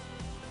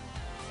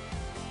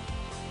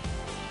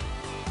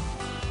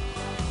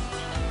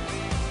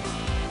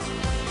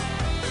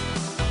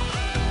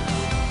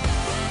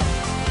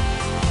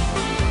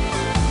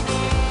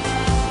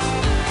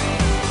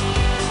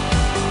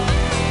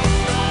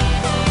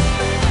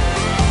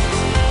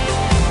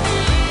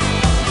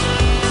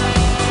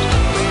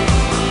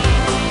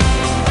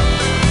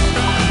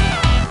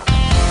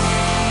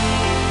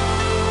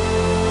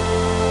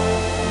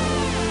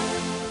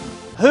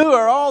 Who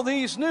are all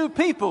these new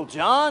people,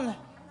 John?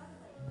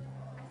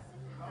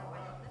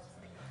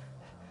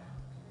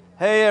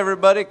 Hey,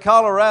 everybody,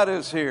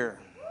 Colorado's here.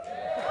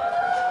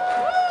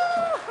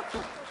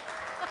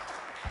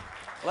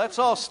 Let's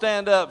all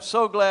stand up.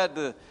 So glad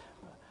that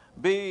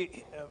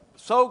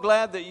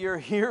you're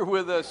here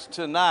with us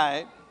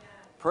tonight.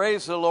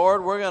 Praise the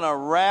Lord. We're going to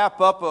wrap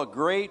up a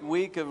great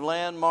week of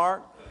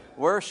Landmark.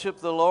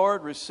 Worship the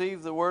Lord,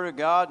 receive the Word of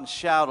God, and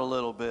shout a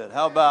little bit.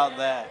 How about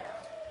that?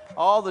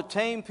 All the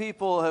tame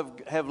people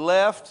have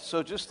left,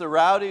 so just the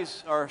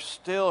rowdies are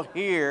still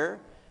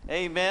here.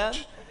 Amen.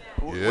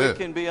 Yeah. We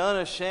can be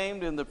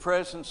unashamed in the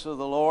presence of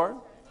the Lord.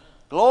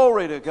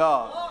 Glory to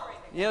God.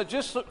 You know,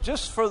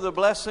 just for the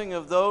blessing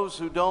of those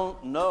who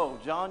don't know.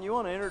 John, you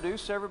want to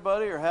introduce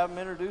everybody or have them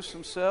introduce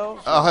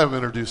themselves? I'll have them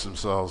introduce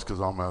themselves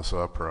because I'll mess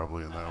up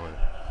probably in that way.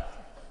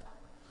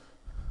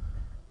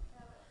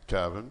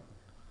 Kevin,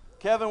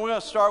 we're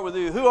going to start with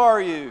you. Who are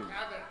you?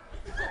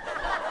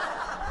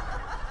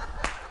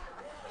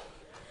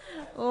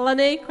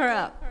 Lene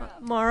Krupp.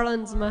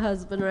 Marlon's my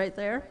husband right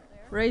there.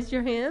 Raise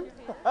your hand.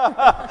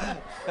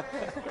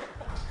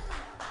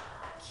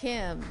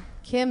 Kim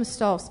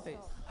Stolzfus.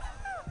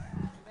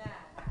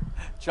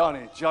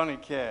 Johnny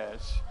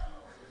Cash.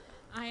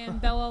 I am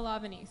Bella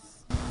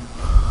Lavanese.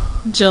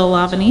 Jill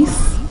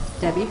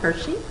Lavanese. Debbie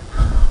Hershey.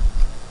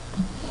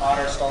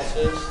 Otter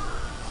Stolzfus.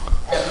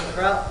 Kevin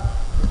Krupp.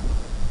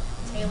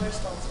 Taylor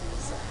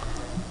Stolzfus.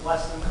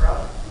 Weston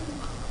Krupp.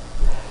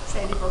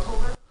 Sandy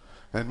Burkholder.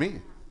 and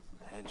me.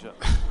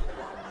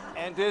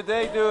 And did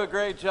they do a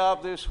great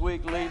job this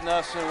week leading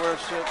us in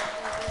worship?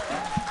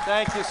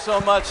 Thank you so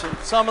much. And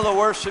some of the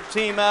worship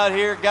team out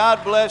here,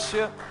 God bless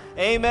you.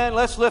 Amen.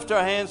 Let's lift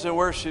our hands and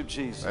worship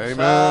Jesus. Amen.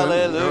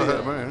 Hallelujah.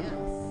 Amen.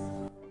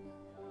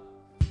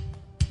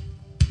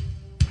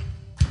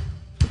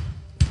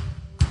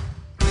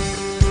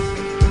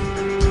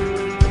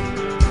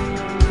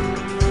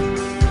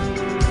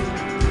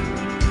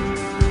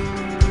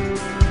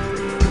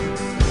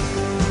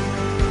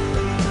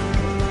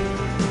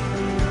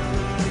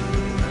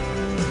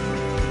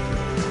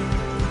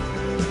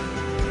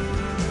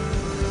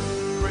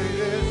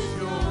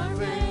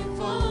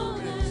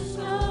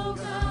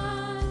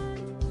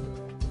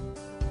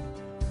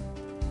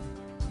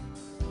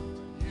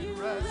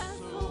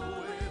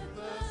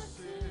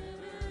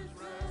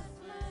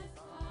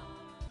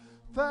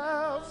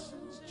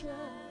 Thousands,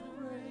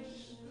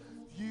 generations,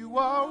 you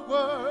are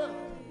worthy,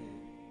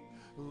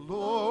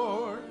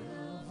 Lord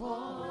of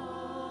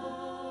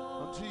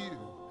all. Unto you,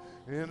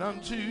 and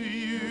unto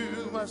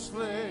you, my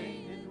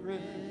slain and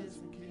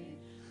risen King,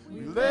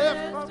 we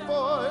lift our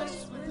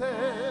voice with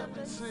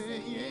heaven,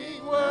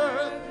 singing,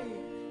 worthy,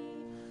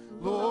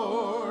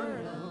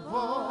 Lord of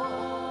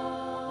all.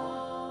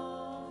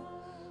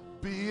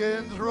 Be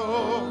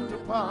enthroned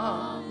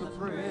upon the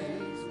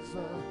praises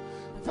of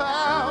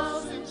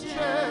thousand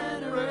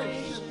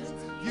generations,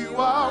 you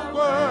are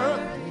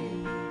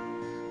worthy,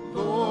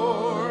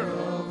 Lord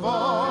of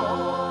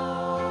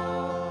all.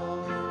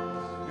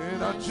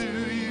 And unto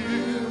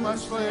you, my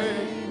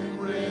slain and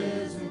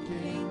risen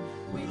King,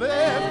 we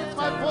lift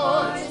my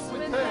voice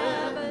with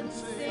heaven,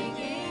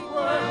 singing,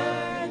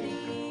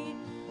 worthy,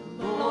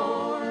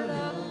 Lord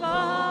of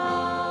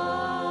all.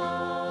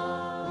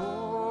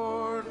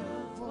 Lord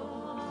of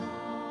all.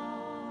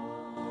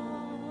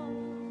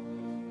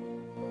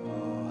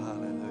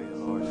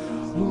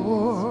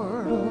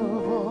 Lord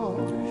of all.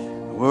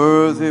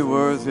 Worthy,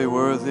 worthy,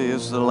 worthy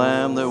is the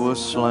Lamb that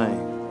was slain.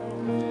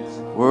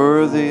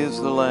 Worthy is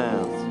the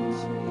Lamb.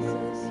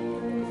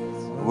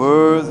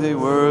 Worthy,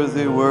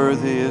 worthy,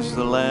 worthy is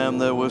the Lamb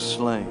that was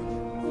slain.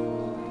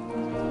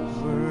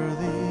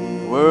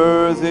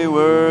 Worthy,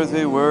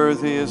 worthy,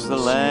 worthy is the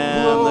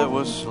Lamb that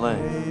was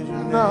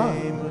slain.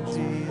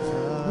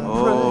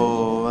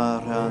 Oh,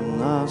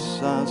 Arana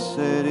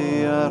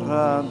Sasiri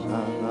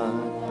Arana.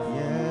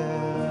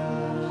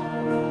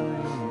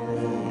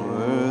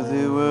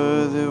 Worthy,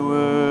 worthy,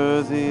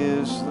 worthy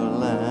is the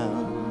Lamb.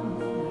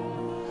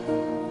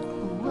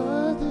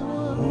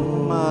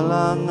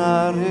 Malana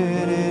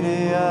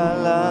riri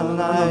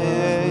alana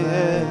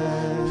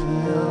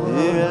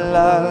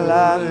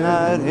ilalana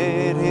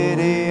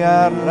riri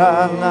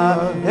arana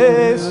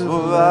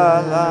esualane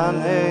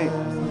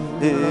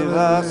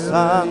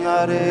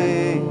devasanare.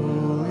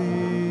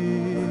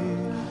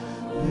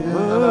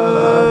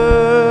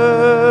 Worthy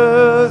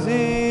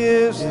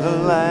is the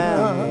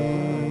Lamb.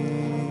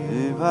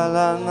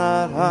 Ivalana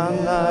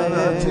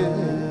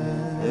ranaye.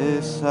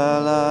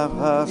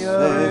 Esalapaseso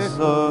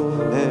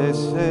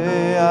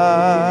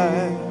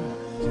eseai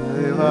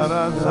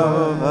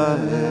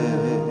Evarazovale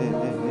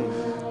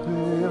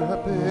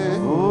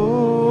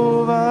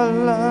O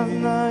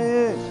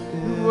valanaye.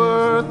 You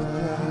worthy,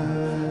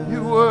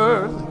 you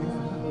worthy,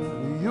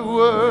 you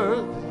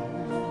worthy.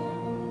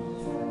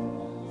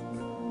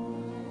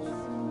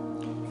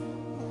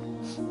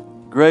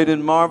 Great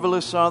and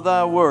marvelous are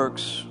thy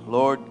works,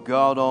 Lord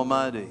God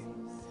Almighty.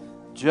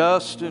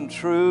 Just and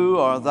true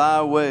are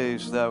thy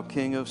ways, thou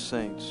King of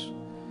saints.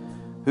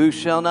 Who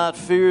shall not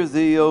fear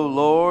thee, O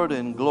Lord,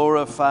 and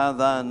glorify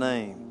thy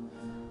name?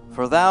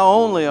 For thou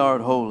only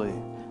art holy.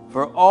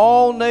 For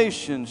all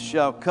nations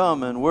shall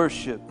come and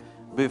worship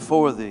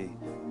before thee,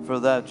 for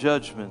thy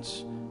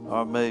judgments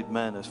are made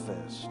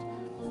manifest.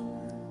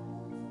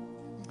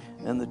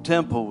 And the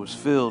temple was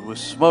filled with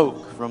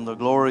smoke from the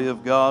glory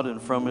of God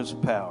and from his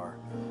power.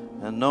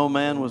 And no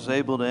man was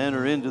able to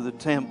enter into the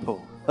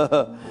temple.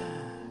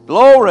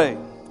 Glory,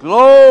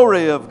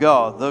 glory of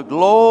God, the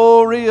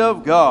glory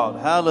of God.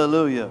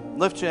 Hallelujah.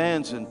 Lift your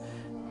hands and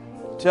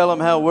tell him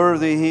how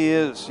worthy he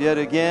is yet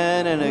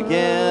again and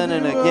again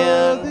and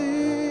again,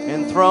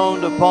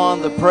 enthroned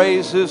upon the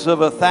praises of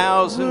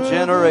 1,000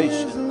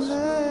 generations.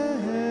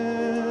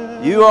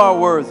 You are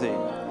worthy.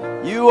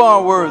 You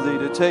are worthy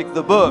to take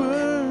the book.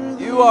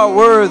 You are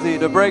worthy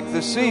to break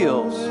the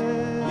seals.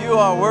 You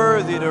are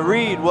worthy to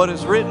read what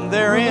is written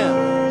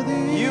therein.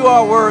 You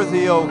are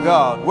worthy, O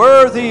God.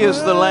 Worthy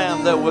is the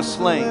Lamb that was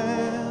slain.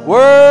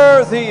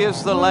 Worthy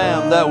is the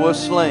Lamb that was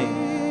slain.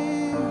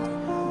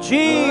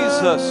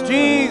 Jesus,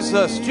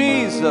 Jesus,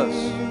 Jesus.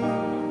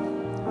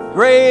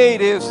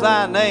 Great is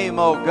thy name,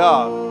 O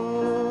God.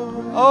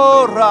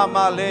 O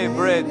Ramale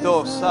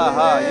Breto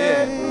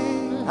Sahaye.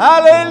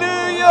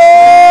 Hallelujah!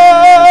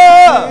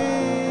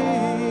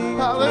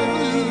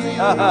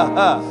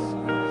 Hallelujah.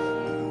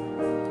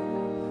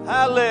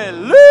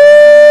 Hallelujah!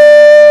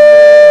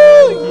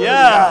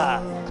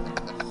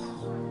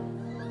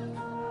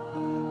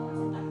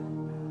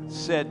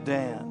 Said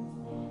Dan.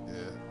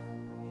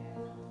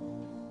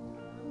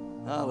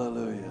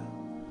 Hallelujah.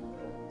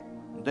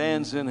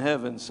 Dan's in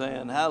heaven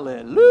saying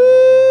hallelujah.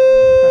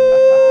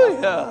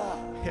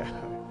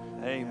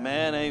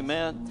 Amen,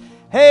 amen.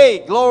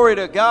 Hey, glory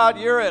to God.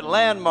 You're at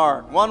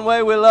Landmark. One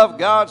way we love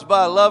God's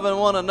by loving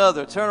one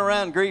another. Turn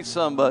around, greet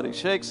somebody,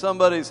 shake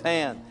somebody's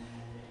hand.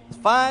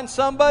 Find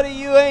somebody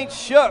you ain't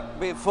shook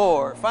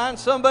before. Find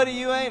somebody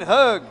you ain't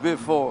hugged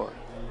before.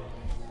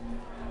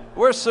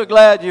 We're so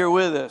glad you're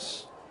with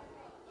us.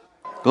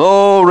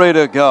 Glory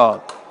to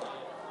God.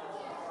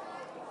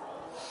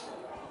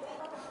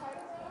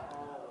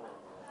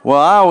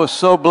 Well, I was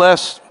so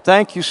blessed.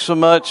 Thank you so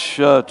much,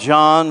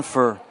 John,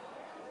 for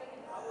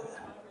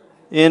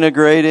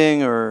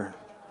integrating or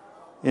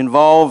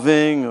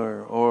involving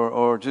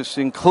or just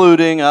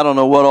including, I don't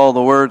know what all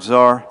the words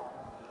are,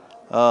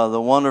 the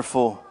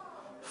wonderful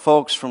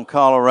folks from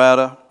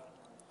Colorado.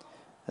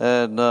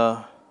 And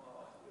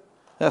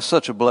that's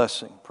such a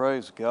blessing.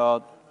 Praise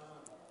God.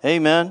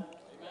 Amen.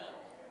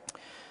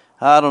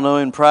 I don't know,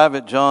 in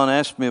private, John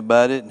asked me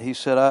about it, and he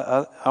said,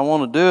 I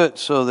want to do it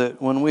so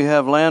that when we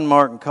have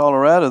Landmark in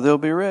Colorado, they'll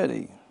be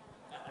ready.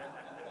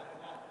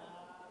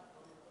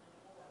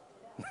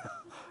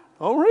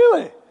 Oh,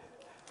 really?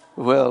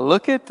 Well,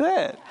 look at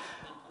that.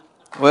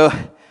 Well,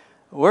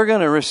 we're going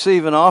to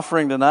receive an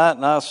offering tonight,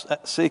 and I was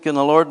seeking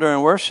the Lord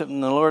during worship,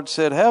 and the Lord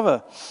said, have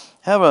a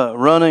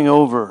running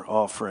over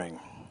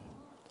offering.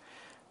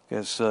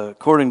 Because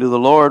according to the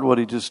Lord, what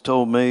he just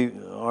told me,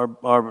 our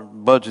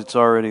budget's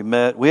already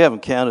met. We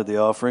haven't counted the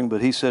offering,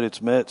 but he said it's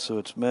met, so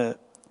it's met.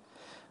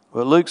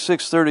 But Luke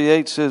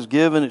 6:38 says,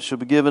 "Give, and it shall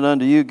be given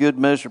unto you, good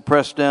measure,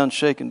 pressed down,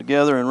 shaken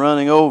together, and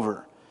running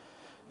over,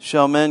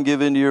 shall men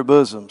give into your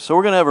bosom." So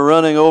we're going to have a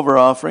running over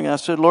offering. I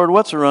said, Lord,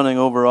 what's a running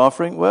over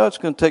offering? Well, it's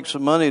going to take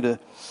some money to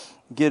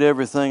get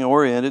everything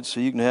oriented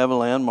so you can have a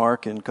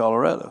Landmark in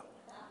Colorado.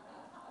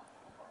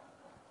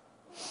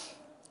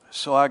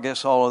 So I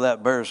guess all of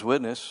that bears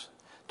witness.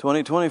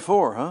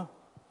 2024, huh?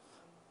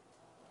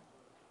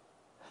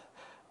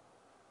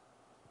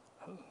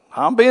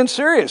 I'm being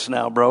serious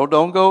now, bro.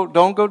 Don't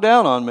go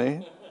down on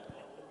me.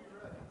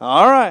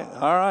 All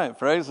right.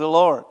 Praise the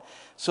Lord.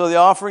 So the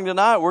offering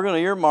tonight, we're going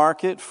to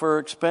earmark it for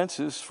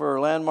expenses for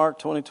Landmark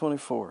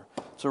 2024.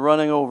 It's a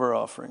running over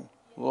offering.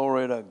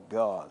 Glory to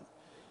God.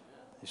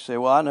 You say,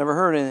 well, I never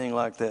heard anything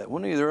like that.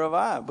 Well, neither have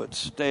I, but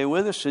stay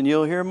with us and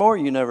you'll hear more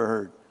you never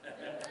heard.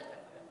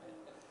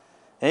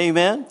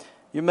 Amen.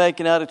 You're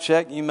making out a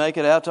check, you make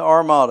it out to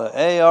Armada.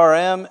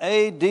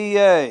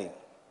 Armada.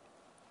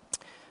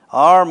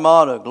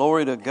 Armada.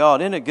 Glory to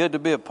God. Isn't it good to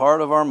be a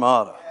part of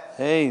Armada?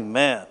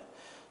 Amen.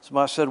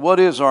 Somebody said, what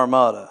is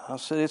Armada? I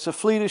said, it's a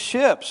fleet of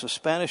ships, a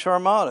Spanish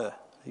Armada.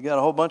 You got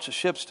a whole bunch of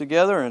ships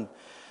together and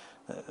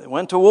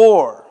went to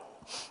war.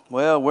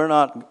 Well, we're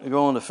not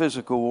going to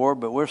physical war,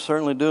 but we're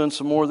certainly doing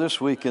some more this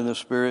week in the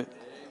Spirit.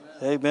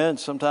 Amen.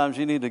 Sometimes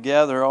you need to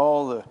gather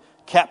all the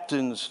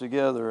captains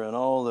together and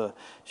all the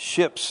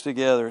ships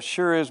together. It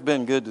sure has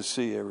been good to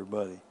see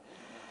everybody.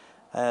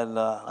 And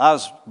I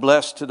was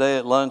blessed today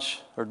at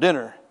lunch or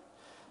dinner.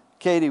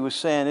 Katie was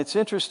saying, it's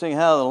interesting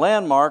how the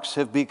landmarks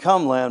have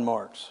become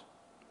landmarks.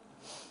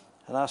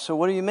 And I said,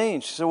 what do you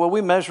mean? She said, well, we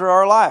measure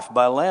our life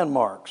by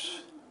landmarks.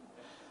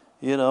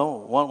 You know,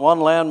 one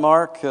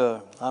landmark,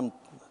 I'm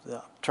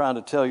trying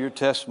to tell your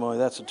testimony,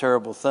 that's a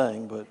terrible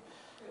thing, but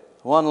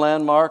one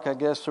landmark, I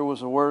guess there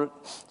was a word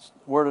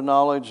of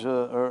knowledge,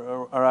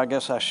 or I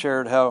guess I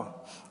shared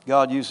how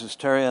God uses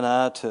Terry and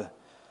I to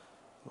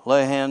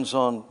lay hands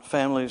on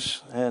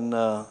families, and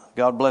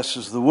God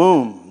blesses the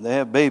womb. They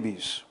have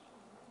babies.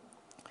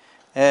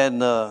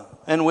 And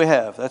we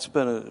have.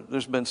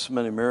 There's been so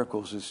many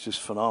miracles. It's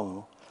just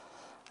phenomenal.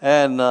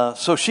 And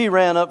so she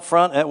ran up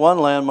front at one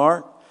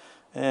landmark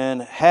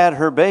and had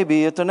her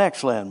baby at the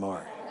next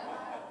landmark.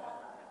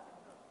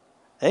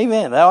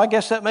 Amen. Now I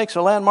guess that makes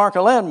a landmark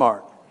a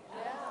landmark.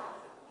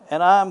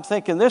 And I'm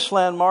thinking this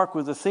landmark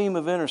with the theme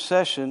of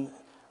intercession,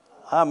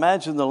 I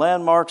imagine the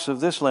landmarks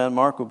of this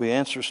landmark will be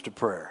answers to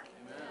prayer.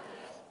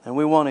 And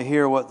we want to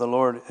hear what the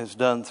Lord has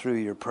done through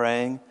your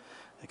praying,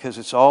 because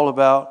it's all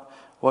about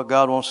what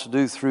God wants to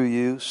do through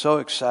you. So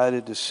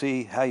excited to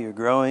see how you're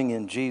growing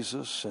in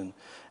Jesus and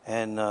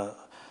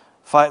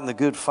fighting the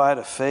good fight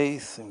of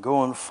faith and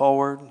going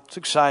forward. It's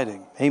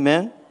exciting.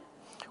 Amen.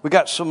 We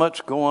got so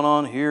much going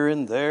on here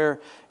and there.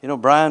 You know,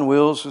 Brian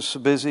Wills is so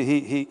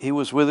busy. He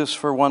was with us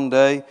for one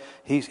day.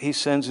 He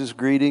sends his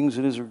greetings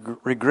and his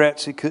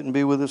regrets he couldn't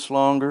be with us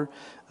longer.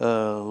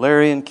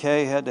 Larry and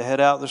Kay had to head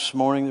out this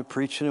morning. They're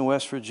preaching in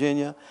West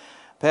Virginia.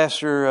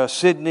 Pastor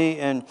Sidney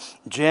and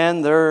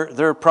Jen,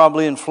 they're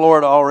probably in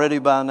Florida already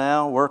by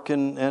now,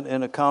 working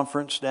in a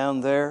conference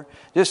down there.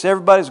 Just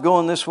everybody's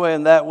going this way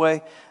and that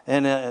way.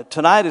 And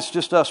tonight it's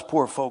just us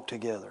poor folk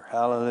together.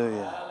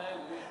 Hallelujah.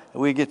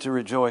 We get to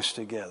rejoice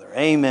together.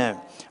 Amen.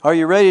 Are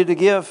you ready to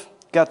give?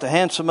 Got the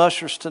handsome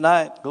ushers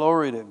tonight.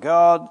 Glory to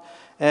God.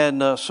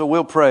 And so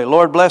we'll pray.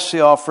 Lord, bless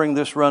the offering,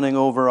 this running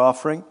over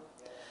offering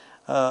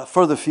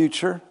for the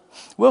future.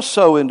 We'll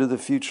sow into the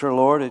future,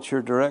 Lord, at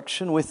your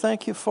direction. We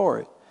thank you for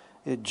it.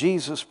 In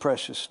Jesus'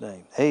 precious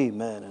name.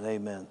 Amen and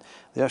amen.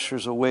 The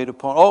ushers will wait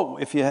upon. Oh,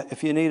 if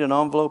you need an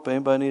envelope,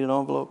 anybody need an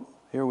envelope?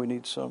 Here we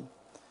need some.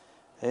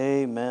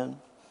 Amen.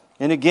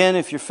 And again,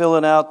 if you're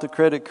filling out the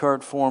credit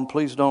card form,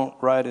 please don't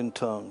write in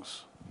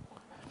tongues.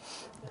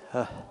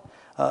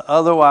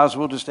 Otherwise,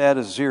 we'll just add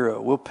a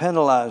 0. We'll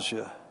penalize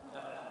you.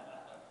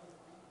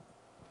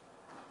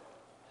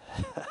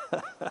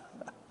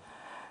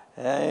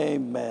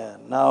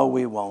 Amen. No,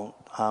 we won't.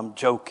 I'm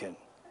joking.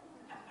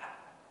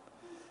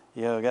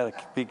 Yeah,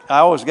 I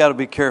always got to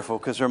be careful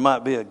because there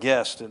might be a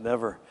guest that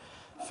never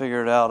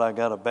figured out I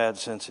got a bad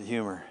sense of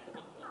humor.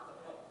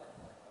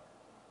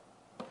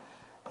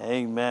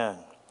 Amen.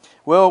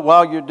 Well,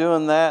 while you're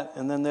doing that,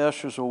 and then the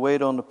ushers will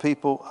wait on the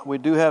people, we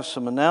do have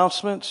some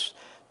announcements.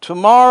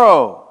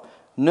 Tomorrow,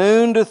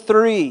 noon to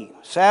 3,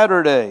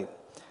 Saturday,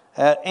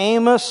 at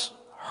Amos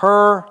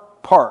Herr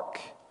Park.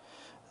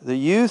 The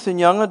youth and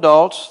young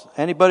adults,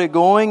 anybody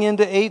going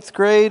into 8th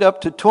grade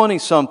up to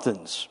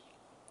 20-somethings.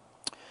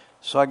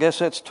 So I guess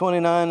that's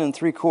 29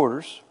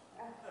 3/4.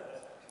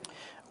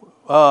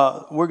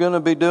 We're going to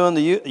be doing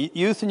the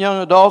youth and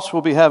young adults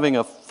will be having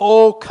a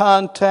full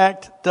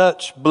contact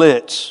Dutch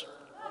blitz.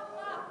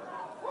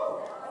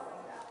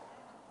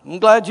 I'm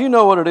glad you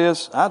know what it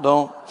is. I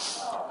don't.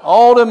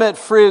 Ultimate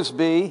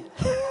frisbee,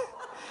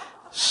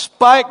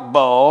 spike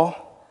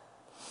ball,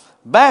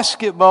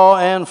 basketball,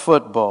 and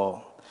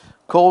football.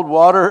 Cold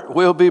water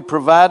will be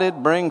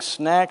provided. Bring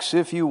snacks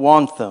if you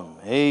want them.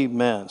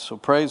 Amen. So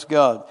praise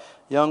God.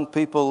 Young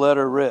people, let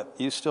her rip.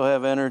 You still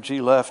have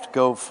energy left,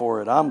 go for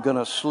it. I'm going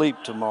to sleep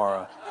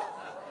tomorrow.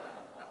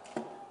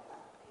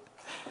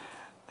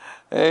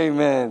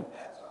 Amen.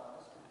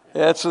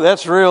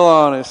 That's real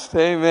honest.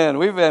 Amen.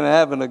 We've been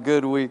having a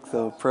good week,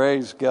 though.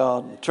 Praise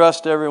God.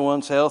 Trust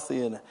everyone's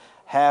healthy and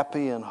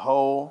happy and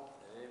whole.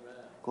 Amen.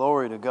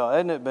 Glory to God.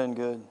 Hasn't it been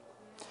good?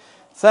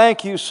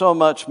 Thank you so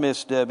much,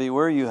 Miss Debbie.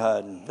 Where are you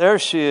hiding? There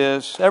she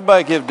is.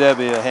 Everybody give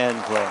Debbie a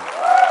hand clap.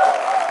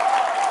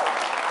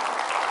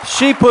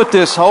 She put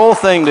this whole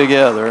thing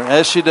together,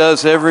 as she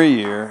does every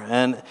year,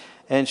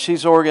 and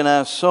she's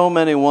organized so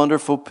many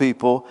wonderful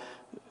people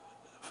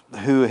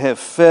who have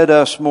fed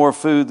us more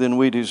food than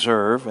we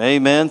deserve.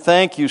 Amen.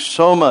 Thank you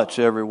so much,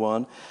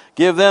 everyone.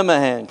 Give them a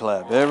hand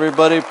clap.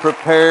 Everybody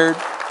prepared.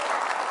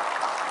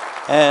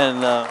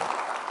 And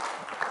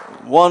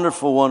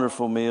wonderful,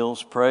 wonderful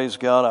meals. Praise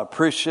God. I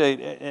appreciate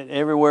it.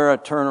 Everywhere I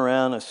turn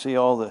around, I see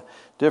all the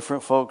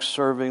different folks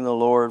serving the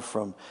Lord,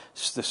 from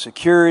the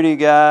security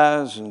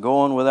guys and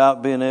going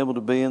without being able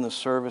to be in the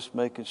service,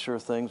 making sure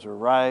things are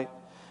right.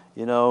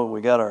 You know,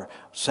 we got our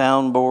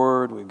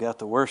soundboard, we've got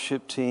the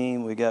worship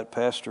team, we got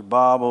Pastor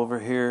Bob over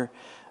here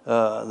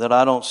that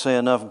I don't say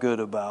enough good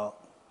about.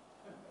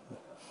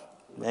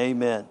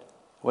 Amen.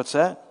 What's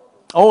that?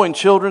 Oh, in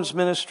children's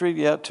ministry.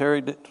 Yeah,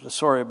 Terry,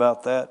 sorry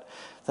about that.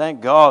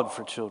 Thank God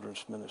for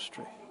children's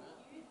ministry.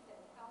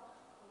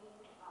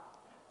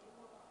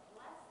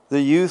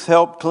 The youth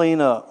helped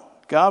clean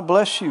up. God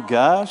bless you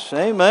guys.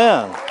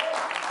 Amen.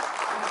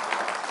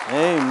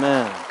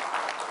 Amen.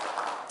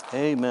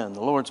 Amen.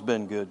 The Lord's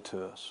been good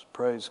to us.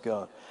 Praise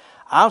God.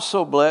 I'm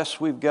so blessed.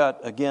 We've got,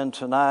 again,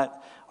 tonight,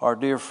 our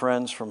dear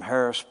friends from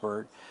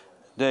Harrisburg,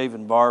 Dave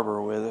and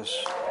Barbara, with us.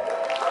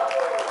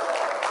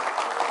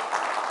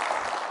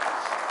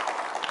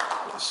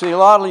 See, a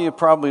lot of you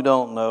probably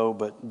don't know,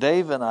 but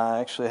Dave and I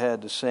actually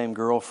had the same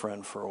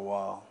girlfriend for a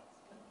while.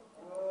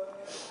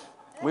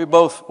 We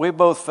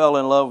both fell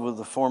in love with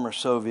the former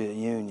Soviet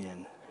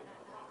Union.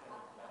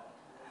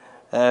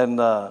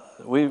 And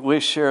we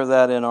share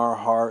that in our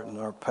heart and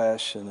our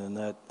passion,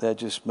 and that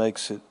just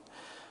makes it,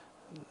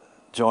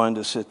 joined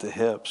us at the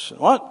hips.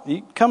 What?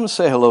 You come and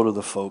say hello to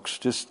the folks.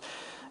 Just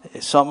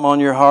something on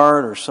your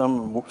heart, or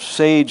some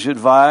sage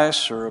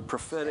advice, or a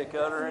prophetic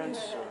utterance.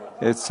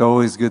 It's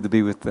always good to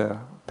be with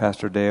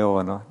Pastor Dale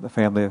and the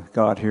family of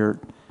God here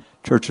at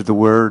Church of the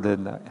Word,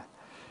 and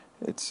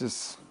it's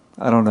just,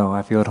 I don't know,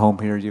 I feel at home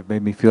here. You've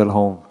made me feel at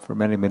home for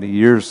many, many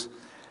years,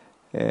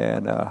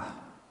 and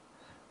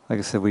like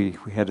I said, we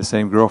had the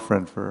same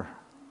girlfriend for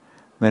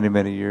many,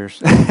 many years.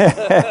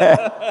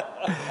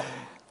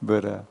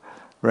 But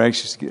I'm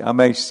anxious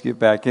to get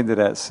back into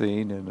that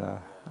scene, and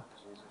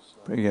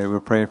we're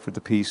praying for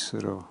the peace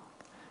that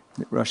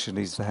Russia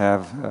needs to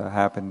have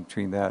happen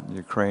between that and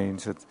Ukraine,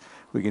 so that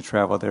we can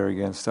travel there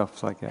again,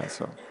 stuff like that.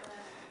 So,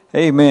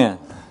 amen.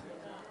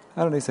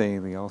 I don't need to say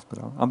anything else, but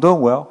I'm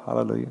doing well.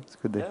 Hallelujah. It's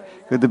good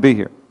to be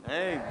here.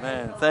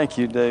 Amen. Thank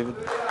you, David.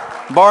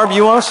 Barb,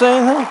 you want to say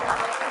anything?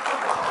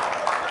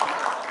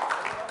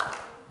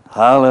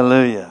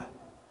 Hallelujah.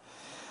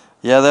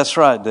 Yeah, that's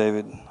right,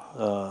 David.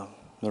 The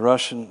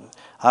Russian,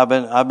 I've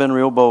been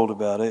real bold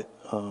about it.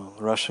 The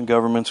Russian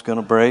government's going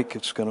to break.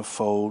 It's going to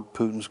fold.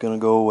 Putin's going to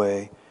go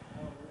away.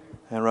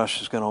 And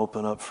Russia's going to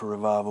open up for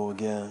revival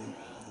again.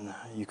 And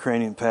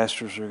Ukrainian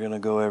pastors are going to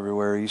go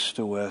everywhere, east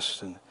to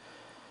west. And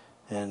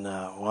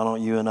why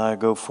don't you and I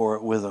go for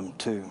it with them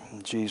too?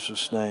 In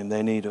Jesus' name,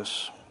 they need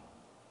us.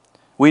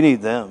 We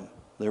need them.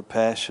 Their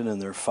passion and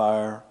their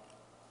fire.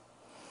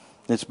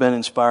 It's been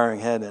inspiring,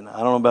 hadn't it? I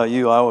don't know about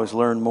you. I always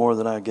learned more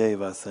than I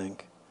gave, I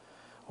think.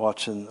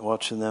 Watching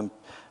them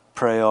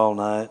pray all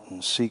night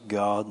and seek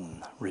God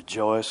and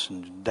rejoice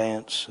and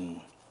dance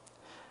and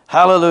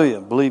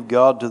hallelujah, believe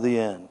God to the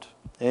end.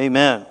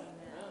 Amen.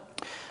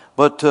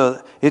 But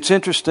it's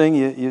interesting.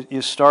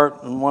 You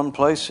start in one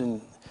place,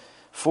 and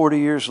 40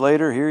 years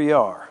later, here you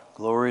are.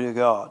 Glory to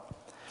God.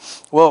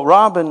 Well,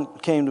 Robin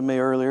came to me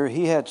earlier.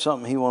 He had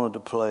something he wanted to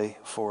play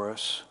for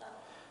us.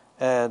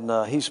 And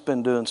he's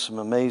been doing some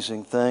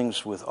amazing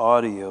things with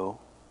audio.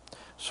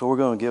 So we're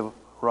going to give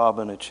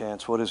Robin a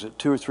chance. What is it,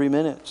 2 or 3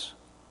 minutes?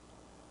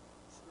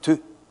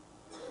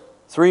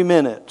 3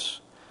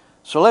 minutes.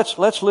 So let's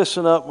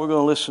listen up. We're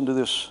going to listen to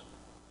this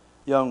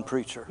young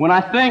preacher. When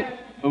I think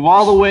of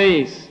all the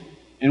ways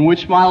in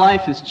which my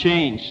life has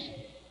changed,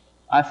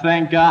 I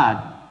thank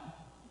God.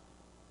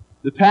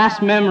 The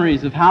past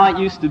memories of how it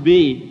used to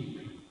be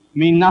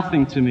mean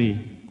nothing to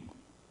me.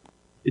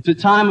 It's a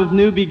time of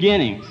new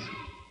beginnings.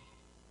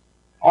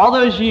 All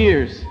those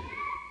years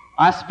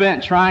I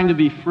spent trying to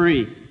be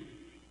free.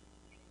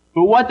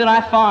 But what did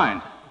I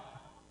find?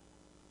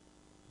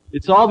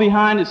 It's all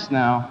behind us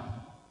now.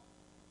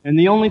 And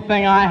the only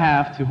thing I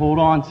have to hold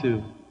on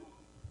to,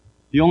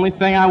 the only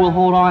thing I will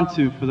hold on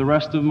to for the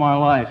rest of my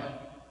life,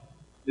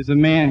 is a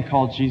man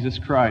called Jesus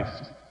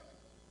Christ.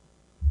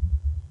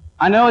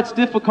 I know it's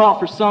difficult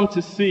for some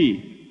to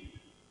see.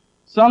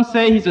 Some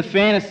say he's a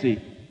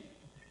fantasy.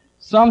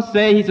 Some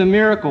say he's a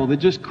miracle that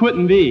just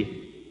couldn't be.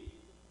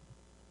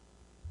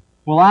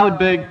 Well, I would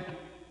beg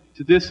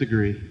to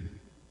disagree.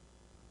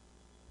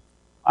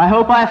 I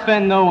hope I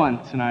offend no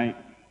one tonight.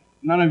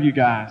 None of you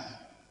guys.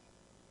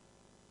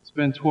 It's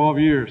been 12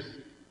 years.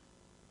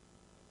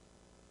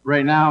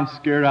 Right now I'm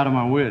scared out of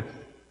my wits.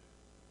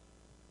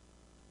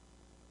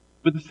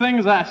 But the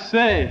things I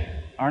say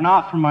are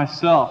not for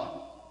myself.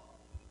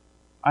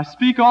 I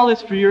speak all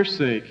this for your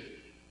sake,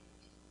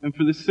 and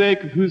for the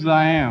sake of whose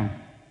I am.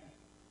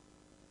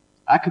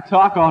 I could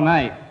talk all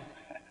night,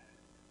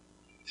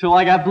 till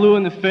I got blue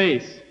in the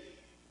face.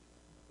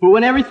 But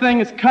when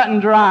everything is cut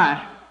and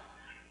dry,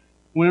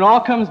 when it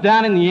all comes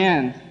down in the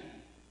end,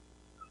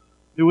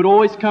 it would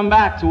always come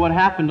back to what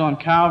happened on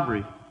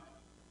Calvary.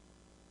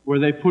 where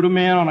they put a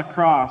man on a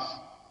cross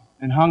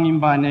and hung him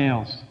by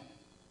nails.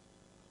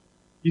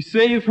 You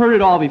say you've heard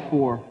it all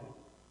before.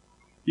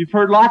 You've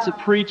heard lots of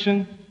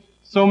preaching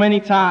so many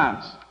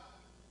times.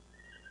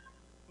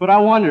 But I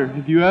wonder,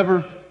 have you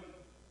ever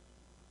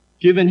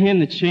given him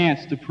the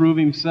chance to prove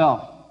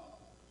himself?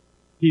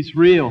 He's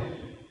real.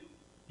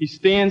 He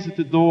stands at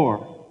the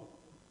door.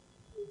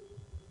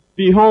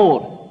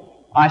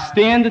 Behold, I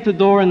stand at the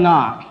door and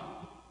knock.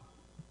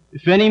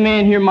 If any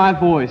man hear my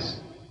voice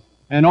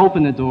and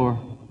open the door,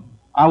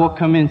 I will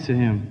come into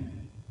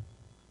him.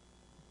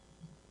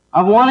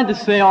 I've wanted to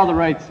say all the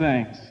right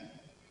things.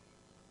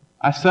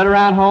 I sat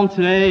around home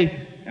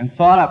today and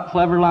thought up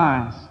clever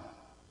lines.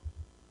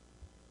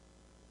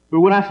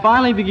 But when I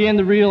finally began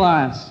to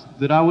realize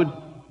that I would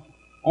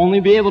only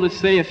be able to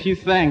say a few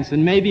things,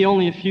 and maybe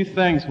only a few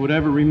things would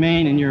ever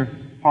remain in your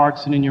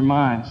hearts and in your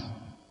minds,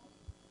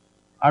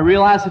 I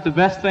realized that the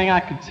best thing I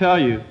could tell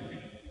you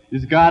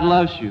is God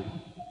loves you.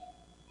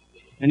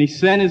 And He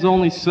sent His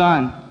only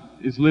Son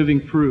as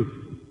living proof.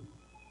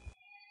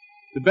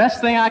 The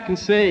best thing I can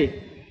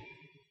say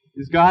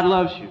is God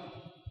loves you.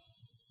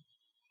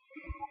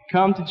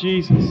 Come to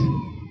Jesus.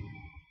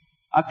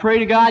 I pray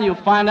to God you'll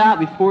find out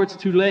before it's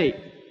too late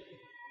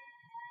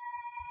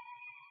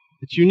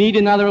that you need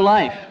another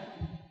life.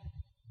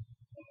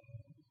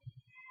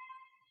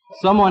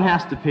 Someone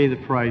has to pay the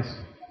price.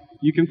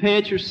 You can pay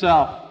it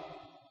yourself,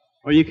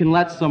 or you can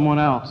let someone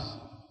else.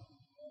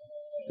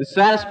 The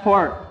saddest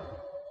part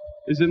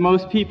is that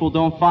most people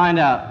don't find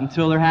out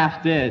until they're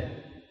half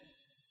dead.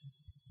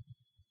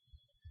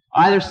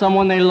 Either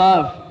someone they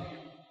love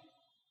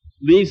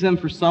leaves them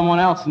for someone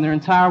else and their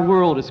entire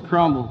world is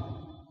crumbled.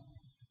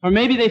 Or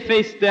maybe they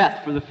face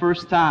death for the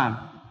first time.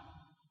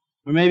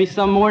 Or maybe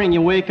some morning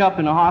you wake up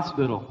in a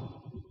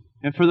hospital,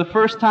 and for the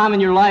first time in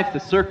your life the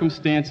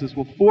circumstances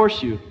will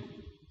force you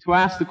to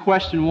ask the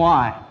question,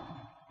 why?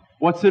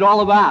 What's it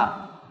all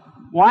about?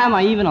 Why am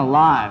I even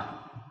alive?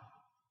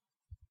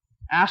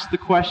 Ask the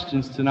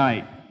questions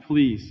tonight,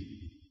 please.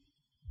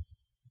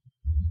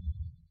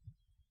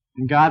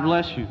 And God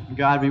bless you. And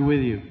God be with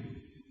you.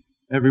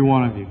 Every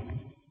one of you.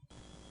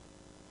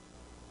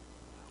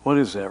 What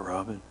is that,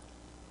 Robin?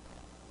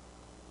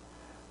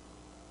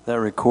 That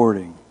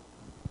recording.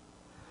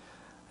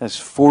 That's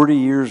 40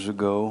 years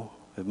ago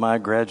at my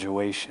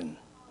graduation.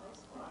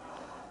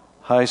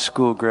 High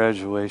school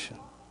graduation.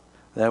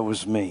 That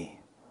was me.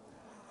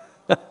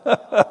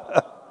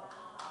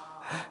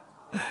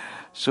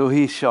 So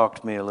he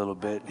shocked me a little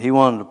bit. He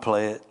wanted to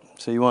play it.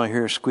 So you want to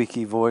hear a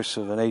squeaky voice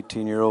of an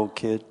 18-year-old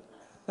kid?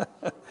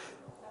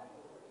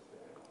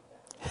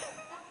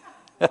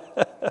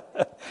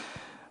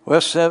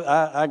 Well,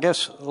 I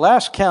guess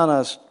last count I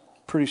was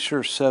pretty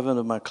sure 7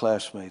 of my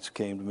classmates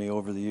came to me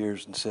over the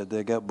years and said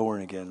they got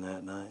born again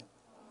that night.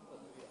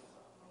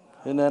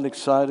 Isn't that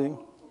exciting?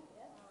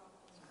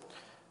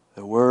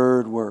 The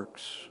Word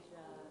works.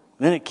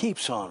 And it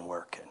keeps on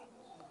working.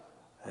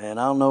 And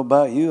I don't know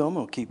about you, I'm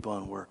going to keep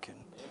on working.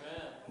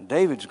 And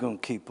David's going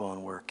to keep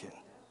on working.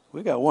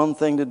 We got one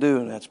thing to do,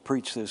 and that's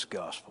preach this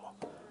gospel.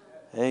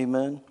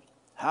 Amen.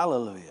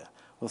 Hallelujah.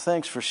 Well,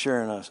 thanks for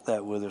sharing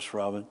that with us,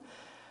 Robin.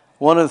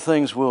 One of the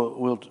things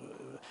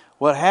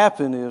what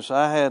happened is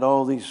I had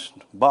all these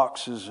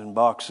boxes and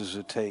boxes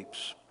of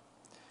tapes.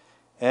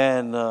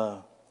 And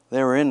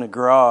they were in the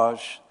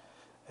garage.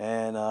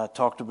 And I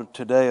talked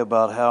today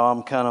about how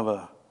I'm kind of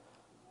a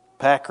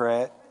pack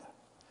rat.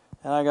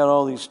 And I got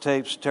all these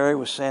tapes. Terry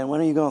was saying,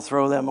 when are you going to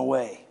throw them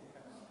away?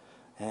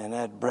 And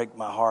that'd break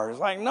my heart. It's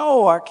like,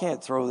 no, I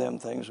can't throw them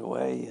things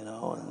away, you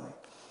know.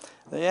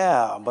 And,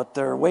 yeah, but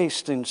they're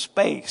wasting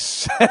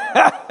space.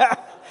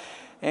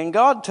 And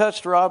God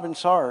touched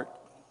Robin's heart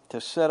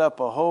to set up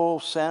a whole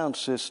sound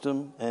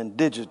system and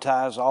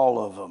digitize all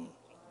of them.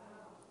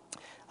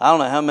 I don't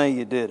know how many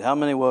you did. How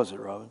many was it,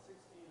 Robin?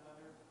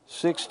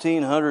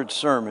 1,600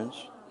 sermons.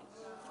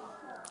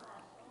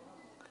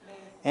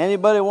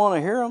 Anybody want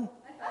to hear them?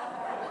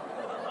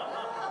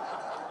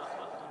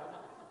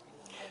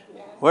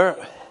 Where?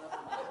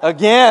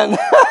 Again.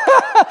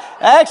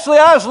 Actually,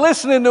 I was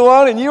listening to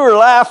one and you were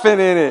laughing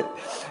in it.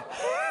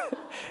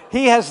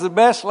 He has the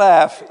best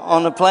laugh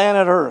on the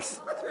planet Earth.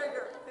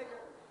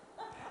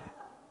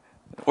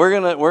 We're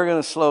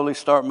gonna slowly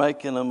start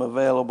making them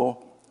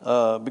available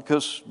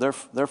because they're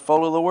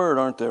full of the Word,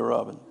 aren't they,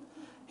 Robin?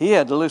 He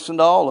had to listen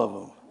to all of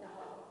them.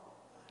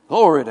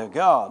 Glory to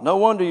God. No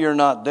wonder you're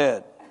not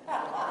dead.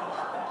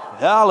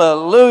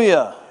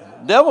 Hallelujah.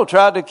 The devil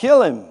tried to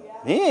kill him.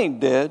 He ain't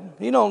dead.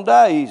 He don't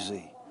die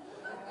easy.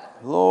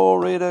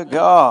 Glory to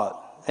God.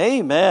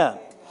 Amen.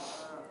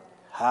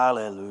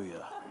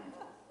 Hallelujah.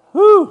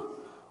 Whew.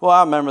 Well,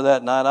 I remember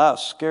that night. I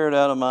was scared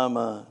out of my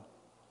mind.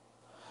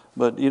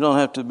 But you don't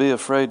have to be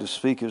afraid to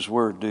speak His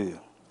word, do you?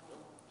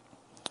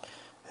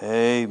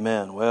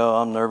 Amen. Well,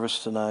 I'm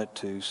nervous tonight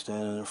too,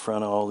 standing in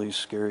front of all these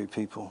scary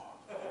people.